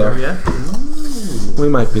might be there. Yeah. We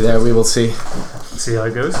might be there. We will see. See how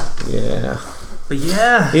it goes. Yeah. But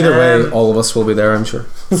yeah. Either way, all of us will be there, I'm sure.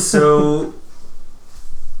 So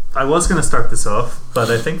I was going to start this off,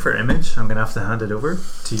 but I think for Image, I'm going to have to hand it over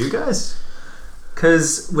to you guys.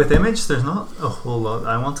 Because with Image, there's not a whole lot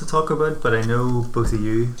I want to talk about, but I know both of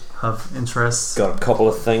you have interests. Got a couple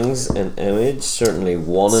of things in Image, certainly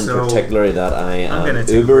one in particular that I am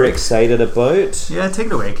uber excited about. Yeah, take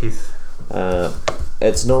it away, Keith.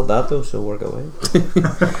 It's not that though, so work away. Take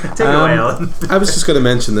it away, Alan. I was just going to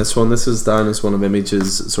mention this one. This is down as one of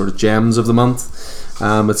Image's sort of gems of the month.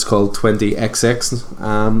 It's called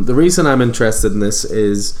 20XX. The reason I'm interested in this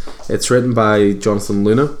is it's written by Jonathan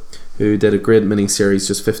Luna, who did a great mini-series,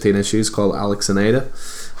 just 15 issues, called Alex and Ada,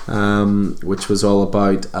 which was all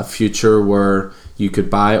about a future where you could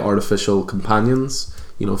buy artificial companions,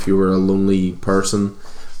 you know, if you were a lonely person.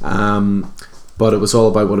 But it was all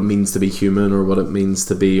about what it means to be human, or what it means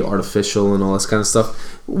to be artificial, and all this kind of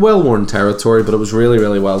stuff. Well-worn territory, but it was really,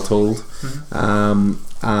 really well told. Mm-hmm.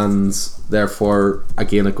 And therefore,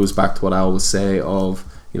 again, it goes back to what I always say of,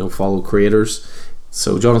 you know, follow creators.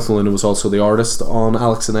 So Jonathan Luna was also the artist on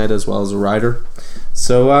Alex and Ada, as well as a writer.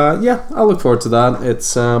 So yeah, I look forward to that.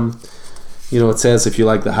 It's you know, it says if you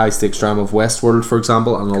like the high stakes drama of Westworld, for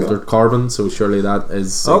example, and Altered Carbon, so surely that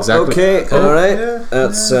is exactly. Okay, alright.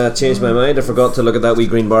 That's changed my mind. I forgot to look at that wee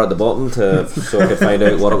green bar at the bottom so I could find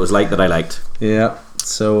out what it was like that I liked. Yeah.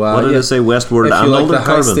 So what did it say? Westworld and Altered Carbon. If you like the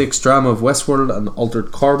high stakes drama of Westworld and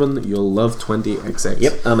Altered Carbon, you'll love 20XX.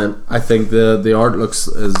 Yep, I'm in. I think the art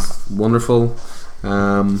is wonderful.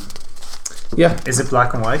 Yeah. Is it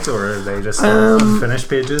black and white, or are they just unfinished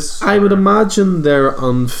pages? I would imagine they're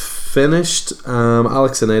unfinished.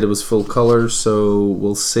 Alex and Ada was full colour, so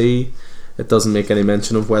we'll see. It doesn't make any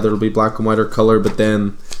mention of whether it'll be black and white or colour, but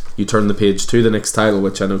then you turn the page to the next title,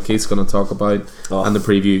 which I know Keith's going to talk about, and the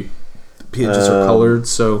preview pages are coloured.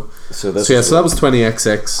 So that was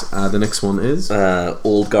 20XX. The next one is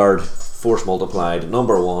Old Guard Force Multiplied,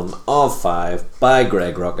 #1 of 5 by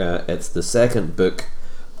Greg Rucka. It's the second book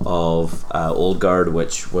of Old Guard,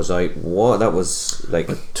 which was out. What that was like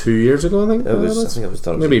 2 years ago, I think. I think it was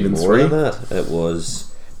maybe even more 3. than that. It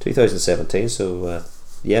was 2017. So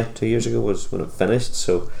yeah, 2 years ago was when it finished.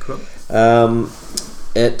 So cool.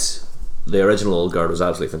 The original Old Guard was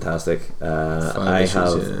absolutely fantastic. I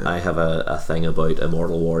have a thing about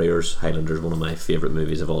Immortal Warriors. Highlander is one of my favourite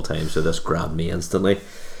movies of all time, so this grabbed me instantly.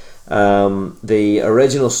 The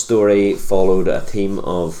original story followed a team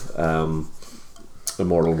of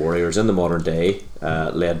immortal warriors in the modern day,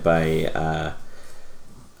 led by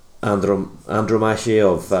Andromache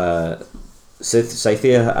of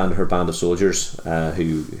Scythia and her band of soldiers,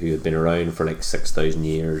 who had been around for like 6,000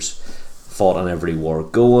 years, fought on every war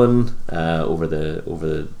going over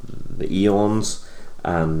the eons,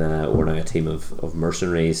 and we're now a team of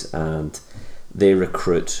mercenaries, and they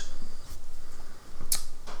recruit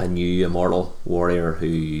a new immortal warrior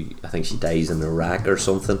who, I think she dies in Iraq or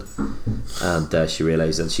something, and she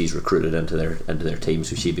realises that she's recruited into their team,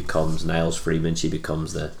 so she becomes Niles Freeman. She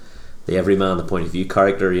becomes the everyman, the point of view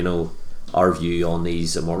character, you know, our view on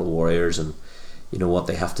these immortal warriors, and you know what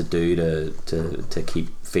they have to do to keep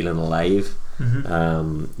feeling alive.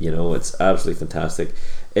 You know, it's absolutely fantastic.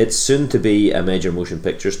 It's soon to be a major motion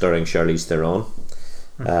picture starring Charlize Theron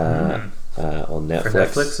on Netflix. For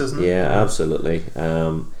Netflix, isn't it? Yeah, absolutely.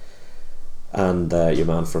 And your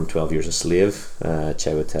man from 12 Years a Slave,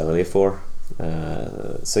 Chiwetel Ejiofor.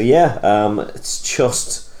 So yeah, it's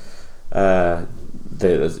just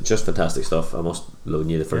just fantastic stuff. I must loan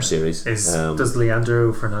you the first series. Does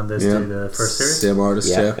Leandro Fernandez do the first series? Same artist,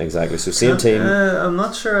 yeah. Exactly. So same team. I'm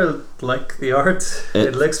not sure I like the art.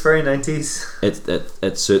 It looks very 90s.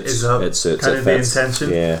 It suits. It suits. Kind of the intention.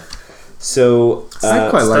 Yeah. So I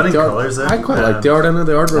quite like the art. Colours, I quite like the art in it.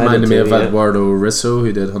 The art reminded me of Eduardo Risso,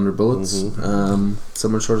 who did 100 Bullets.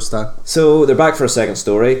 Similar sort of style. So they're back for a second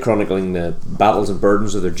story, chronicling the battles and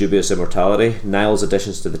burdens of their dubious immortality. Niles'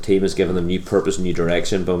 additions to the team has given them new purpose, new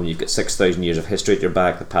direction. But when you've got 6,000 years of history at your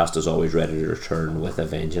back, the past is always ready to return with a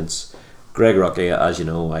vengeance. Greg Ruckley, as you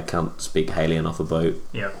know, I can't speak highly enough about.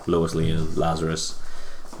 Lois Lane, Lazarus.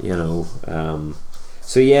 You know,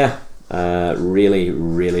 so yeah. Really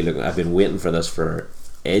looking. I've been waiting for this for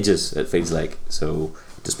ages. It feels like, so,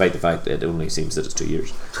 despite the fact that it only seems that it's 2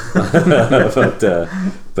 years.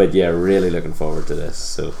 but yeah, really looking forward to this.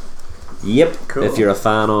 So, yep. Cool. If you're a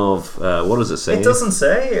fan of, what does it say? It doesn't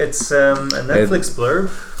say. It's a Netflix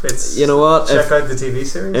blurb. It's, you know what? Check out the TV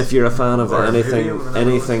series. If you're a fan of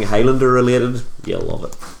anything Highlander related, you'll love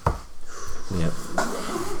it. Yep.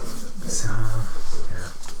 So.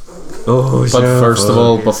 But first of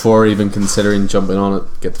all, before even considering jumping on it,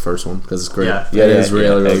 get the first one because it's great. It is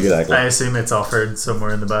really good. I assume it's offered somewhere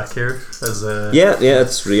in the back here as a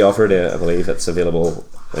it's re-offered. I believe it's available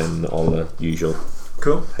in all the usual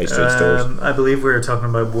high street stores. I believe we were talking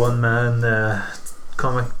about one-man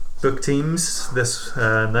comic book teams. This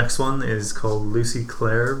next one is called Lucy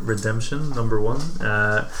Clare Redemption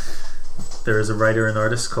 #1. There is a writer and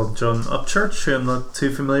artist called John Upchurch, who I'm not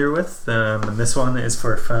too familiar with, and this one is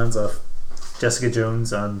for fans of Jessica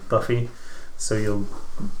Jones and Buffy. So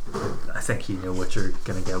I think you know what you're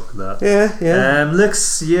gonna get with that.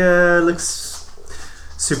 Looks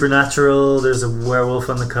supernatural. There's a werewolf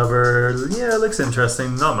on the cover. Yeah, it looks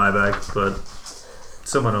interesting. Not my bag, but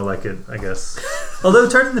someone will like it, I guess. Although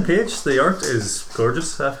turning the page, the art is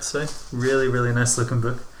gorgeous, I have to say. Really, really nice looking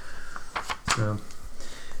book. So.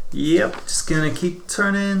 Yep, just gonna keep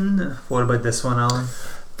turning. What about this one, Alan?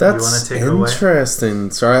 That's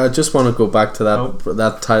interesting. Sorry, I just want to go back to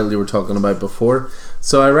that title you were talking about before.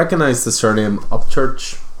 So I recognised the surname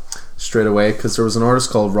Upchurch straight away because there was an artist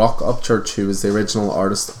called Rock Upchurch who was the original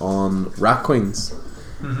artist on Rat Queens.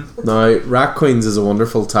 Now, Rat Queens is a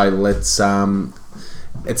wonderful title. It's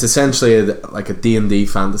essentially like a D&D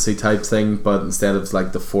fantasy type thing, but instead of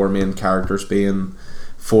like the four main characters being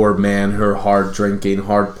 4 men who are hard drinking,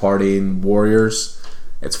 hard partying warriors,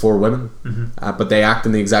 it's 4 women, but they act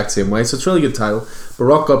in the exact same way, so it's a really good title. But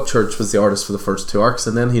Rock Upchurch was the artist for the first 2 arcs,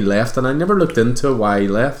 and then he left, and I never looked into why he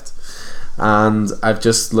left, and I've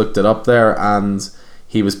just looked it up there, and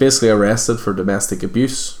he was basically arrested for domestic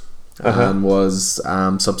abuse and was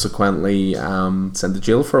subsequently sent to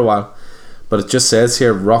jail for a while. But it just says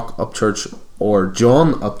here Rock Upchurch, or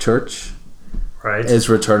John Upchurch, is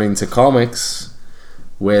returning to comics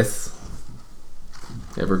with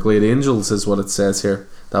Everglade Angels, is what it says here.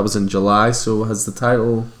 That was in July, so has the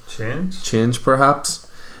title changed perhaps?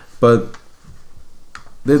 But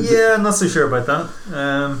I'm not so sure about that.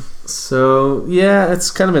 So yeah,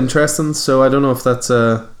 it's kind of interesting. So I don't know if that's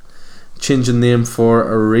a change in name for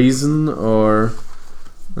a reason, or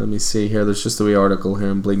let me see here. There's just a wee article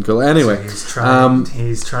here in Bleeding Cool. Anyway, so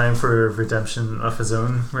he's trying for redemption of his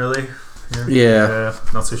own, really.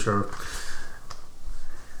 Not so sure.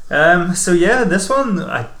 So yeah, this one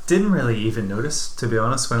I didn't really even notice, to be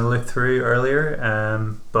honest, when I looked through earlier.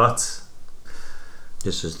 But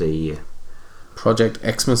this is the Project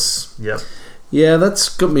Xmas. Yep. Yeah, that's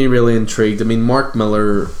got me really intrigued. I mean, Mark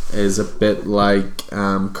Miller is a bit like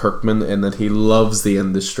Kirkman in that he loves the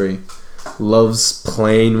industry, loves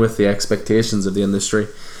playing with the expectations of the industry.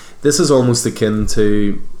 This is almost akin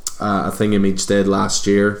to a thing Image did last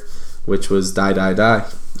year, which was Die Die Die,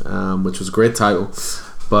 which was a great title,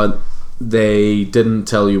 but they didn't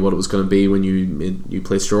tell you what it was going to be when you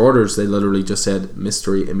placed your orders. They literally just said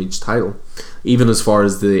mystery Image title. Even as far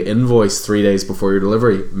as the invoice 3 days before your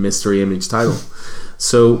delivery, mystery Image title.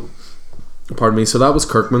 So, pardon me. So that was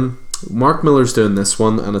Kirkman. Mark Miller's doing this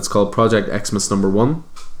one, and it's called Project Xmas #1.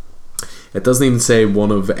 It doesn't even say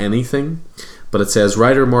one of anything, but it says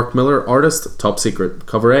writer Mark Miller, artist top secret.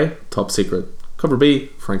 Cover A, top secret. Cover B,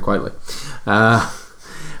 Frank Whiteley.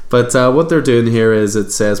 But what they're doing here is,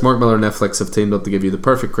 it says Mark Miller and Netflix have teamed up to give you the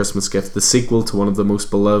perfect Christmas gift, the sequel to one of the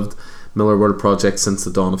most beloved Miller World projects since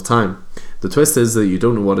the dawn of time. The twist is that you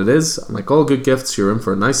don't know what it is, and like all good gifts, you're in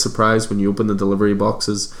for a nice surprise when you open the delivery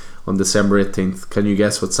boxes on December 18th. Can you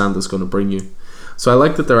guess what Santa's going to bring you? So I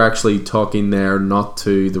like that they're actually talking there not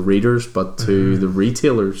to the readers, but to the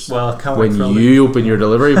retailers. Well, can't when wait you open your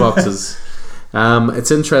delivery boxes.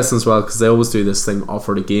 It's interesting as well, because they always do this thing,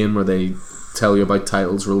 Offered Again, where they tell you about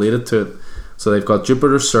titles related to it. So they've got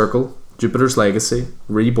Jupiter's Circle, Jupiter's Legacy,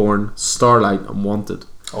 Reborn, Starlight, and Wanted.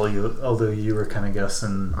 Although you were kind of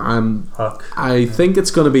guessing Huck. I think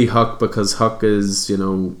it's going to be Huck, because Huck is,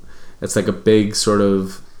 it's like a big sort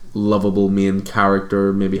of lovable main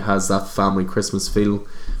character, maybe has that family Christmas feel.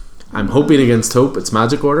 I'm hoping against hope it's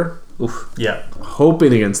Magic Order. Oof, yeah.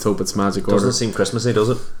 Hoping against hope it's Magic Order. Doesn't seem Christmassy, does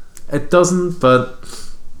it? It doesn't, but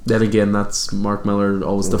then again, that's Mark Miller,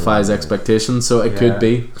 always defies expectations, so it could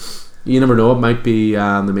be. You never know, it might be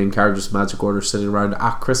the main character's Magic Order sitting around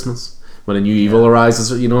at Christmas when a new evil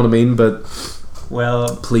arises, you know what I mean? But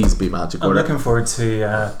well, please be Magic Order. I'm looking forward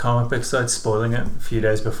to comic book sites spoiling it a few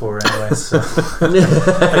days before anyway, so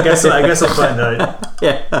I guess I'll find out.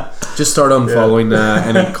 Yeah, just start unfollowing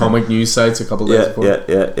any comic news sites a couple days before. Yeah.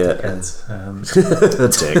 That's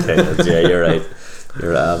okay. Yeah, you're right.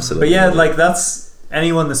 You're absolutely. But yeah, right. like that's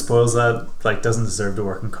anyone that spoils that doesn't deserve to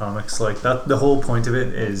work in comics. Like that, the whole point of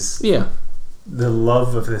it is the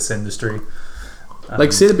love of this industry.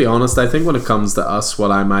 Say, to be honest, I think when it comes to us,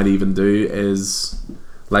 what I might even do is,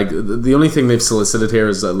 like, the only thing they've solicited here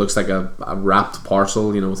is it looks like a wrapped parcel,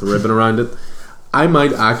 with a ribbon around it. I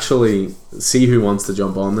might actually see who wants to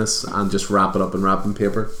jump on this and just wrap it up in wrapping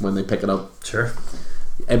paper when they pick it up. Sure.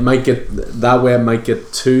 It might get that way. It might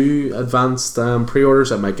get 2 advanced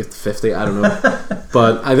pre-orders. It might get 50. I don't know,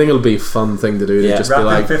 but I think it'll be a fun thing to do. To just wrapping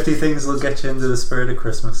be like 50 things will get you into the spirit of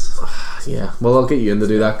Christmas. Yeah, well, I'll get you in to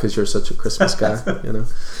do that because you're such a Christmas guy,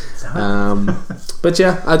 But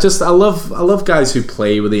yeah, I love guys who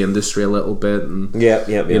play with the industry a little bit, and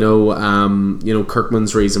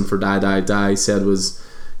Kirkman's reason for Die Die Die said was,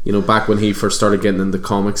 back when he first started getting into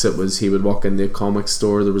comics, it was he would walk into a comic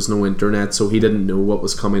store, there was no internet, so he didn't know what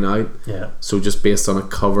was coming out. Yeah. So just based on a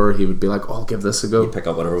cover, he would be like, "Oh, I'll give this a go." You pick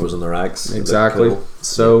up whatever was in the racks. Exactly. Cool.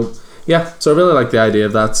 So so I really like the idea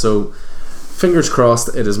of that. So fingers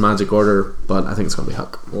crossed it is Magic Order, but I think it's going to be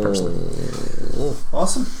Huck, personally.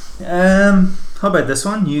 Awesome. How about this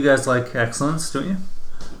one? You guys like Excellence, don't you?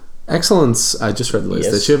 Excellence, I just read the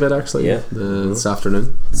latest issue of it actually this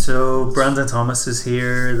afternoon. So Brandon Thomas is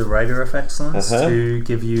here, the writer of Excellence, to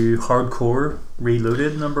give you Hardcore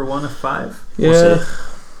Reloaded #1 of 5. Yeah,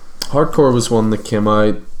 Hardcore was one that came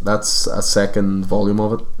out. That's a second volume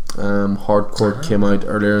of it. Hardcore came out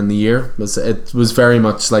earlier in the year. It was very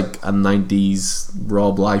much like a 90s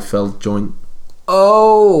Rob Liefeld joint.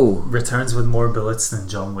 Oh, returns with more bullets than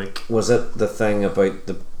John Wick. Was it the thing about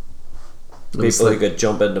the people who could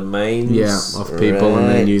jump into mines? Yeah, of people, and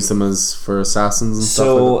then use them for assassins and stuff.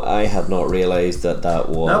 So I had not realised that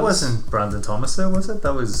was... That wasn't Brandon Thomas though, was it?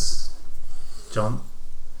 That was John...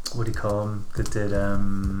 What do you call him? That did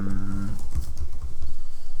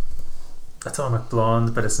Atomic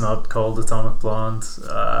Blonde, but it's not called Atomic Blonde.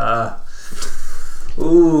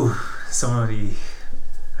 Somebody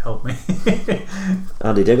help me.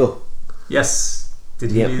 Andy Diggle. Yes.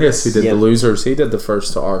 Did he do Yes, this? he did The Losers. He did the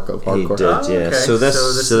first arc of Hardcore. He did, yeah. Okay. So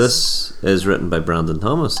this is written by Brandon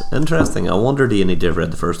Thomas. Interesting. I wonder, do you need to have read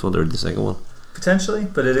the first one or the second one? Potentially,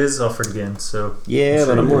 but it is Offered Again, so... Yeah,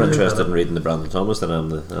 but I'm more interested in reading the Brandon Thomas than I am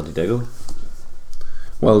the Andy Diggle.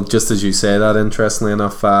 Well, just as you say that, interestingly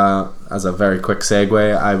enough, as a very quick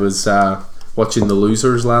segue, I was watching The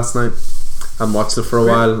Losers last night. I hadn't watched it for a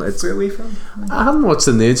while. Where are we from? I hadn't watched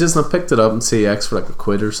it in ages, and I picked it up in CX for like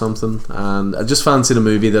 £1 or something, and I just fancied a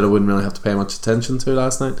movie that I wouldn't really have to pay much attention to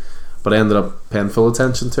last night, but I ended up paying full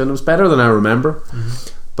attention to it, and it was better than I remember. Mm-hmm.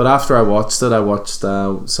 But after I watched it, I watched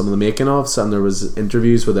some of the making ofs, and there was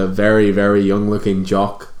interviews with a very, very young looking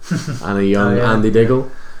Jock and a young Andy Diggle.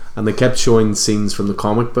 And they kept showing scenes from the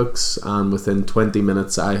comic books, and within 20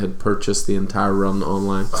 minutes I had purchased the entire run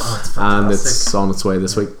online. Oh, it's fantastic. And it's on its way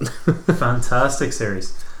this week. Fantastic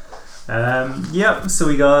series. So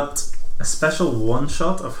we got a special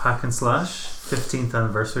one-shot of Hack and Slash 15th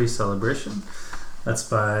anniversary celebration. That's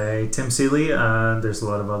by Tim Seeley, and there's a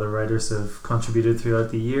lot of other writers who have contributed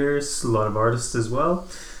throughout the years, a lot of artists as well.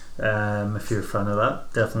 If you're a fan of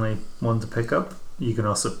that, definitely one to pick up. You can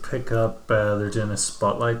also pick up, they're doing a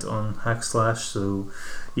spotlight on Hack Slash, so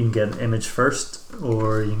you can get an image first,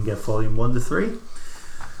 or you can get volume 1 to 3.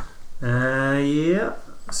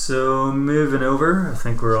 So moving over, I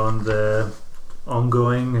think we're on the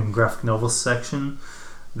ongoing and graphic novels section.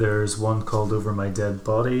 There's one called Over My Dead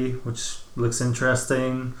Body, which looks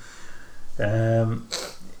interesting.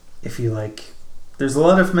 If you like, there's a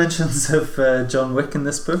lot of mentions of John Wick in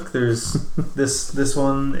this book. There's this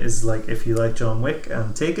one is like, if you like John Wick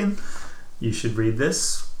and Taken, you should read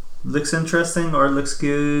this. Looks interesting, or it looks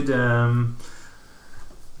good. So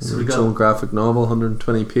we Original got graphic novel,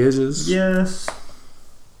 120 pages. yes,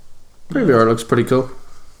 Preview art looks pretty cool.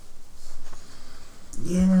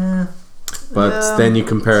 yeah. But then you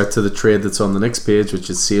compare it to the trade that's on the next page, which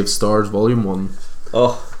is Save Stars Volume 1.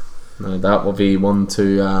 Oh, Now that will be one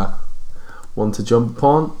to jump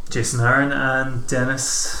upon. Jason Aaron and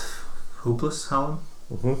Dennis Hopeless Hallam,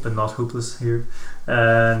 but not Hopeless here,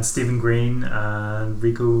 and Stephen Green and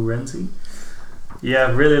Rico Renzi.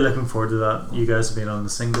 Yeah, really looking forward to that. You guys have been on the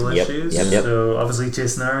single Yep, issues, yep. so obviously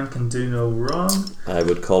Jason Aaron can do no wrong. I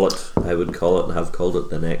would call it and have called it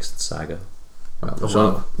the next saga. Well, there's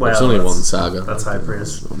Well, only that's- one saga. that's high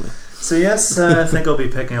praise. So yes, I think I'll be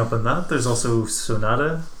picking up on that. There's also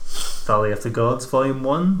Sonata, Valley of the Gods, Volume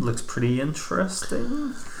 1. Looks pretty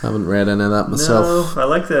interesting. Haven't read any of that myself. No, I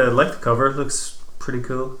like the cover. It looks pretty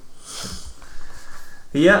cool.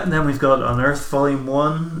 Yeah, and then we've got Unearthed Volume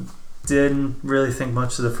 1. Didn't really think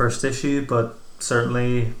much of the first issue, but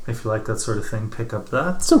certainly if you like that sort of thing, pick up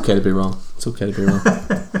that. It's okay to be wrong. It's okay to be wrong.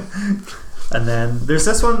 And then there's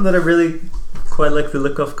this one that I really quite like the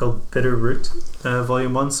look of, called Bitter Root,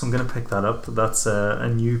 Volume 1, so I'm going to pick that up. That's a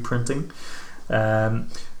new printing.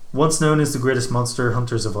 Once known as the greatest monster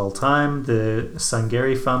hunters of all time, the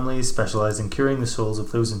Sangari family specialise in curing the souls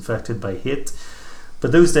of those infected by hate.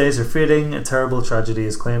 But those days are fading. A terrible tragedy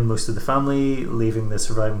has claimed most of the family, leaving the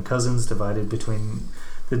surviving cousins divided between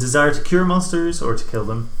the desire to cure monsters or to kill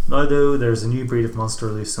them. Now though, there's a new breed of monster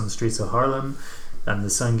released on the streets of Harlem, and the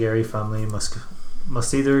Sangari family must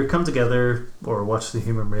either come together or watch the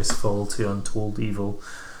human race fall to untold evil.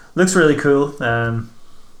 Looks really cool.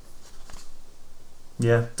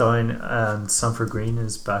 Down and Sanford Green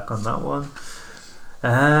is back on that one.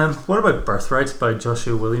 What about Birthright by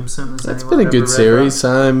Joshua Williamson? Has It's anyone been a ever good read series.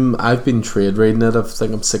 that? I've been trade reading it. I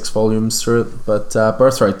think I'm 6 volumes through it. But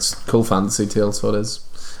Birthright's cool fantasy tale, so it is.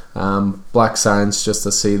 Black Science, just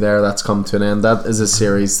to see there, that's come to an end. That is a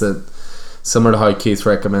series that, similar to how Keith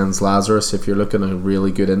recommends Lazarus, if you're looking at a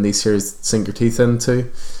really good indie series to sink your teeth into.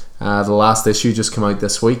 The last issue just came out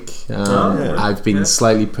this week. I've been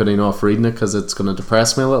slightly putting off reading it because it's going to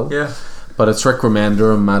depress me a little. Yeah. But it's Rick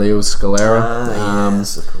Remender and Matteo Scalera.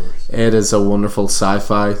 Yes, of course. It is a wonderful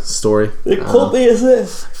sci-fi story. Pulpy, is it?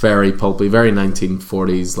 Very pulpy, very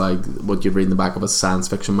 1940s, like what you'd read in the back of a science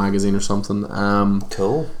fiction magazine or something.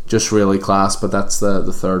 Cool. Just really class. But that's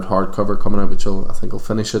the third hardcover coming out, which I think will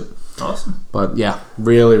finish it. Awesome. But yeah,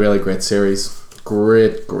 really, really great series.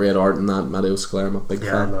 Great art in that. Matteo Scalera, I'm a big Yeah,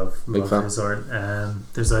 I fan. love Big fan. his art.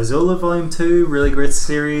 There's Isola Volume 2, really great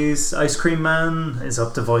series. Ice Cream Man is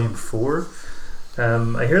up to Volume 4.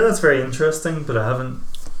 I hear that's very interesting, but I haven't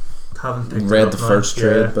picked it Read up the now. first Yeah.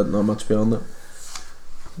 trade, but not much beyond it.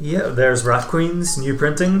 Yeah, there's Rat Queens, new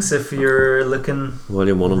printings. If you're looking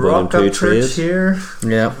Volume 1 and Volume rock 2 up church trades. here,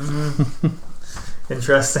 Yeah.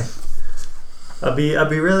 interesting. I'd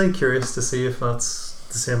be really curious to see if that's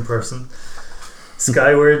the same person.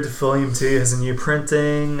 Skyward Volume 2 has a new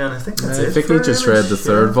printing, and I think that's it. Vicky for just Image, read the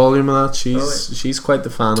third yeah. volume of that. She's quite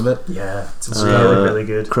the fan of it. Yeah, it's really, really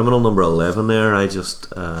good. Criminal number 11 there, I just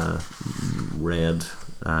read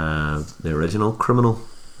the original Criminal.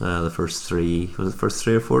 The first 3 or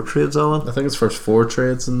 4 trades on it. I think it's first 4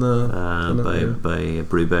 trades in the by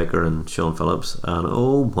Brubaker and Sean Phillips, and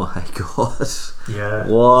oh my god, Yeah.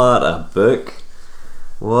 what a book!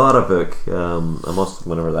 I must,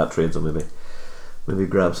 whenever that trades, I'll maybe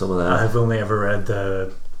grab some of that. I've only ever read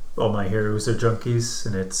All My Heroes Are Junkies,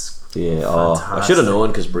 and it's I should have known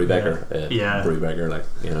because Brubaker, Yeah. Brubaker, like,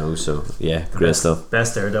 you know, so yeah, great stuff.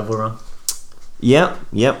 Best Daredevil run. Yep,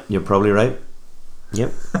 you're probably right.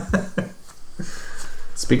 Yep.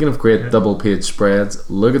 Speaking of great double page spreads,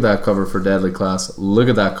 look at that cover for Deadly Class. Look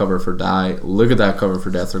at that cover for Die. Look at that cover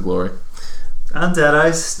for Death or Glory. And Dead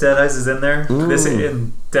Eyes. Dead Eyes is in there. This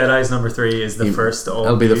in Dead Eyes #3 is the first.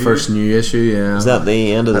 That'll be the first new issue. Yeah. Is that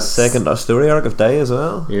the end of the second story arc of Die as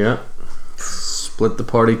well? Yeah. Split the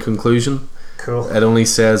party conclusion. Cool. It only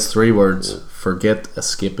says 3 words: forget,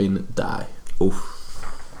 escaping, die. Oof.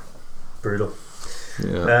 Brutal.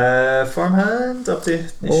 Yeah. Farmhand up to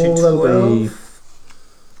issue that'll 12.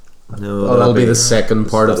 No, that'll be the second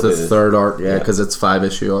part of the that'll be third arc. yeah. Because it's 5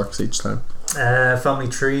 issue arcs each time. Family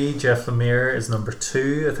Tree, Jeff Lemire is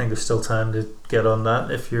 #2. I think there's still time to get on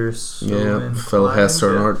that if you're so inclined. Phil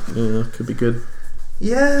Hester art. Yeah, could be good.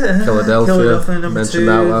 Yeah, Philadelphia number mentioned 2,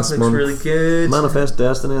 that last looks month. really good. Manifest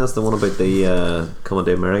Destiny. That's the one about the coming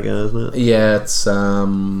to America, isn't it? Yeah, it's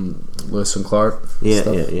Lewis and Clark. Yeah,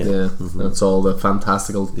 stuff. yeah. Mm-hmm. That's all the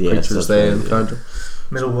fantastical Yes, creatures that's they right, encounter.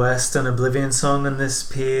 Middle West and Oblivion Song on this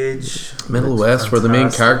page. Middle Looks West, where the main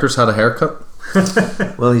fantastic. characters had a haircut.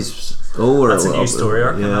 Well, he's we're That's a up- new story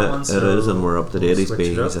arc in Yeah, that one, it so is, and we're up to date. we'll He's switch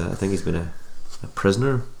been, it up. I think he's been a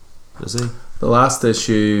prisoner. Is he? The last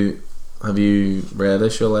issue, have you read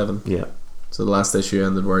issue 11? Yeah. So the last issue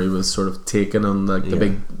ended where he was sort of taken on like the Yeah.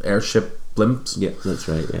 big airship blimps. Yeah, that's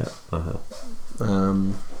right. Yeah. Uh-huh.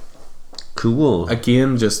 Cool.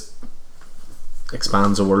 Again, just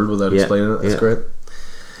expands a world without Yeah, explaining it. It's yeah. great.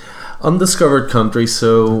 Undiscovered Country.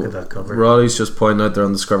 So Look at that cover. Roddy's just pointing out they're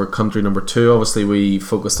Undiscovered Country #2. Obviously, we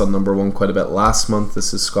focused on #1 quite a bit last month.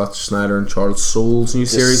 This is Scott Snyder and Charles Soule's new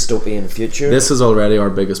series. Dystopian future. This is already our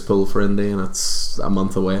biggest pull for indie, and it's a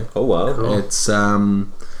month away. Oh wow. Cool.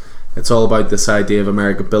 It's all about this idea of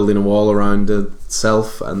America building a wall around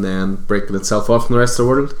itself and then breaking itself off from the rest of the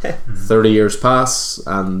world. 30 years pass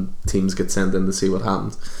and teams get sent in to see what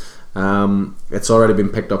happens. It's already been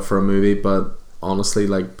picked up for a movie, but honestly,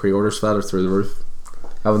 like, pre-orders for that are through the roof.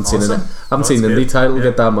 Haven't seen Awesome. an indie good. title Yeah.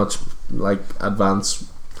 get that much like advance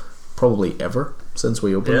probably ever since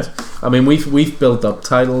we opened. Yeah. I mean, we've built up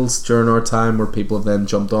titles during our time where people have then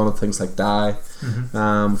jumped on at things like Die,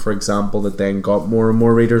 for example, that then got more and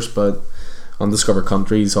more readers. But Undiscovered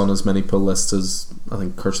Country's on as many pull lists as I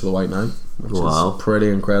think Curse of the White Knight, which Wow. is pretty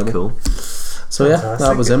incredible. Cool. So yeah, that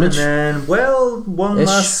Fantastic. was Image. And then, well, one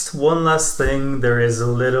Ish. last thing. There is a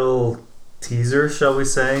little teaser, shall we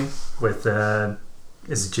say, with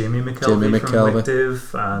is it Jamie McKelvey Jamie from McKelvey. Lictive,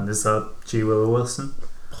 and is that G. Willow Wilson?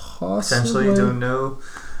 Possibly. Potentially, don't know.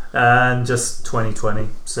 And just 2020,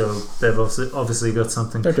 so they've obviously got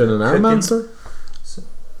something. They're doing an Iron Man story.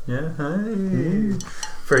 Yeah, hey.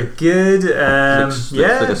 Very good. Looks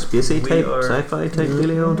Yeah, like a spacey we type, are- sci-fi type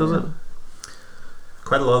dealio, does it?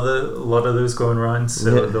 Quite a lot of those going around, so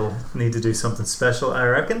Yeah. they'll need to do something special, I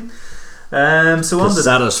reckon. So on To to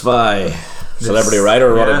satisfy celebrity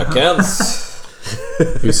writer Roddy yeah. McCants.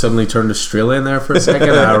 Who suddenly turned Australian there for a second,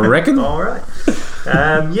 I reckon. All right.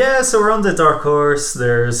 So we're on the Dark Horse.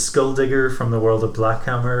 There's Skulldigger from the world of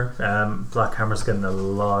Blackhammer. Blackhammer's getting a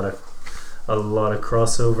lot of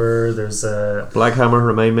crossover. There's Black Hammer,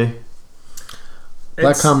 remind me.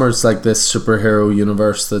 it's- Blackhammer's like this superhero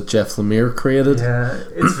universe that Jeff Lemire created. Yeah,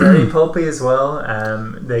 it's very pulpy as well.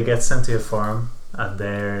 They get sent to a farm, and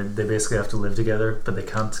they basically have to live together, but they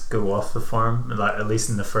can't go off the farm. Like, at least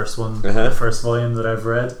in the first one, the first volume that I've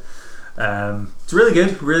read. It's really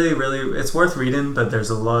good. Really, really, it's worth reading. But there's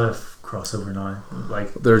a lot of crossover now.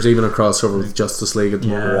 Like, There's even a crossover with Justice League at the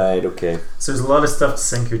moment. yeah, Right, okay. so there's a lot of stuff to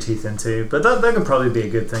sink your teeth into. But that can probably be a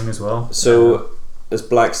good thing as well. So, is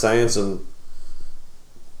Black Science and...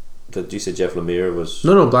 Did you say Jeff Lemire was...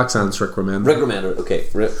 No, Black Science, Rick Remender. Rick Remender, okay.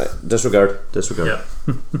 Disregard. Yeah.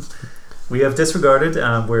 We have disregarded,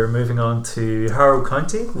 and we're moving on to Harrow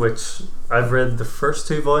County, which I've read the first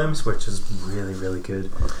 2 volumes, which is really, really good.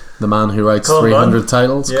 The man who writes Colin 300 Bunn.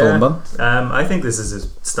 titles, Yeah. Colin Bunn. I think this is a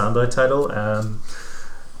standout title.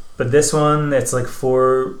 But this one, it's like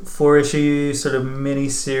four issue sort of mini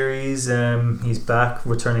series. He's back,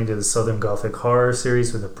 returning to the Southern Gothic horror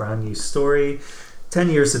series with a brand new story. 10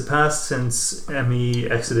 years had passed since Emmy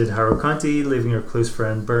exited Harrow County, leaving her close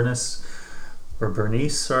friend Bernice,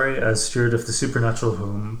 as steward of the supernatural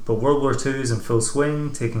home. But World War II is in full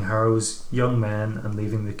swing, taking Harrow's young men and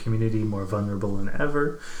leaving the community more vulnerable than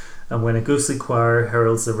ever. And when a ghostly choir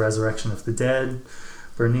heralds the resurrection of the dead,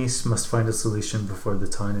 Bernice must find a solution before the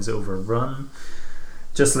town is overrun.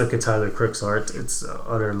 Just look at Tyler Crook's art; it's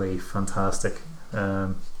utterly fantastic.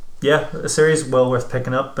 A series well worth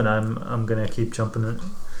picking up, and I'm gonna keep jumping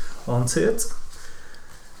onto it.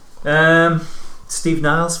 Steve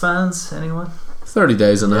Niles fans, anyone? 30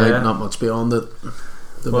 Days a Night, Yeah. not much beyond it.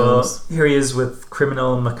 To be Well, honest. here he is with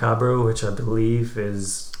Criminal Macabro, which I believe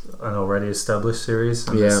is an already established series,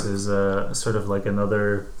 and Yeah. this is sort of like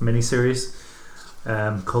another mini series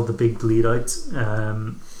called The Big Bleed Out,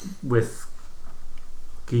 with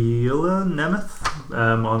Gila Nemeth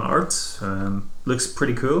on art. Looks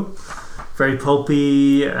pretty cool, very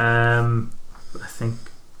pulpy. I think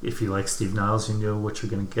if you like Steve Niles, you know what you're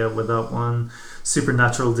going to get with that one.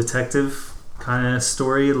 Supernatural detective kind of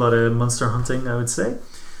story, a lot of monster hunting, I would say.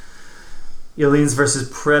 Aliens vs.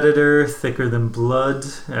 Predator, Thicker Than Blood.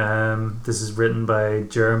 This is written by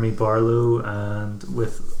Jeremy Barlow and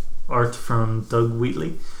with art from Doug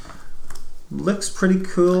Wheatley. Looks pretty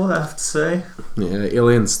cool, I have to say. Yeah,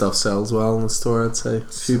 alien stuff sells well in the store, I'd say. A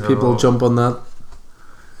few So- people jump on that.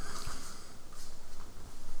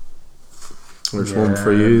 There's one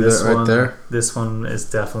for you this right one- there. This one is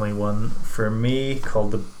definitely one for me,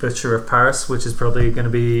 called The Butcher of Paris, which is probably going to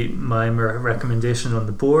be my recommendation on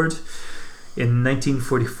the board. In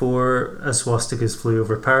 1944, as swastikas flew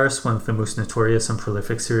over Paris, one of the most notorious and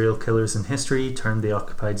prolific serial killers in history turned the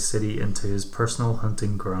occupied city into his personal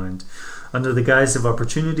hunting ground. Under the guise of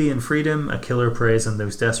opportunity and freedom, a killer preys on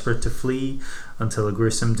those desperate to flee until a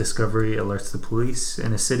gruesome discovery alerts the police.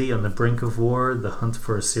 In a city on the brink of war, the hunt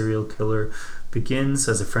for a serial killer begins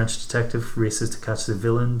as a French detective races to catch the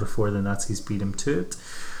villain before the Nazis beat him to it.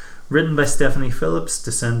 Written by Stephanie Phillips,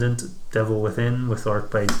 Descendant, Devil Within, with art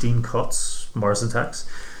by Dean Kotz, Mars Attacks.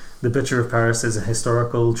 The Butcher of Paris is a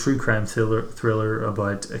historical true crime thriller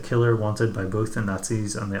about a killer wanted by both the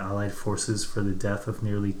Nazis and the Allied forces for the death of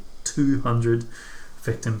nearly 200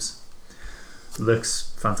 victims.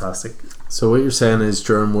 Looks fantastic. So what you're saying is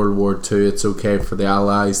during World War II it's okay for the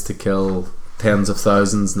Allies to kill tens of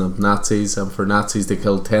thousands of Nazis and for Nazis to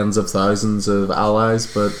kill tens of thousands of Allies,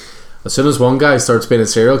 but as soon as one guy starts being a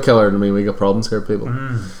serial killer, I mean, we got problems here, people.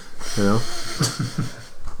 You know?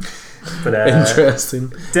 But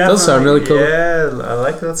interesting. Does sound really cool. Yeah, I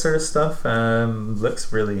like that sort of stuff.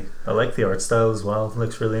 Looks really, I like the art style as well.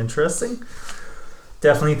 Looks really interesting.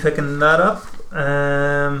 Definitely picking that up.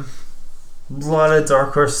 A lot of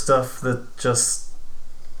Dark Horse stuff that just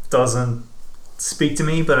doesn't speak to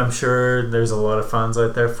me, but I'm sure there's a lot of fans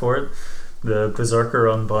out there for it. The Berserker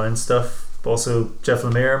Unbound stuff. Also Jeff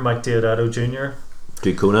Lemire, Mike Deodato Jr.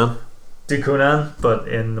 Do Conan. Do Conan, but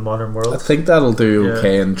in the modern world. I think that'll do Yeah.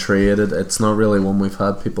 okay in trade. It's not really one we've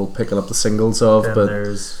had people picking up the singles of, Then but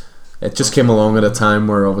there's it just came along at a time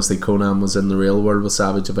where obviously Conan was in the real world with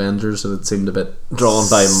Savage Avengers, and it seemed a bit Drawn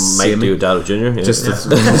by Mike samey. Deodato Jr. Yeah. Just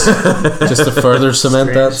just to further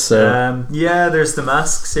cement that. strange. So Yeah, there's the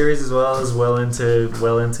Mask series as well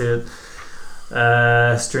into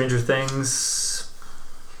it. Stranger Things.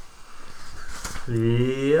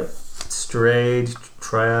 Yep. Strayed,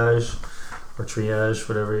 Triage, or Triage,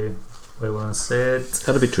 whatever you want to say it.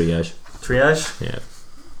 Gotta be Triage. Triage. Yeah.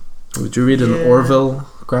 would you read an Yeah. Orville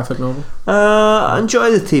graphic novel? I enjoy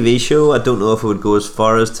the TV show. I don't know if it would go as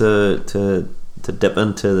far as to dip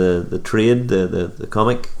into the trade, the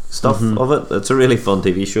comic stuff of it. It's a really fun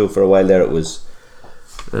TV show. For a while there,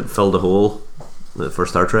 it filled a hole for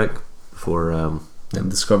Star Trek. And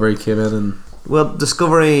Discovery came in and Well,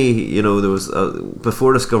 Discovery, there was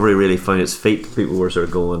before Discovery really found its feet, people were sort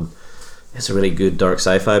of going, it's a really good dark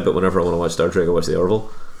sci-fi, but whenever I want to watch Star Trek, I watch the Orville.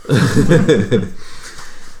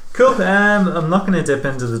 Cool. I'm not going to dip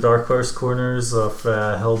into the Dark Horse corners of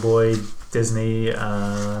Hellboy, Disney,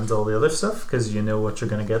 and all the other stuff because you know what you're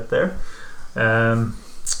going to get there.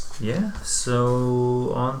 Yeah.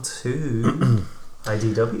 So on to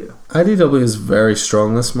IDW. IDW is very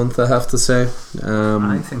strong this month, I have to say.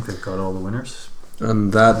 I think they've got all the winners.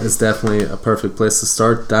 And that is definitely a perfect place to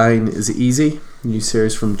start. Dying is Easy, new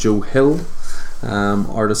series from Joe Hill.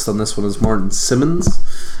 Artist on this one is Martin Simmons.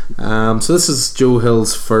 So this is Joe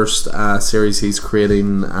Hill's first series he's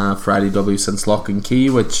creating for IDW since Lock and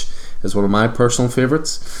Key, which is one of my personal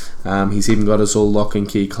favourites. He's even got his old Lock and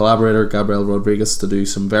Key collaborator Gabriel Rodriguez to do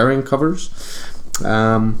some variant covers.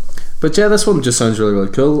 But yeah, this one just sounds really,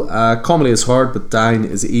 really cool. Comedy is hard, but Dying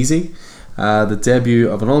is easy. The debut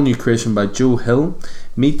of an all-new creation by Joe Hill.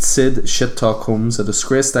 Meet Sid Shit Talk Holmes, a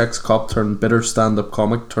disgraced ex-cop turned bitter stand-up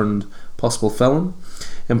comic turned possible felon.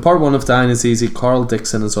 In part 1 of Dying is Easy, Carl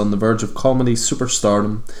Dixon is on the verge of comedy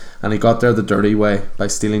superstardom, and he got there the dirty way, by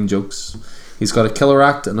stealing jokes. He's got a killer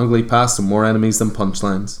act, an ugly past, and more enemies than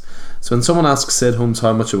punchlines. So when someone asks Sid Holmes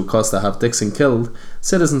how much it would cost to have Dixon killed,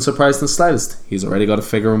 Sid isn't surprised in the slightest. He's already got a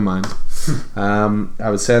figure in mind. I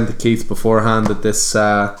was saying to Keith beforehand that this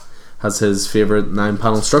has his favourite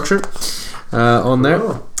 9-panel structure on there.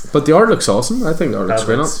 Cool. But the art looks awesome. I think the art looks That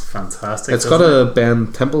great. looks fantastic. It's got a Ben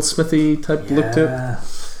Templesmithy type look to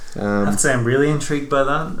it. I have to say I'm really intrigued by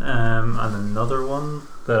that. And another one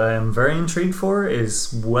that I am very intrigued for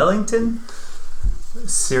is Wellington,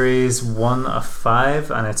 series 1 of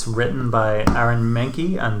 5, and it's written by Aaron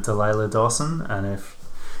Mahnke and Delilah Dawson. And if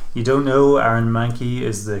you don't know, Aaron Mahnke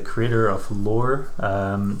is the creator of Lore,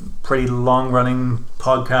 pretty long running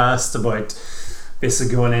podcast about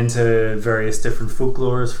basically going into various different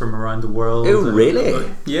folklores from around the world. Oh,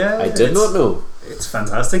 really? Yeah, I did not know. It's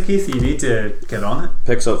fantastic, Keith. You need to get on it.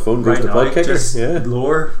 Picks up phone, goes Right to now, Podkicker. just Yeah.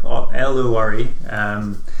 Lore, Lore.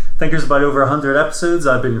 I think there's about over 100 episodes.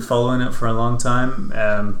 I've been following it for a long time.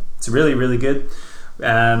 It's really, really good.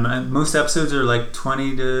 And most episodes are like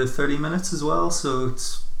 20 to 30 minutes as well, so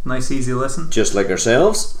it's nice, easy listen. Just like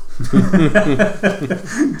ourselves.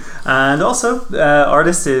 And also,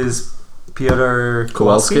 artist is Piotr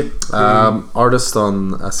Kowalski, Kowalski. artist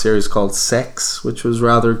on a series called Sex, which was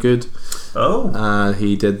rather good. Oh,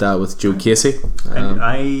 He did that with Joe Casey. and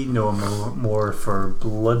I know him more for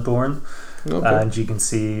Bloodborne. Okay. And you can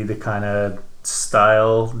see the kind of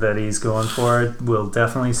style that he's going for. It will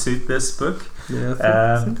definitely suit this book. Yeah,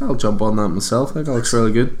 I think I'll jump on that myself. I think that looks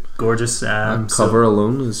really good. Gorgeous. That cover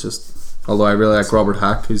alone is just. Although I really like Robert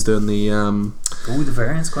Hack, who's doing the. The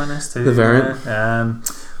variant's quite nice too. The variant.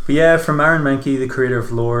 But yeah, from Aaron Mahnke, the creator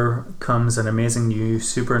of Lore, comes an amazing new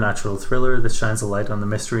supernatural thriller that shines a light on the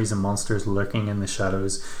mysteries and monsters lurking in the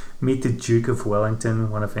shadows. Meet the Duke of Wellington,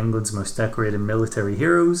 one of England's most decorated military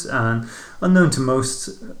heroes, and unknown to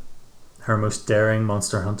most, her most daring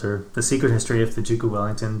monster hunter. The secret history of the Duke of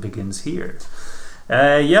Wellington begins here.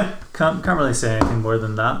 Can't really say anything more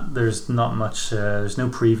than that. There's not much. There's no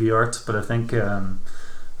preview art, but I think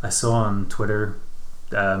I saw on Twitter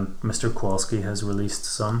Mr. Kowalski has released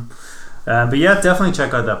some. But yeah, definitely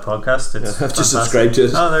check out that podcast. It's I've just fantastic. subscribed to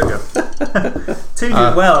it. Oh, there you go. Too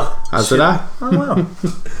good. Well, As did I. Oh well.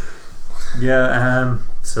 Yeah.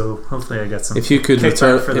 So hopefully I get some. If you could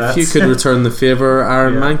kickback for that. return the favor,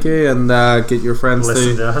 Aaron Yeah. Mahnke, and get your friends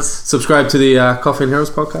Listen to to us. subscribe to the Coffee and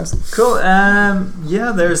Heroes podcast. Cool.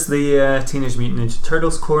 Yeah, there's the Teenage Mutant Ninja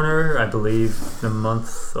Turtles corner. I believe the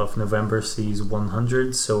month of November sees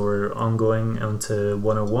 100, so we're ongoing into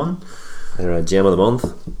 101. They're a gem of the month.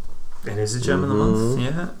 It is a gem of the month.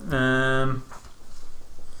 Yeah.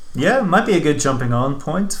 Yeah, it might be a good jumping on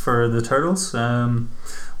point for the Turtles.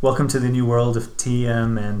 Welcome to the new world of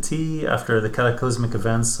TMNT. After the cataclysmic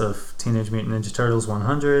events of Teenage Mutant Ninja Turtles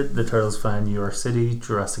 100, the Turtles find New York City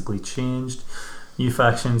drastically changed. New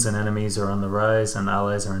factions and enemies are on the rise, and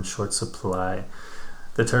allies are in short supply.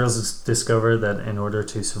 The Turtles discover that in order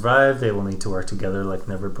to survive, they will need to work together like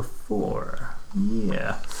never before.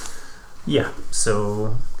 Yeah.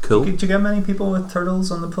 So, Cool. Did you get many people with Turtles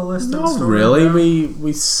on the pull list? in the Not store really. right now?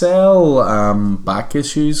 We sell back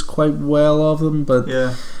issues quite well of them, but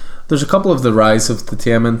Yeah. there's a couple of the rise of the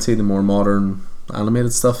TMNT, the more modern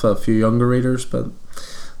animated stuff. A few younger readers, but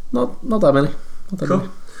not that many. Not that Cool.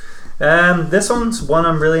 many. This one's one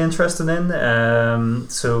I'm really interested in.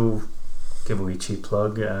 So, give a wee cheap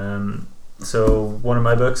plug. So, one of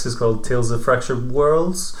my books is called Tales of Fractured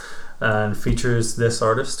Worlds, and features this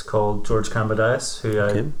artist called George Cambadias, who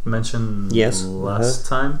I mentioned last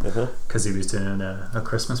time because he was doing a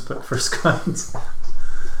Christmas book for Scouts.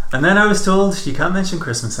 And then I was told you can't mention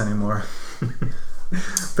Christmas anymore.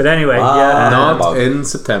 But anyway, Not in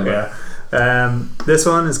September. Yeah. This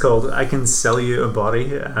one is called I Can Sell You a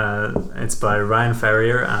Body. It's by Ryan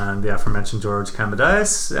Ferrier and the aforementioned George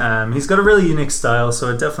Cambadias. He's got a really unique style, so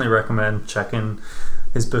I definitely recommend checking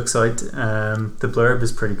his books out. The blurb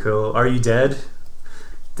is pretty cool. Are you dead?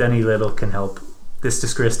 Denny Little can help. This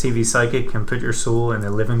disgraced TV psychic can put your soul in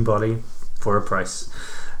a living body for a price.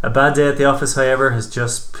 A bad day at the office, however, has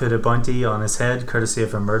just put a bounty on his head, courtesy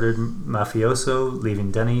of a murdered mafioso,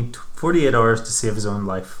 leaving Denny 48 hours to save his own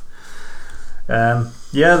life.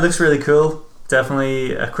 Yeah, it looks really cool.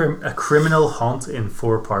 Definitely a criminal haunt in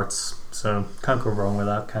 4 parts. So can't go wrong with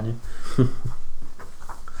that, can you?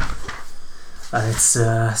 And it's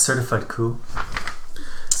certified cool.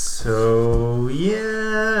 So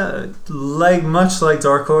yeah, much like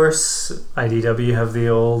Dark Horse, IDW have the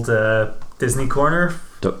old Disney corner,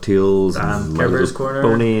 DuckTales and Care Bears corner,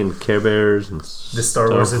 Boney and Care Bears, and the Star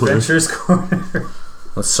Wars Adventures corner,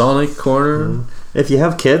 A Sonic corner. If you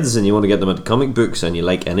have kids and you want to get them into comic books and you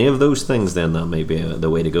like any of those things, then that may be the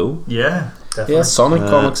way to go. Yeah, definitely. Yeah, Sonic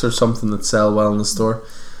comics are something that sell well in the store.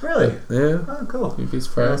 Really? Yeah. Oh, cool. You'd be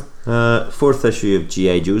surprised. 4th issue of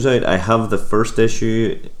G.I. Joe's out. I have the first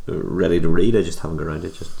issue ready to read. I just haven't got around to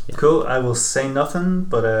it just yet. Cool. I will say nothing,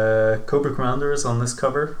 but Cobra Commander is on this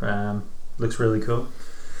cover. Looks really cool.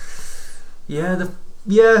 Yeah,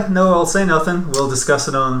 Yeah, no, I'll say nothing. We'll discuss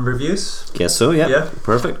it on reviews. Guess so. Yeah. Yeah.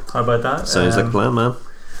 Perfect. How about that? Sounds like a plan, man.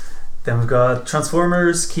 Then we've got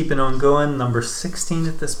Transformers keeping on going, number 16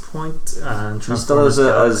 at this point, and You still Transformers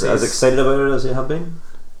as Galaxies. excited about it as you have been?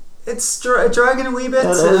 It's dragging a wee bit. It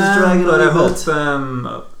is dragging a but wee I bit.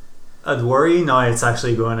 hope I'd worry now. It's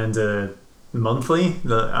actually going into monthly.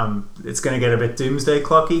 It's going to get a bit doomsday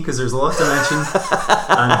clocky because there's a lot to mention.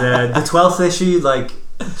 And the 12th issue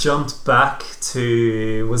jumped back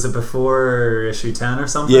to, was it before issue 10 or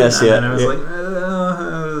something? Yes, and yeah. then I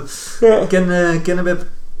was like getting a bit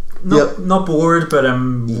not bored, but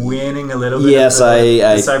I'm waning a little bit. Yes, of the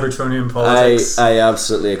I Cybertronian politics. I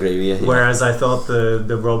absolutely agree with you. Yeah. Whereas I thought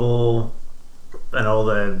the rubble and all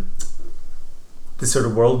the sort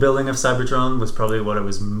of world building of Cybertron was probably what I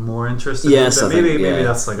was more interested Yes, in. I But maybe think,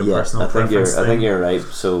 that's like a personal I think preference I think thing. you're right.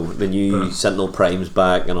 So the new Sentinel Prime's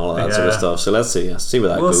back and all of that sort of Yeah. stuff. So let's see where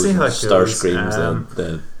that We'll goes. see how it Starscream's goes.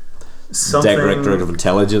 the Something, director of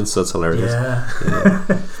intelligence. That's hilarious.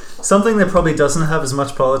 yeah. Something that probably doesn't have as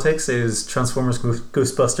much politics is Transformers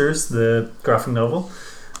Ghostbusters, the graphic novel,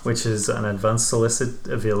 which is an advanced solicit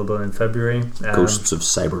available in February. Ghosts of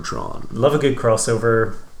Cybertron. Love a good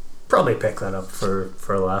crossover. Probably pick that up for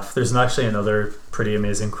a laugh. There's actually another pretty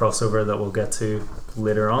amazing crossover that we'll get to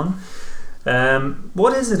later on.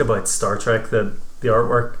 What is it about Star Trek that the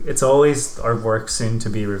artwork, it's always artwork soon to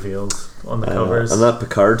be revealed on the covers? And that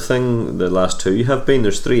Picard thing, the last two have been.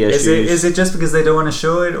 There's 3 issues. Is it just because they don't want to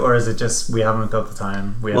show it, or is it just we haven't got the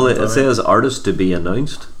time? Well, it says artist to be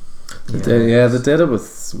announced. They did it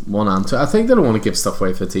with 1 and 2. I think they don't want to give stuff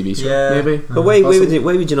away for a TV show. Yeah. Maybe. But why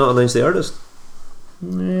would you not announce the artist?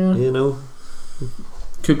 Yeah. You know.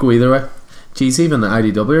 Could go either way. Geez, even the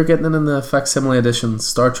IDW are getting it in the facsimile edition.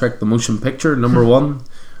 Star Trek: The Motion Picture, number 1,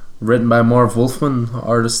 written by Marv Wolfman,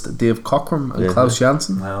 artist Dave Cockrum and Klaus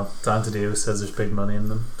Janson. Well, Dan DiDio says there's big money in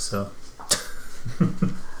them, so.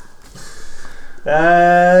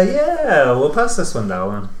 Yeah, we'll pass this one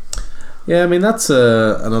down. Yeah, I mean that's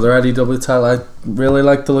another IDW title I really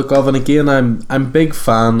like the look of, and again I'm a big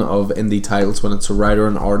fan of indie titles when it's a writer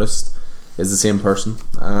and artist is the same person,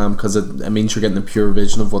 because it means you're getting a pure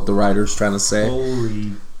vision of what the writer's trying to say.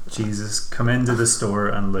 Holy Jesus! Come into the store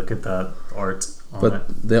and look at that art on But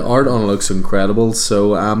it. the art on it looks incredible.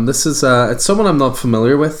 So this is it's someone I'm not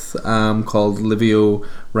familiar with, called Livio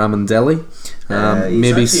Ramondelli. He's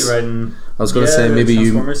Maybe actually writing. I was going to Yeah, say the maybe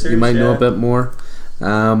you Transformers series, might know yeah. a bit more.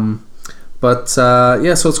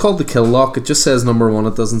 So it's called The Kill Lock. It just says number 1.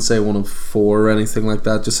 It doesn't say 1 of 4 or anything like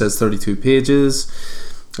that. It just says 32 pages.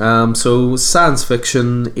 So science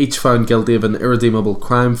fiction. Each found guilty of an irredeemable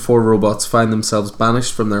crime, 4 robots find themselves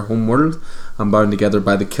banished from their home world and bound together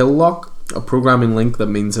by the Kill Lock, a programming link that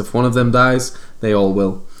means if one of them dies, they all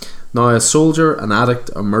will. Now a soldier, an addict,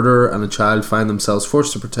 a murderer and a child find themselves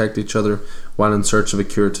forced to protect each other while in search of a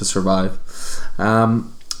cure to survive.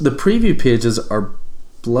 The preview pages are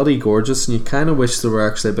bloody gorgeous, and you kind of wish they were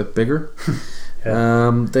actually a bit bigger.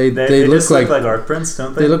 They look just like art prints,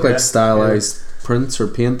 don't they? they look like Yeah. stylized prints or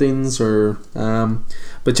paintings, or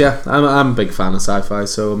but yeah, I'm a big fan of sci-fi,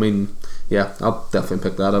 so I mean, yeah, I'll definitely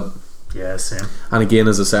pick that up. Yeah, same. And again,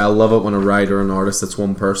 as I say, I love it when a writer and artist, it's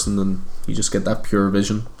one person and you just get that pure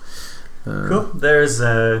vision. Cool. There's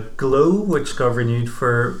Glow, which got renewed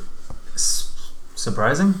for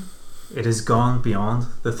surprising. It has gone beyond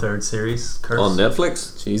the 3rd series. Curse. On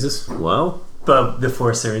Netflix. Jesus. Wow. But the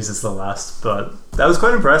 4th series is the last. But I was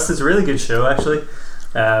quite impressed. It's a really good show, actually.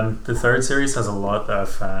 The 3rd series has a lot of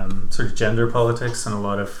sort of gender politics and a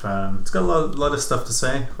lot of it's got a lot of stuff to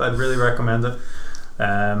say. I'd really recommend it.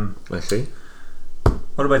 I see.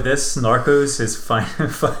 What about this? Narcos is fine.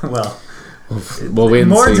 Well, We'll wait and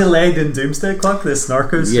more see. delayed than Doomsday Clock. This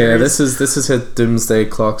Narcos. Yeah, series. this is hit Doomsday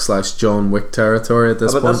Clock / John Wick territory at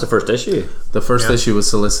this But point. that's the first issue. The first Yeah. issue was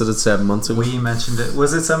solicited 7 months ago. We mentioned it.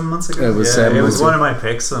 Was it 7 months ago? It was yeah, 7 It was months one ago. of my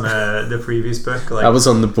picks on the previous book. Like, I was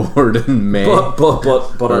on the board in May. But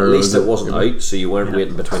at Or least was it it- wasn't out, so you weren't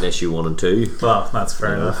waiting between issue 1 and 2. well, that's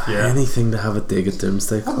fair enough. Yeah. Anything to have a dig at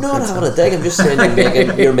Doomsday I'm Clock. not I'd having say. a dig. I'm just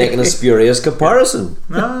saying you're making a spurious comparison.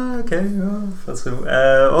 No, okay. Well, that's cool.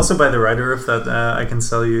 Also by the writer of that, I Can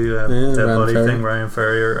Sell You Dead Ryan Body Ferrier. thing, Ryan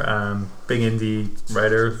Ferrier, big indie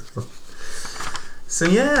writer. So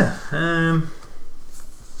yeah,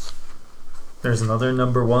 there's another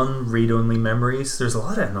number 1, Read Only Memories. There's a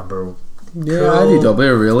lot of number. Yeah, Cool. IDW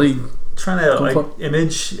are really. Trying to Go like for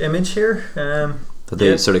image here. Did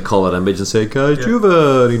they Yeah. sort of call it image and say, guys, Yeah. do you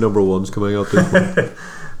have any number 1s coming out this month?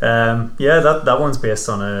 Yeah, that one's based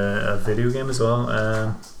on a video game as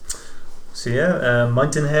well. So yeah,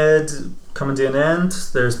 Mountain Head coming to an end.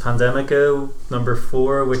 There's Pandemico number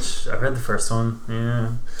 4, which I read the first one.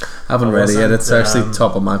 Yeah, I haven't read it yet. It's actually um,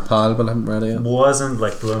 top of my pile, but I haven't read it yet. wasn't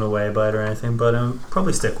like blown away by it or anything, but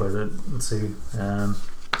probably stick with it and see.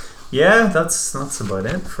 Yeah, that's about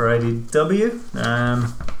it for IDW.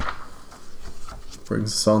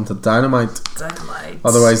 Brings us on to Dynamite, Dynamite,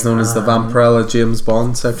 otherwise known as the Vampirella James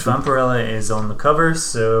Bond section. Vampirella is on the cover,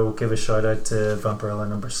 so we'll give a shout out to Vampirella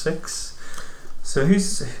number 6. So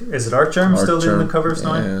is it Artgerm still doing the covers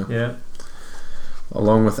now? Yeah.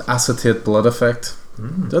 Along with Acetate Blood Effect.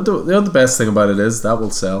 The other best thing about it is that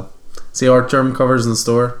will sell. See Artgerm covers in the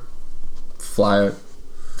store, fly out.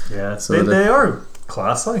 Yeah, So they are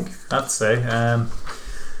class, like, I have to say.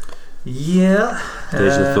 Yeah.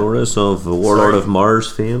 Deja Thoris of Warlord sorry. of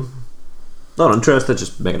Mars fame. Not interested,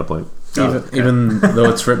 just making a point. Even though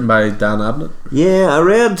it's written by Dan Abnett. Yeah, I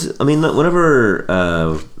read. I mean, whenever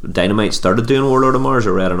Dynamite started doing Warlord of Mars, I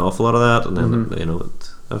read an awful lot of that, and then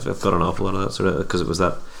I've got an awful lot of that sort of, because it was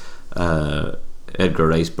that Edgar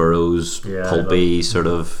Rice Burroughs pulpy sort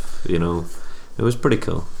of. It was pretty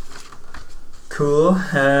cool. Cool.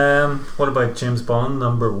 What about James Bond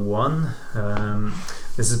number 1?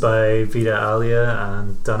 This is by Vita Alia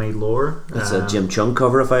and Danny Lore. It's a Jim Chung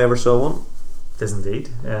cover if I ever saw one. It is indeed.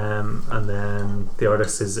 And then the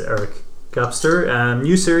artist is Eric Gapster.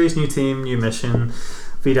 New series, new team, new mission.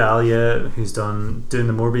 Vita Alia, who's doing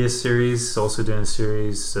the Morbius series, also doing a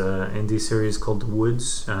series, indie series called The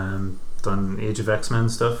Woods. Done Age of X-Men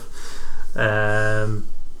stuff. Eric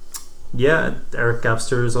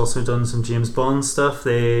Gapster has also done some James Bond stuff.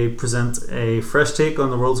 They present a fresh take on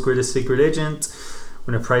the world's greatest secret agent.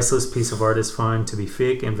 When a priceless piece of art is found to be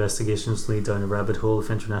fake, investigations lead down a rabbit hole of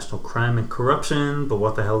international crime and corruption. But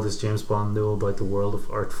what the hell does James Bond know about the world of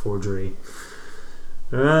art forgery?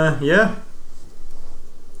 Yeah,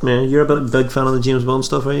 you're a big fan of the James Bond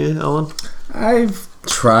stuff, are you, Alan? I've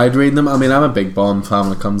tried reading them. I mean, I'm a big Bond fan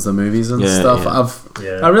when it comes to movies and stuff.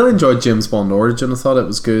 Yeah. I really enjoyed James Bond Origin. I thought it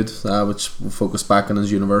was good, which focused back on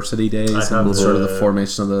his university days and sort of the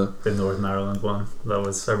formation of the Northern Ireland one.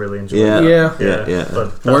 I really enjoyed. Yeah.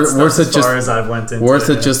 But that's as far as I've went into. Worth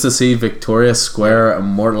it just to see Victoria Square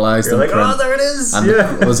immortalised. You're like, oh, there it is.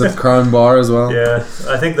 And was it Crown Bar as well? Yeah,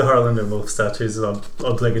 I think the Harlander Wolf statues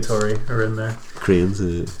obligatory are in there. Cranes.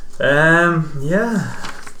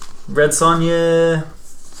 Red Sonja,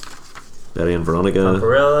 Betty and Veronica,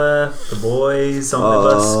 Vampirella, The Boys,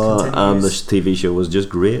 Omnibus continues. and the TV show was just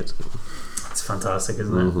great. It's fantastic,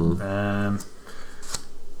 isn't it?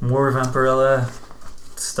 More Vampirella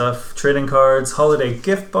stuff, trading cards, holiday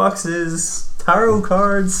gift boxes, tarot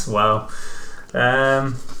cards. Wow.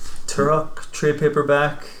 Turok trade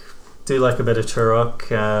paperback. Do like a bit of Turok.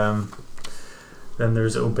 Then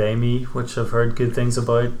there's Obey Me, which I've heard good things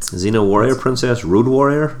about. Xena Warrior Princess, Road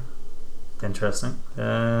Warrior. Interesting.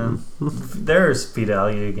 There's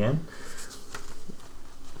Fidelia again.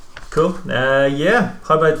 Cool. How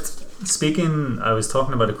about, speaking, I was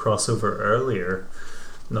talking about a crossover earlier.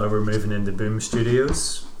 Now we're moving into Boom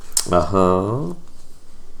Studios. Uh-huh.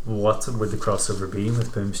 What would the crossover be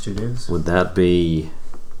with Boom Studios? Would that be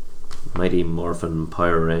Mighty Morphin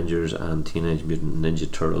Power Rangers and Teenage Mutant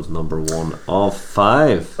Ninja Turtles number 1 of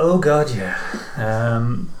 5? Oh god, yeah.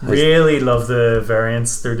 Really love the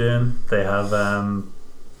variants they're doing. They have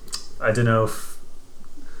I don't know if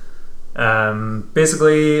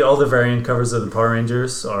basically all the variant covers of the Power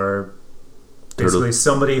Rangers are basically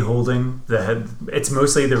somebody holding the head. It's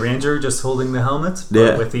mostly the ranger just holding the helmet,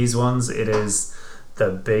 but with these ones it is the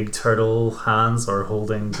big turtle hands are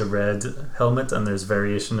holding the red helmet, and there's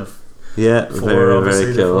variation of very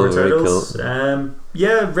cool. Turtles.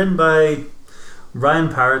 Written by Ryan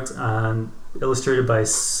Parrott and illustrated by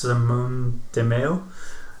Simone DeMeo.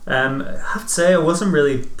 I have to say I wasn't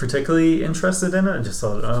really particularly interested in it. I just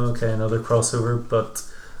thought, another crossover, but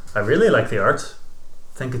I really like the art.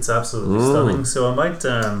 I think it's absolutely stunning, so I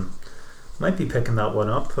might be picking that one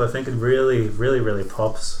up. I think it really, really, really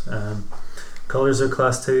pops. Colours are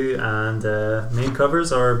class 2, and main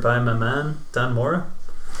covers are by my man Dan Mora.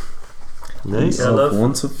 Nice. Yeah,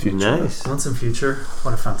 Once and Future. Nice. Once and Future.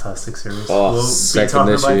 What a fantastic series. Oh, we'll be second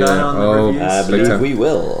talking issue, about that on the reviews. I believe we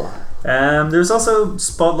will. There's also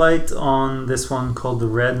spotlight on this one called The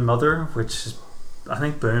Red Mother, which I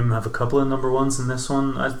think Boom have a couple of number 1s in this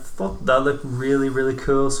one. I thought that looked really, really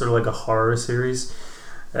cool, sort of like a horror series.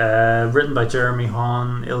 Written by Jeremy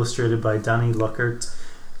Hahn, illustrated by Danny Luckert.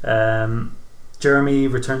 Jeremy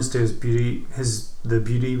returns to the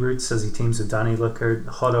beauty roots as he teams with Danny Luckert,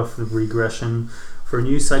 hot off the regression for a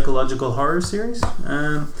new psychological horror series.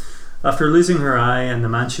 After losing her eye and the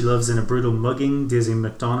man she loves in a brutal mugging, Daisy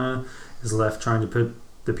McDonough is left trying to put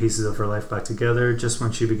the pieces of her life back together. Just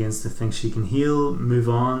when she begins to think she can heal, move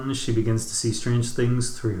on, she begins to see strange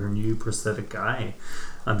things through her new prosthetic eye,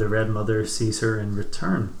 and the Red Mother sees her in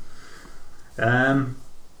return.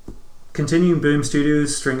 Continuing Boom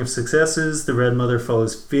Studios' string of successes, the Red Mother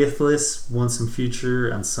follows Faithless, Once and Future,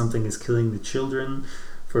 and Something is Killing the Children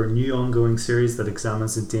for a new ongoing series that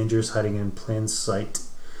examines the dangers hiding in plain sight.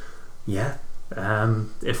 Yeah.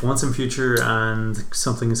 If Once and Future and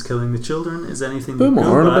Something is Killing the Children is anything Boom to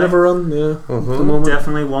go on a by, bit of a run, yeah. At the moment.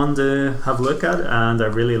 definitely one to have a look at, and I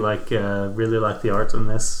really like the art on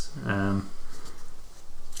this.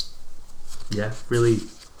 Really,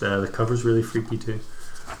 the cover's really freaky too.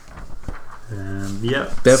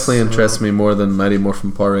 Definitely interests me more than Mighty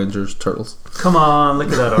Morphin Power Rangers Turtles. Come on, look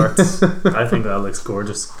at that art. I think that looks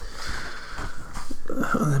gorgeous.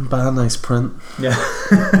 And then bad nice print. Yeah.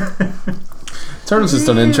 Turtles just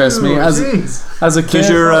don't interest me as a kid.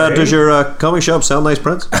 Does your comic shop sell nice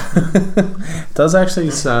prints? It does actually.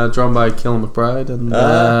 It's drawn by Killen McBride and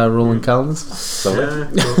Roland Callinas.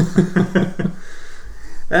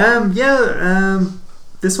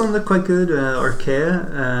 This one looked quite good.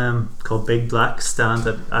 Archaea, called Big Black Stand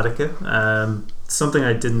at Attica. Something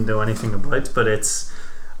I didn't know anything about, but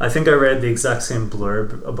I think I read the exact same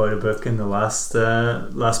blurb about a book in the last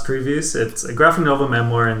previews. It's a graphic novel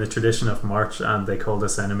memoir in the tradition of March, and they called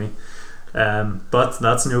us enemy. But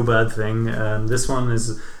that's no bad thing. This one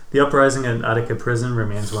is the uprising at Attica prison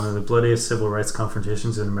remains one of the bloodiest civil rights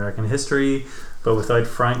confrontations in American history. But without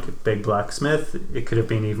Frank Big Black Smith, it could have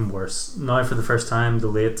been even worse. Now, for the first time, the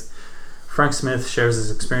late Frank Smith shares his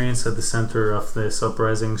experience at the centre of this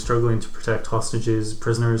uprising, struggling to protect hostages,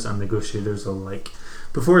 prisoners, and negotiators alike.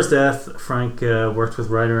 Before his death, Frank worked with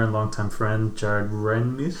writer and longtime friend Jared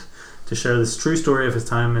Reinmuth to share this true story of his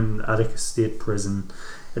time in Attica State Prison,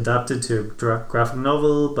 adapted to a graphic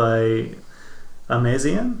novel by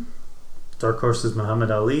Amazian. Dark Horse's Muhammad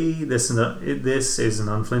Ali. This is an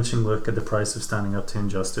unflinching look at the price of standing up to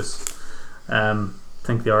injustice. I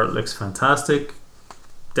think the art looks fantastic.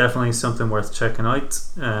 Definitely something worth checking out.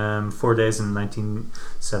 4 days in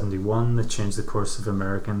 1971 that changed the course of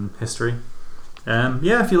American history.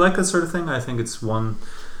 If you like that sort of thing, I think it's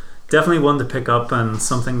definitely one to pick up, and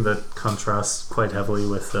something that contrasts quite heavily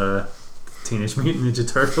with Teenage Mutant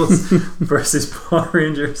Ninja Turtles versus Power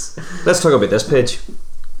Rangers. Let's talk about this page.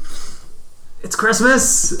 It's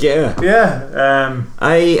Christmas. Yeah.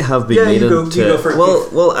 I have been meaning you go for it.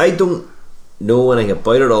 Well, I don't know anything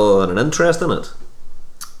about it other than an interest in it.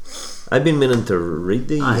 I've been meaning to read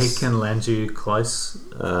these. I can lend you Klaus,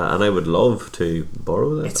 and I would love to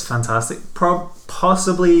borrow that. It's fantastic.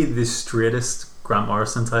 Possibly the straightest Grant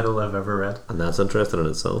Morrison title I've ever read, and that's interesting in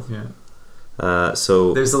itself. Yeah.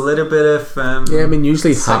 So there's a little bit of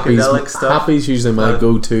usually psychedelic stuff. Happy's usually my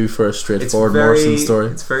go-to for a straightforward Morrison story.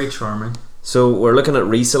 It's very charming. So we're looking at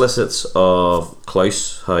resolicits of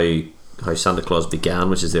Klaus, how Santa Claus began,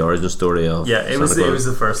 which is the origin story of it was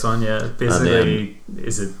the first one. Yeah, basically, I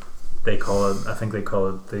think they call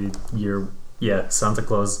it the year. Yeah, Santa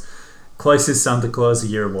Claus. Klaus is Santa Claus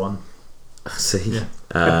year one. I see. Yeah.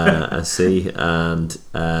 I see. And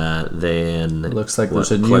then it looks like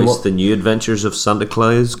there's a Klaus, new one. The New Adventures of Santa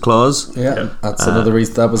Claus. Yeah, that's another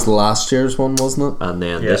reason. That was last year's one, wasn't it? And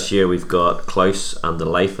then this year we've got Klaus and the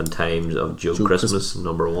Life and Times of Joe Christmas,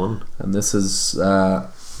 #1. And this is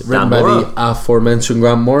written by the aforementioned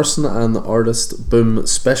Grant Morrison and the artist boom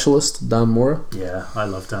specialist Dan Mora. Yeah, I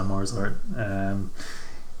love Dan Mora's art.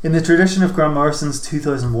 In the tradition of Grant Morrison's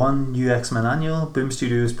 2001 New X-Men annual, Boom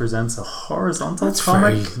Studios presents a horizontal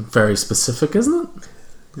comic. Very, very specific, isn't it?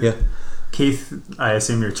 Yeah. Keith, I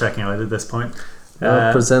assume you're checking out at this point.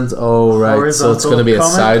 Presents. Oh right, so it's going to be a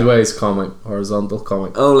sideways comic, horizontal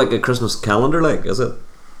comic. Oh, like a Christmas calendar, like is it?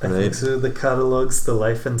 I think so. The catalogues the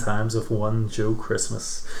life and times of one Joe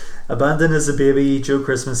Christmas. Abandoned as a baby, Joe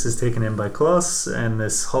Christmas is taken in by Klaus in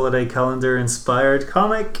this holiday calendar inspired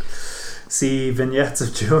comic. See vignettes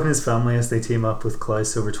of Joe and his family as they team up with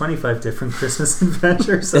Klaus over 25 different Christmas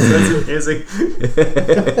adventures. That's amazing.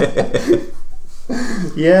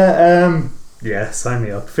 Sign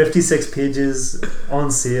me up. 56 pages on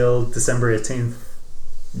sale, December 18th.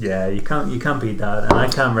 Yeah, you can't beat that, and I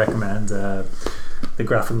can recommend the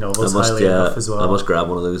graphic novels highly enough as well. I must grab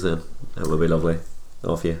one of those then. That would be lovely.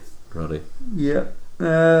 Off you, Roddy. Yeah.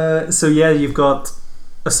 You've got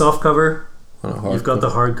a soft cover. You've got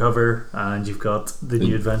the hardcover, and you've got the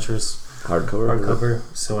New Adventures hardcover.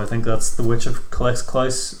 So I think that's The Witch of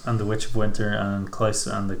Klaus and The Witch of Winter and Klaus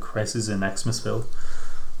and the Crisis in Xmasville.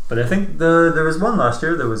 But I think there was one last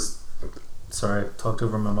year that was. Sorry, I talked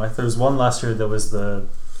over my mouth. There was one last year that was the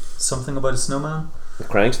something about a snowman. The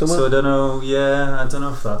Cranston one? So I don't know. Yeah, I don't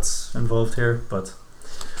know if that's involved here, but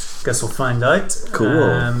guess we'll find out.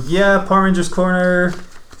 Cool. Yeah, Power Rangers Corner.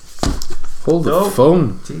 Hold the Oh.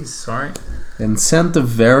 phone. Jeez, sorry. Incentive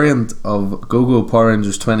variant of Go-Go Power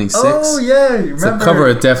Rangers 26. Oh yeah, you It's a remember? cover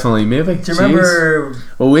of Definitely Maybe. Do you remember?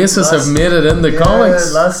 Oasis have made it in the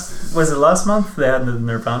comics. Was it last month? They had the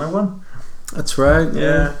Nirvana one. That's right.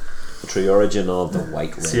 Yeah. The true origin of the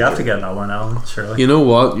White Ranger. So you have to get that one, Alan. Surely. You know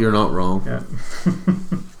what? You're not wrong. Yeah.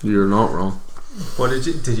 You're not wrong. What did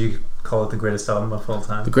you call it? The greatest album of all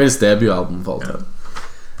time? The greatest debut album of all time.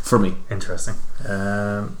 For me. Interesting.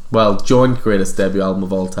 Well, joint greatest debut album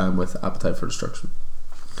of all time with Appetite for Destruction.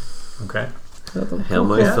 Okay.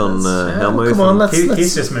 Hellmouth on Hellmouth. Come on, let's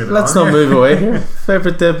He's just moving let's on not here. move away here.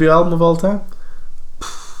 Favorite debut album of all time?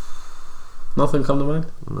 Nothing come to mind?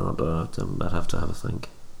 No, I'd have to have a think.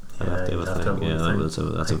 I'd Yeah, have to you'd have a have to think. have Yeah, one that's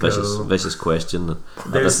a think. vicious question at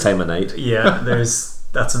There's- this time of night. Yeah,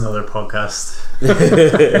 that's another podcast.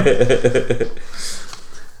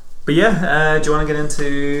 But yeah, do you want to get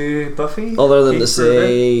into Buffy? Other than Keith, to for a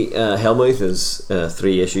bit? say, Hellmouth is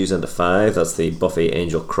 3 issues into 5. That's the Buffy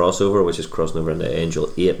Angel crossover, which is crossing over into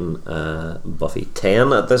Angel 8 and Buffy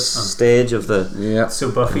 10 at this stage of the. Yeah.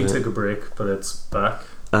 So Buffy took a break, but it's back.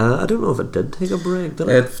 I don't know if it did take a break, did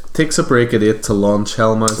it? It takes a break at 8 to launch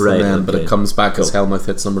Hellmouth, Right, and then, but okay. it comes back as Cool. Hellmouth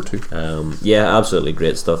hits number 2. Yeah, absolutely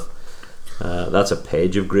great stuff. That's a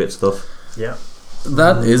page of great stuff. Yeah.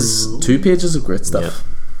 That is 2 pages of great stuff.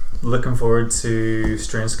 Looking forward to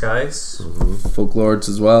Strange Skies. Folklords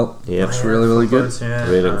as well. Yeah, It's really, really good. Yeah.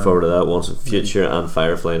 really looking forward to that. Once in Future and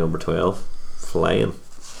Firefly number 12. Flying.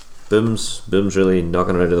 Boom's really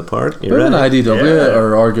knocking it out of the park. You Boom and ready? IDW Yeah.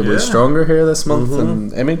 are arguably Yeah. stronger here this month Mhm.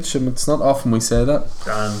 than Image, and it's not often we say that.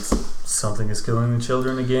 And Something is Killing the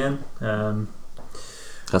Children again.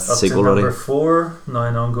 That's the Up sequel to number already. 4, now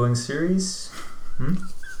an ongoing series.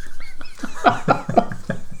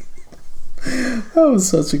 That was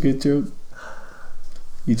such a good joke.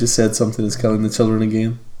 You just said Something is Killing the Children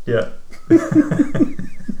again. Yeah.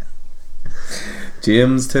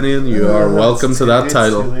 James Tinian, you are welcome to that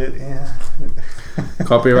title.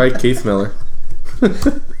 Copyright Keith Miller.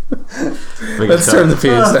 Let's turn the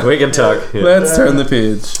page. then. We can talk. Yeah. Let's turn the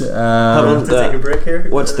page. Haven't- To take a break here.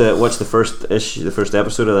 Watch the first issue, the first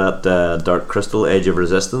episode of that Dark Crystal: Age of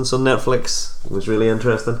Resistance on Netflix. It was really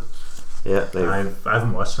interesting. Yeah, I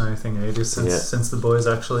haven't watched anything in ages Yeah. since The Boys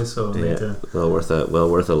actually, so I need to. well worth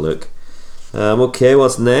a look. Okay,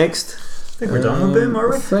 what's next? I think we're done with Boom, are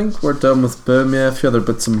we? I think we're done with Boom. Yeah, a few other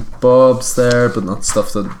bits and bobs there, but not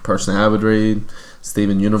stuff that personally I would read.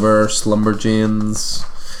 Steven Universe, Lumberjanes,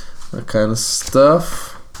 that kind of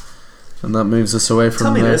stuff. And that moves us away from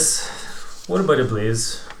Tell me there. this. What about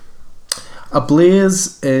Ablaze?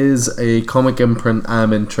 Ablaze is a comic imprint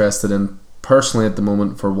I'm interested in personally at the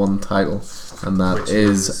moment for one title, and that Which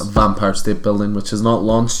is is? Vampire State Building, which is not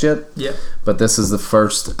launched yet. Yeah. But this is the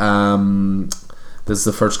first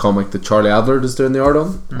comic that Charlie Adler is doing the art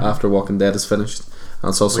on after Walking Dead is finished. And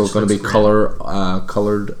it's also Which going to be looks great.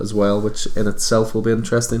 coloured as well, which in itself will be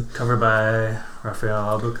interesting. Covered by Raphael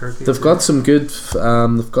Albuquerque. They've got some good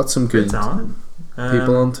Good talent.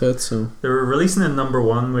 people onto it. So They were releasing a number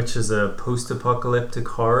 1, which is a post-apocalyptic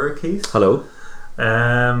horror, Keith. Hello.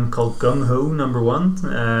 Called Gung Ho number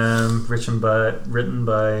 1. Written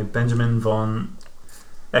by Benjamin von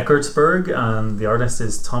Eckartsburg, and the artist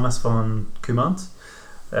is Thomas von Kumant.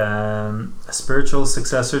 A spiritual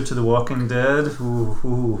successor to The Walking Dead.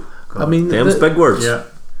 Ooh, God. I mean, Them's big words. yeah.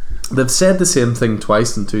 they've said the same thing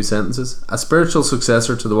twice in 2 sentences. A spiritual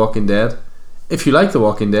successor to The Walking Dead. If you like The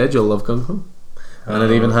Walking Dead, you'll love Gung Ho. And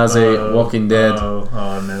it even has a Walking Dead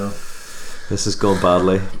Oh no. This has gone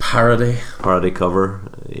badly. parody. Parody cover.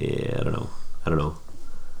 Yeah, I don't know.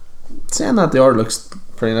 Saying that, the art looks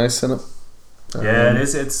pretty nice in it. Yeah, it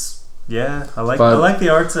is. It's I like but- the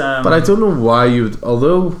art. But I don't know why you'd.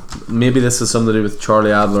 Although maybe this has something to do with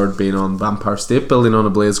Charlie Adler being on Vampire State Building on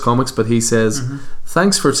Ablaze Comics, but he says,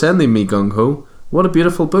 "Thanks for sending me Gung Ho. What a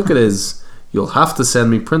beautiful book it is. You'll have to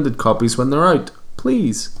send me printed copies when they're out,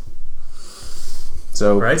 please."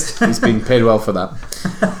 So Right. he's being paid well for that.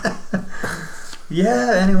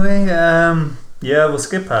 Yeah. Anyway, we'll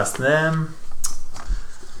skip past them.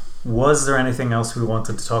 Was there anything else we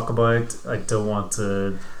wanted to talk about? I don't want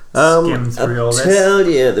to skim through all this. Tell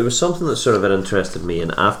you, there was something that sort of had interested me in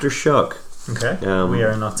Aftershock. Okay, we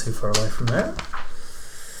are not too far away from there.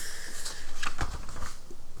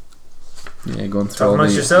 Yeah, going through Talk all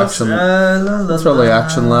amongst the yourselves. action, through all the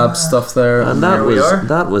Action Lab stuff there. And there we are.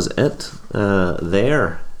 that was it.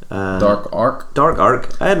 There. Dark Arc. Dark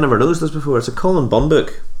Arc. I had never noticed this before. It's a Colin Bunn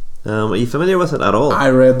book. Are you familiar with it at all?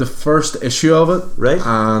 I read the first issue of it, Right.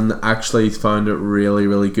 and actually found it really,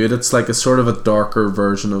 really good. It's like a sort of a darker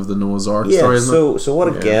version of the Noah's Ark story, isn't it? So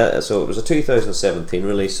what Yeah. so it was a 2017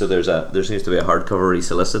 release. So there seems to be a hardcover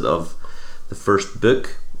resolicit of the first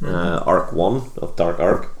book, Arc 1 of Dark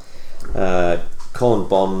Ark. Colin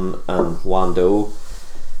Bunn and Juan Doe.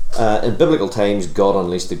 In biblical times, God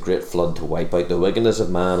unleashed the great flood to wipe out the wickedness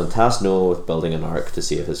of man and tasked Noah with building an ark to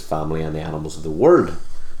save his family and the animals of the world.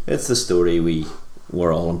 It's the story we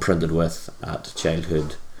were all imprinted with at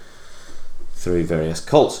childhood through various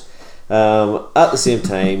cults. At the same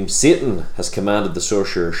time, Satan has commanded the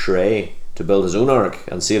sorcerer Shrey to build his own ark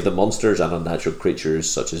and save the monsters and unnatural creatures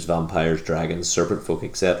such as vampires, dragons, serpent folk,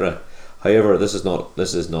 etc. However, this is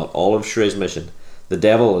not all of Shrey's mission. The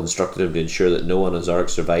devil instructed him to ensure that Noah and his ark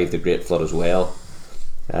survive the great flood as well,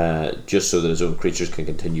 just so that his own creatures can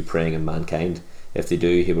continue preying on mankind. If they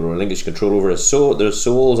do, he will relinquish control over their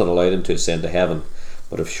souls and allow them to ascend to heaven.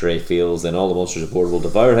 But if Shrey fails, then all the monsters aboard will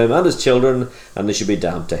devour him and his children, and they should be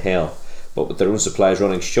damned to hell. But with their own supplies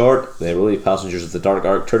running short, the unruly passengers of the Dark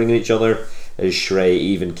Ark turning on each other, is Shrey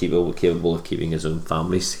even capable of keeping his own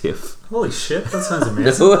family safe? Holy shit, that sounds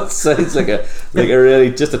amazing. No, it sounds like a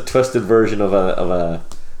really just a twisted version of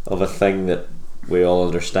a thing that we all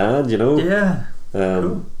understand. You know. Yeah.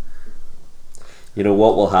 Cool. You know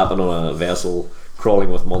what will happen on a vessel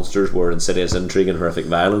crawling with monsters where insidious intrigue and horrific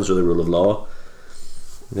violence are the rule of law.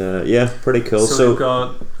 Yeah, pretty cool. So we've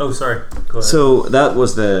got. Oh, sorry. Go ahead. So that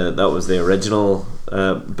was the original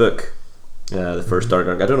book, the first Dark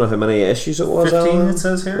Ark. I don't know how many issues it was. 15 Alan. it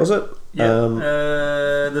says here. Was it? Yeah.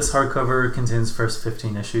 This hardcover contains first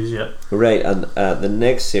 15 issues. Yeah. Right, and the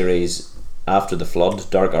next series after the flood,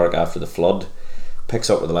 Dark Ark After the Flood, picks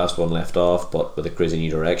up where the last one left off, but with a crazy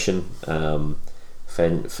new direction.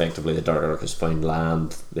 Effectively, the Dark Ark has found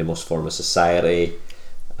land. They must form a society,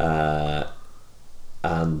 and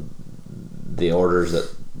the orders that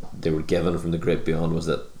they were given from the Great Beyond was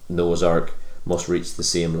that Noah's Ark must reach the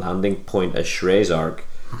same landing point as Shrey's Ark,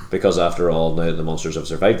 because after all, now that the monsters have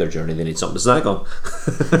survived their journey, they need something to snack on.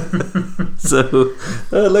 So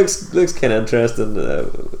it looks kind of interesting.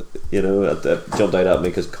 It jumped out at me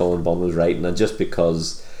because Colin Bunn was writing, and just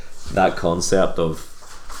because that concept of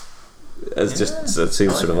it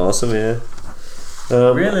seems sort of awesome. Yeah.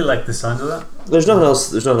 Really like the sound of that. There's nothing else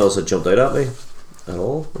that jumped out at me at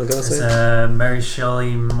all, I gotta It's say. a Mary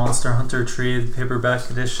Shelley Monster Hunter trade paperback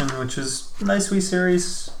edition, which is a nice wee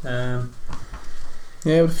series. Yeah, but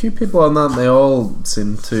a few people on that, they all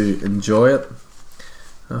seem to enjoy it,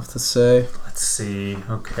 I have to say. Let's see.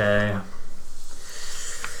 Okay.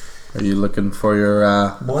 Are you looking for your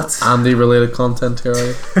What? Andy related content here, are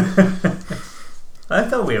you? I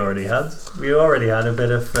thought we already had. We already had a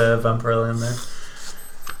bit of Vampirella in there.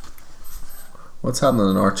 What's happening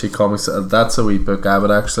in Archie Comics? That's a wee book I would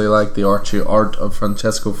actually like, the Archie art of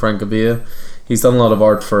Francesco Francavilla. He's done a lot of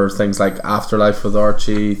art for things like Afterlife with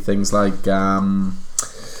Archie, things like the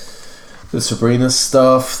Sabrina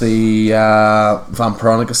stuff, the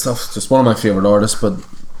Vampironica stuff. Just one of my favourite artists, but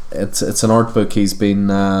it's an art book he's been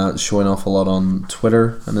showing off a lot on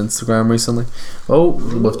Twitter and Instagram recently. Oh,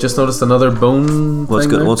 we've just noticed another Bone What's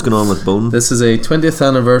thing there. what's going on with Bone? This is a 20th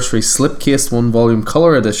anniversary slipcased 1-volume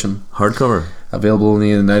colour edition, Hardcover. available in the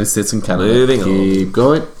United States and Canada. Moving on. Keep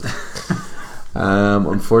going.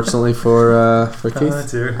 Unfortunately for Keith. Oh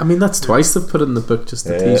dear. I mean, that's twice they've put it in the book just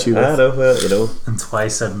to tease you I with. know, well, you know. And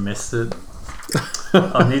twice I've missed it.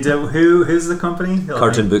 I'll need to. Who's the company?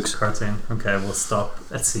 Cartoon Books. Cartoon. Okay, we'll stop.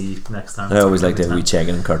 Let's see next time. I always like to recheck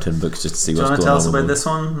in Cartoon Books just to see Do you what's want to going tell on. us about this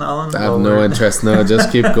one, Alan? I have no interest. No, just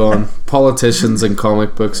keep going. Politicians and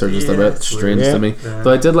comic books are just a Yeah, bit it's strange weird. to me. Yeah.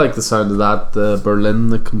 But I did like the sound of that, the Berlin,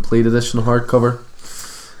 the complete edition hardcover.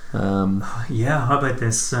 Yeah, how about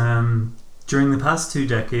this? During the past 2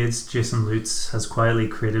 decades, Jason Lutz has quietly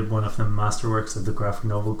created one of the masterworks of the graphic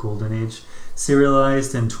novel Golden Age.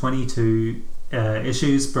 Serialized in 22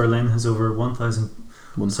 issues, Berlin has over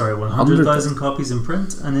 100,000 copies in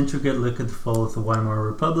print. An intricate look at the fall of the Weimar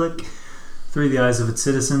Republic. Through the eyes of its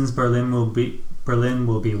citizens, Berlin will be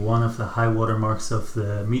one of the high watermarks of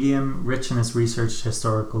the medium, rich in its researched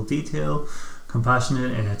historical detail,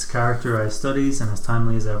 compassionate in its characterized studies, and as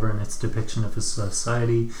timely as ever in its depiction of a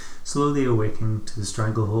society slowly awakening to the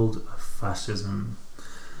stranglehold of fascism.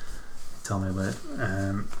 Tell me about it.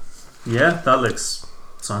 Yeah, that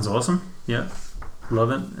sounds awesome. Yeah,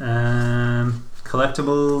 love it.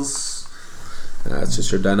 Collectibles. It's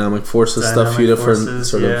just your Dynamic Forces stuff, Dynamic few different Forces,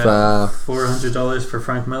 sort yeah. of. $400 for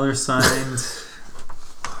Frank Miller signed.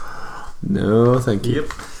 No, thank you.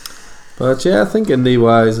 Yep. But yeah, I think indie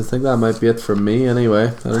wise, I think that might be it for me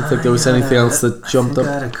anyway. I don't think there was anything else that jumped I up.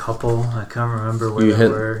 had a couple. I can't remember where You they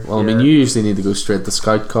hit. were. Well, I mean, you usually need to go straight to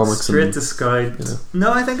Scout Comics. Straight to Scout. you know.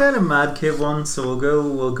 No, I think I had a Mad Kid one. So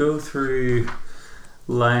we'll go through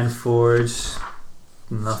Lion Forge.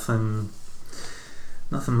 Nothing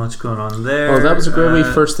much going on there. Oh, that was a great wee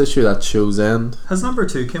first issue. That Show's End. Has number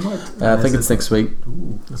 2 came out? I think it's next week.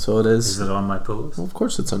 So it is. Is it on my pull list? Well, of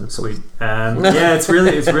course, it's on your Sweet. Yeah, it's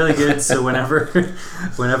really good. So whenever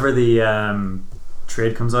the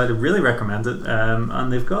trade comes out, I really recommend it.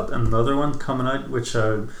 And they've got another one coming out, which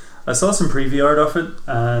I saw some preview art of it,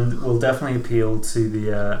 and will definitely appeal to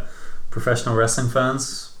the professional wrestling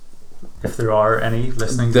fans, if there are any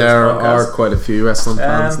listening. There to this podcast. are quite a few wrestling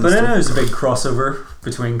fans. But I know there's a big crossover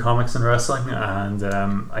between comics and wrestling, and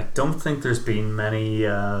I don't think there's been many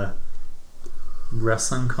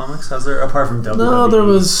wrestling comics, has there? Apart from WWE. No, there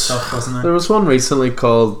was stuff, wasn't there? There was one recently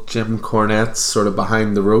called Jim Cornette's sort of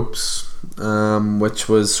Behind the Ropes, which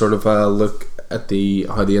was sort of a look at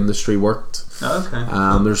how the industry worked. Oh, okay.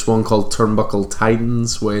 There's one called Turnbuckle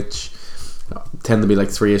Titans, which tend to be like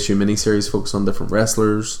 3-issue miniseries focused on different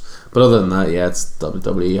wrestlers. But other than that, yeah, it's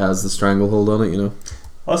WWE has the stranglehold on it, you know.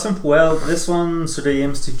 Awesome. Well, this one sort of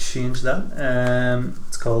aims to change that.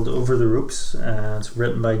 It's called Over the Ropes. It's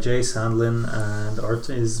written by Jay Sandlin, and art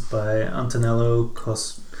is by Antonello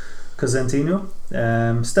Cosentino.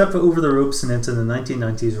 Step over the ropes and into the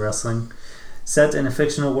 1990s wrestling. Set in a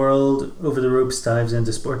fictional world, Over the Ropes dives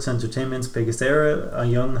into sports entertainment's biggest era. A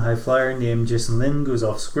young high flyer named Jason Lynn goes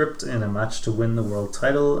off script in a match to win the world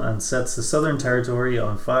title and sets the Southern Territory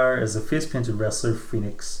on fire as the face-painted wrestler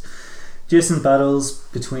Phoenix. Jason's battles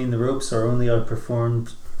between the ropes are only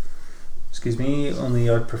outperformed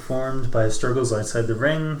by his struggles outside the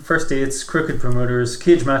ring, first dates, crooked promoters,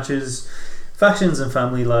 cage matches, factions and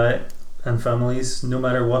families. No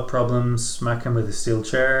matter what problems smack him with a steel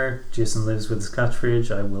chair, Jason lives with his catchphrase,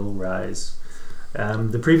 "I will rise."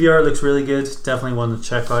 The preview art looks really good. Definitely one to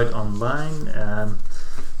check out online.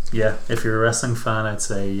 Yeah, if you're a wrestling fan, I'd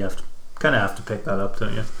say you have to pick that up,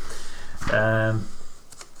 don't you? I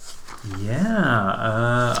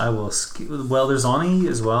will well, there's Oni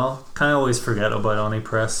as well. Kind of always forget about Oni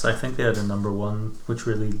Press. I think they had a number 1 which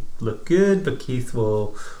really looked good, but Keith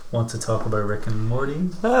will want to talk about Rick and Morty.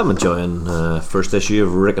 I'm enjoying first issue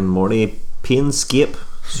of Rick and Morty Painscape,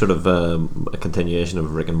 sort of a continuation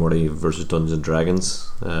of Rick and Morty versus Dungeons and Dragons,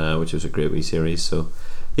 which was a great wee series. So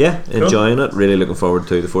yeah, cool. Enjoying it. Really looking forward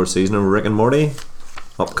to the 4th season of Rick and Morty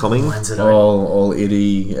upcoming. When's it out? All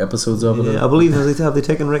 80 episodes of it. Yeah, I believe have they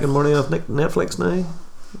taken Rick and Morty off Netflix now?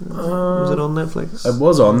 Was it on Netflix? It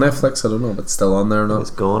was on Netflix. I don't know if it's still on there or not. It's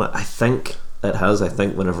gone. I think it has. I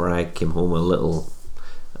think whenever I came home a little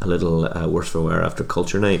worse for wear after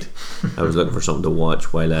Culture Night, I was looking for something to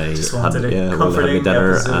watch while I Just had wanted a my comforting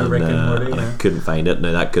dinner, episode of Rick and Morty, I couldn't find it.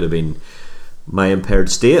 Now that could have been my impaired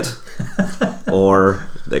state, or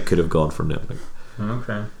it could have gone from Netflix.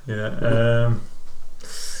 Okay. Yeah.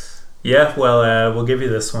 We'll give you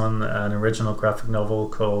this one, an original graphic novel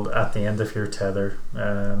called At the End of Your Tether.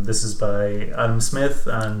 This is by Adam Smith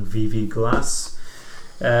and V.V. Glass.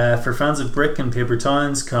 For fans of Brick and Paper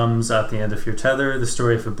Towns comes At the End of Your Tether, the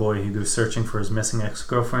story of a boy who goes searching for his missing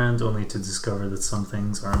ex-girlfriend only to discover that some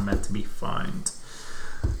things aren't meant to be found.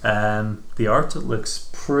 The art looks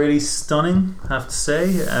pretty stunning, I have to say.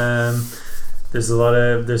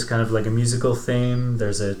 There's kind of like a musical theme.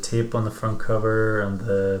 There's a tape on the front cover, and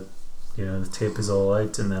the tape is all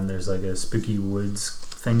out, and then there's like a spooky woods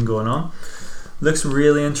thing going on. Looks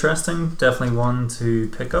really interesting. Definitely one to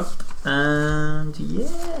pick up. And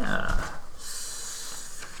yeah,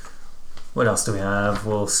 what else do we have?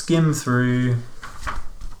 We'll skim through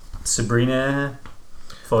Sabrina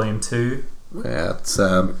Volume 2. Yeah, it's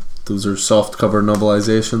those are soft cover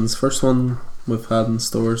novelizations. First one we've had in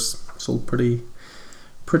stores, sold pretty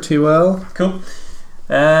well. Cool.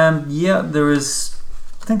 I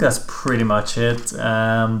think that's pretty much it.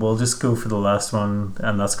 We'll just go for the last one,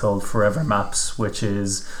 and that's called Forever Maps, which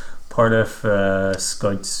is part of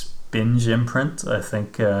Scout's Binge imprint, I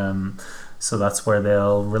think. So that's where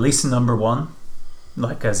they'll release a number 1,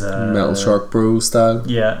 like as a Metal Shark Bro style.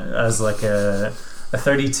 Yeah, as like a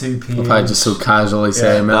 32 page. If I just so casually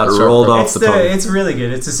say Metal that Shark rolled Bro. off the tongue. It's really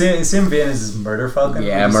good. It's the same vein as Murder Falcon.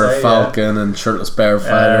 Yeah, Murder Falcon and Shirtless Bear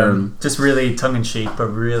Fighter. And just really tongue in cheek, but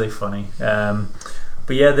really funny.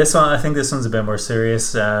 But yeah, I think this one's a bit more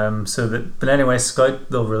serious. But anyway, Scout,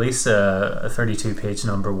 they'll release a 32 page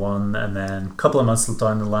number 1, and then a couple of months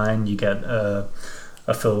down the line you get a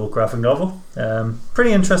full graphic novel.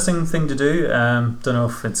 Pretty interesting thing to do. Don't know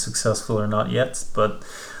if it's successful or not yet, but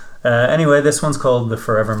Anyway, this one's called The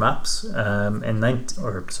Forever Maps. In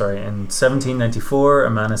 1794, a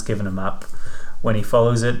man is given a map. When he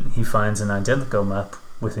follows it, he finds an identical map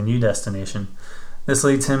with a new destination. This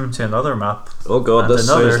leads him to another map. Oh god, and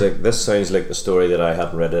this sounds like the story that I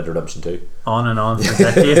hadn't read Introduction to. On and on for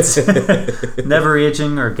decades. Never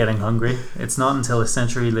aging or getting hungry. It's not until a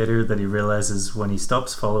century later that he realizes when he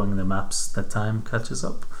stops following the maps that time catches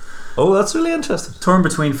up. Oh, that's really interesting. Torn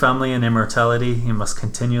between family and immortality, he must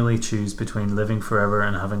continually choose between living forever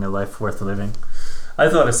and having a life worth living. I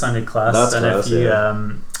thought it sounded class. That's and class,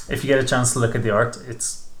 if you get a chance to look at the art,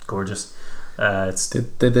 it's gorgeous.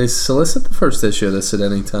 Did they solicit the first issue of this at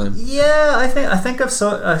any time? Yeah, I think I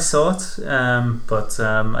saw it, but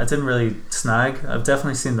I didn't really snag. I've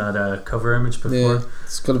definitely seen that cover image before. Yeah,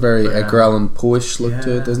 it's got a very Edgar Allan Poe-ish look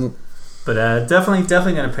to it, doesn't it? But definitely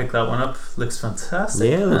going to pick that one up. Looks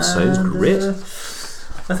fantastic. Yeah, that sounds great.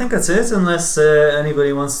 I think that's it, unless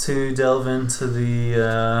anybody wants to delve into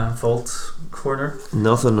the vault corner.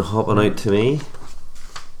 Nothing hopping out to me.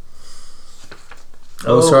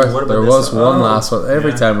 Sorry, there was one last one.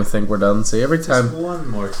 Every time we think we're done, see, every time. Just one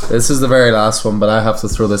more. This is the very last one, but I have to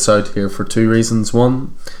throw this out here for two reasons.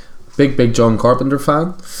 One, big John Carpenter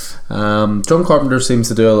fan. John Carpenter seems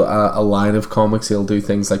to do a line of comics. He'll do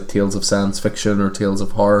things like Tales of Science Fiction or Tales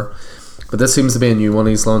of Horror, but this seems to be a new one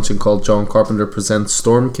he's launching called John Carpenter Presents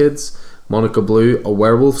Storm Kids, Monica Blue, a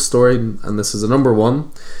werewolf story, and this is a number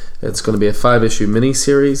 1. It's going to be a 5-issue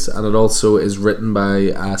mini-series, and it also is written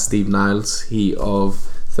by Steve Niles, he of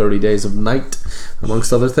 30 Days of Night,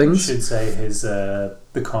 amongst other things. I should say his the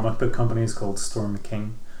comic book company is called Storm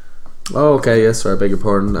King. Oh, okay, yes, sorry, I beg your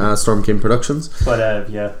pardon. Storm King Productions.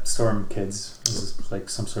 But Storm Kids is like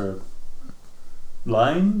some sort of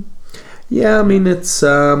line. Yeah, I mean it's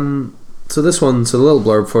so this one's a little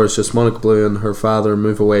blurb for us. Just Monica Blue and her father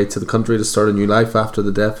move away to the country to start a new life after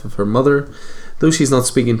the death of her mother. Though she's not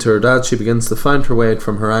speaking to her dad, she begins to find her way out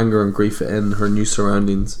from her anger and grief in her new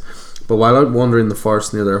surroundings. But while out wandering the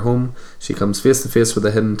forest near their home, she comes face to face with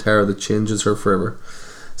a hidden terror that changes her forever.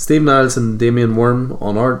 Steve Niles and Damien Worm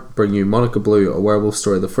on art bring you Monica Blue, a werewolf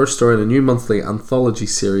story, the first story in a new monthly anthology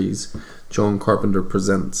series John Carpenter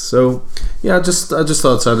presents. So yeah, I just thought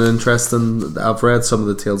it sounded interesting. I've read some of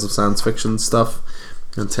the Tales of Science Fiction stuff.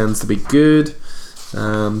 It tends to be good.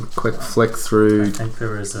 Quick flick through. I think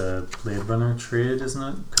there is a Blade Runner trade, isn't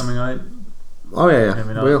it, coming out? Oh yeah.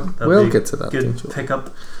 We'll get to that. Good pickup.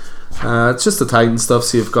 It's just the Titan stuff.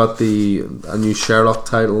 So you've got a new Sherlock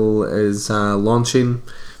title is launching.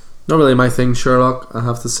 Not really my thing, Sherlock, I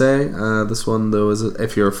have to say. This one though is,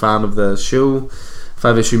 if you're a fan of the show,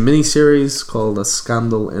 5-issue miniseries called A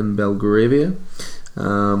Scandal in Belgravia.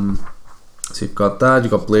 So you've got that.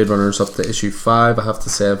 You've got Blade Runners up to issue 5. I have to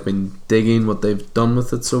say I've been digging what they've done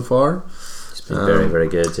with it so far. It's been very, very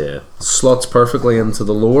good, yeah. Slots perfectly into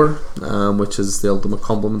the lore, which is the ultimate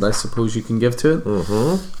compliment I suppose you can give to it.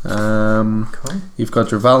 Cool. You've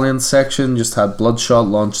got your Valiant section. Just had Bloodshot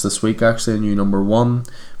launched this week, actually, a new number 1,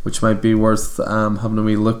 which might be worth having a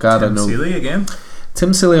wee look at. Tim Seeley again.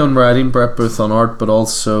 Tim Seeley on writing, Brett Booth on art, but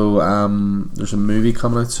also there's a movie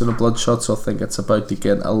coming out soon of Bloodshot, so I think it's about to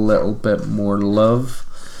get a little bit more love.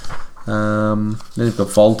 Then you've got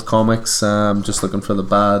Vault Comics. Just looking for the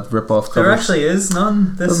bad rip-off covers. There actually is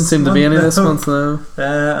none. Doesn't seem to be any this month now.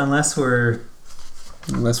 Unless we're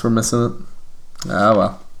missing it. Ah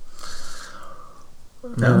well.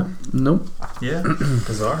 Nope. Yeah,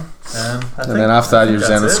 bizarre. And then after that, your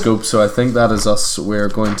Zenoscope. So I think that is us. We're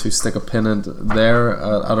going to stick a pin in there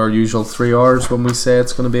at our usual 3 hours when we say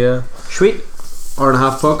it's going to be a sweet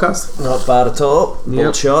hour-and-a-half podcast. Not bad at all.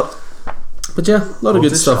 Bolt shot. But yeah, a lot of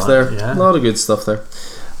good stuff there. Yeah. A lot of good stuff there.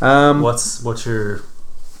 What's your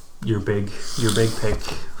big pick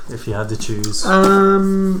if you had to choose?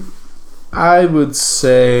 I would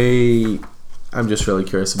say I'm just really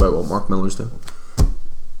curious about what Mark Miller's doing.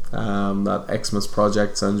 That Xmas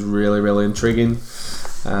project sounds really, really intriguing.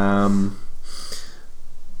 Yeah,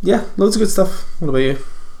 loads of good stuff. What about you?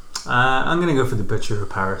 I'm gonna go for The Butcher of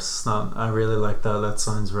Paris. I really like that. That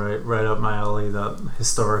sounds right up my alley. That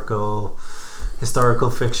historical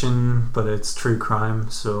fiction, but it's true crime.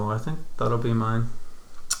 So I think that'll be mine.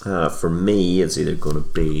 For me, it's either going to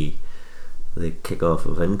be the kickoff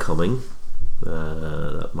of Incoming,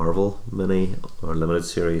 that Marvel mini or limited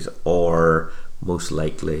series, or most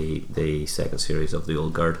likely the second series of The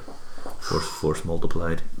Old Guard, Force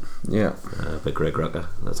Multiplied. Yeah. By Greg Rucka.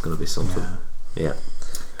 That's going to be something. Yeah.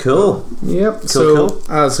 Cool. Yep. Cool.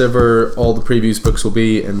 As ever, all the previews books will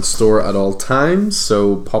be in store at all times.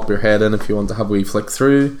 So pop your head in if you want to have a wee flick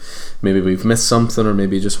through. Maybe we've missed something, or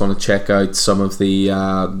maybe you just want to check out some of the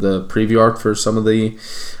preview art for some of the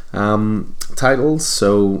titles.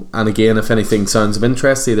 So, and again, if anything sounds of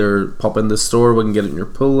interest, either pop in the store, we can get it in your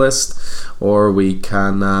pull list, or we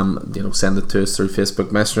can send it to us through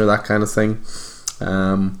Facebook Messenger, that kind of thing.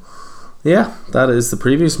 That is the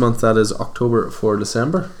previews month. That is October for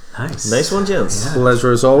December. Nice one, gents. Yeah.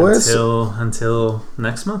 Pleasure as always. Until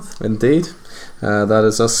next month. Indeed. That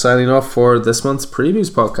is us signing off for this month's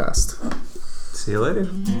previews podcast. See you later.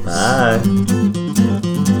 Bye.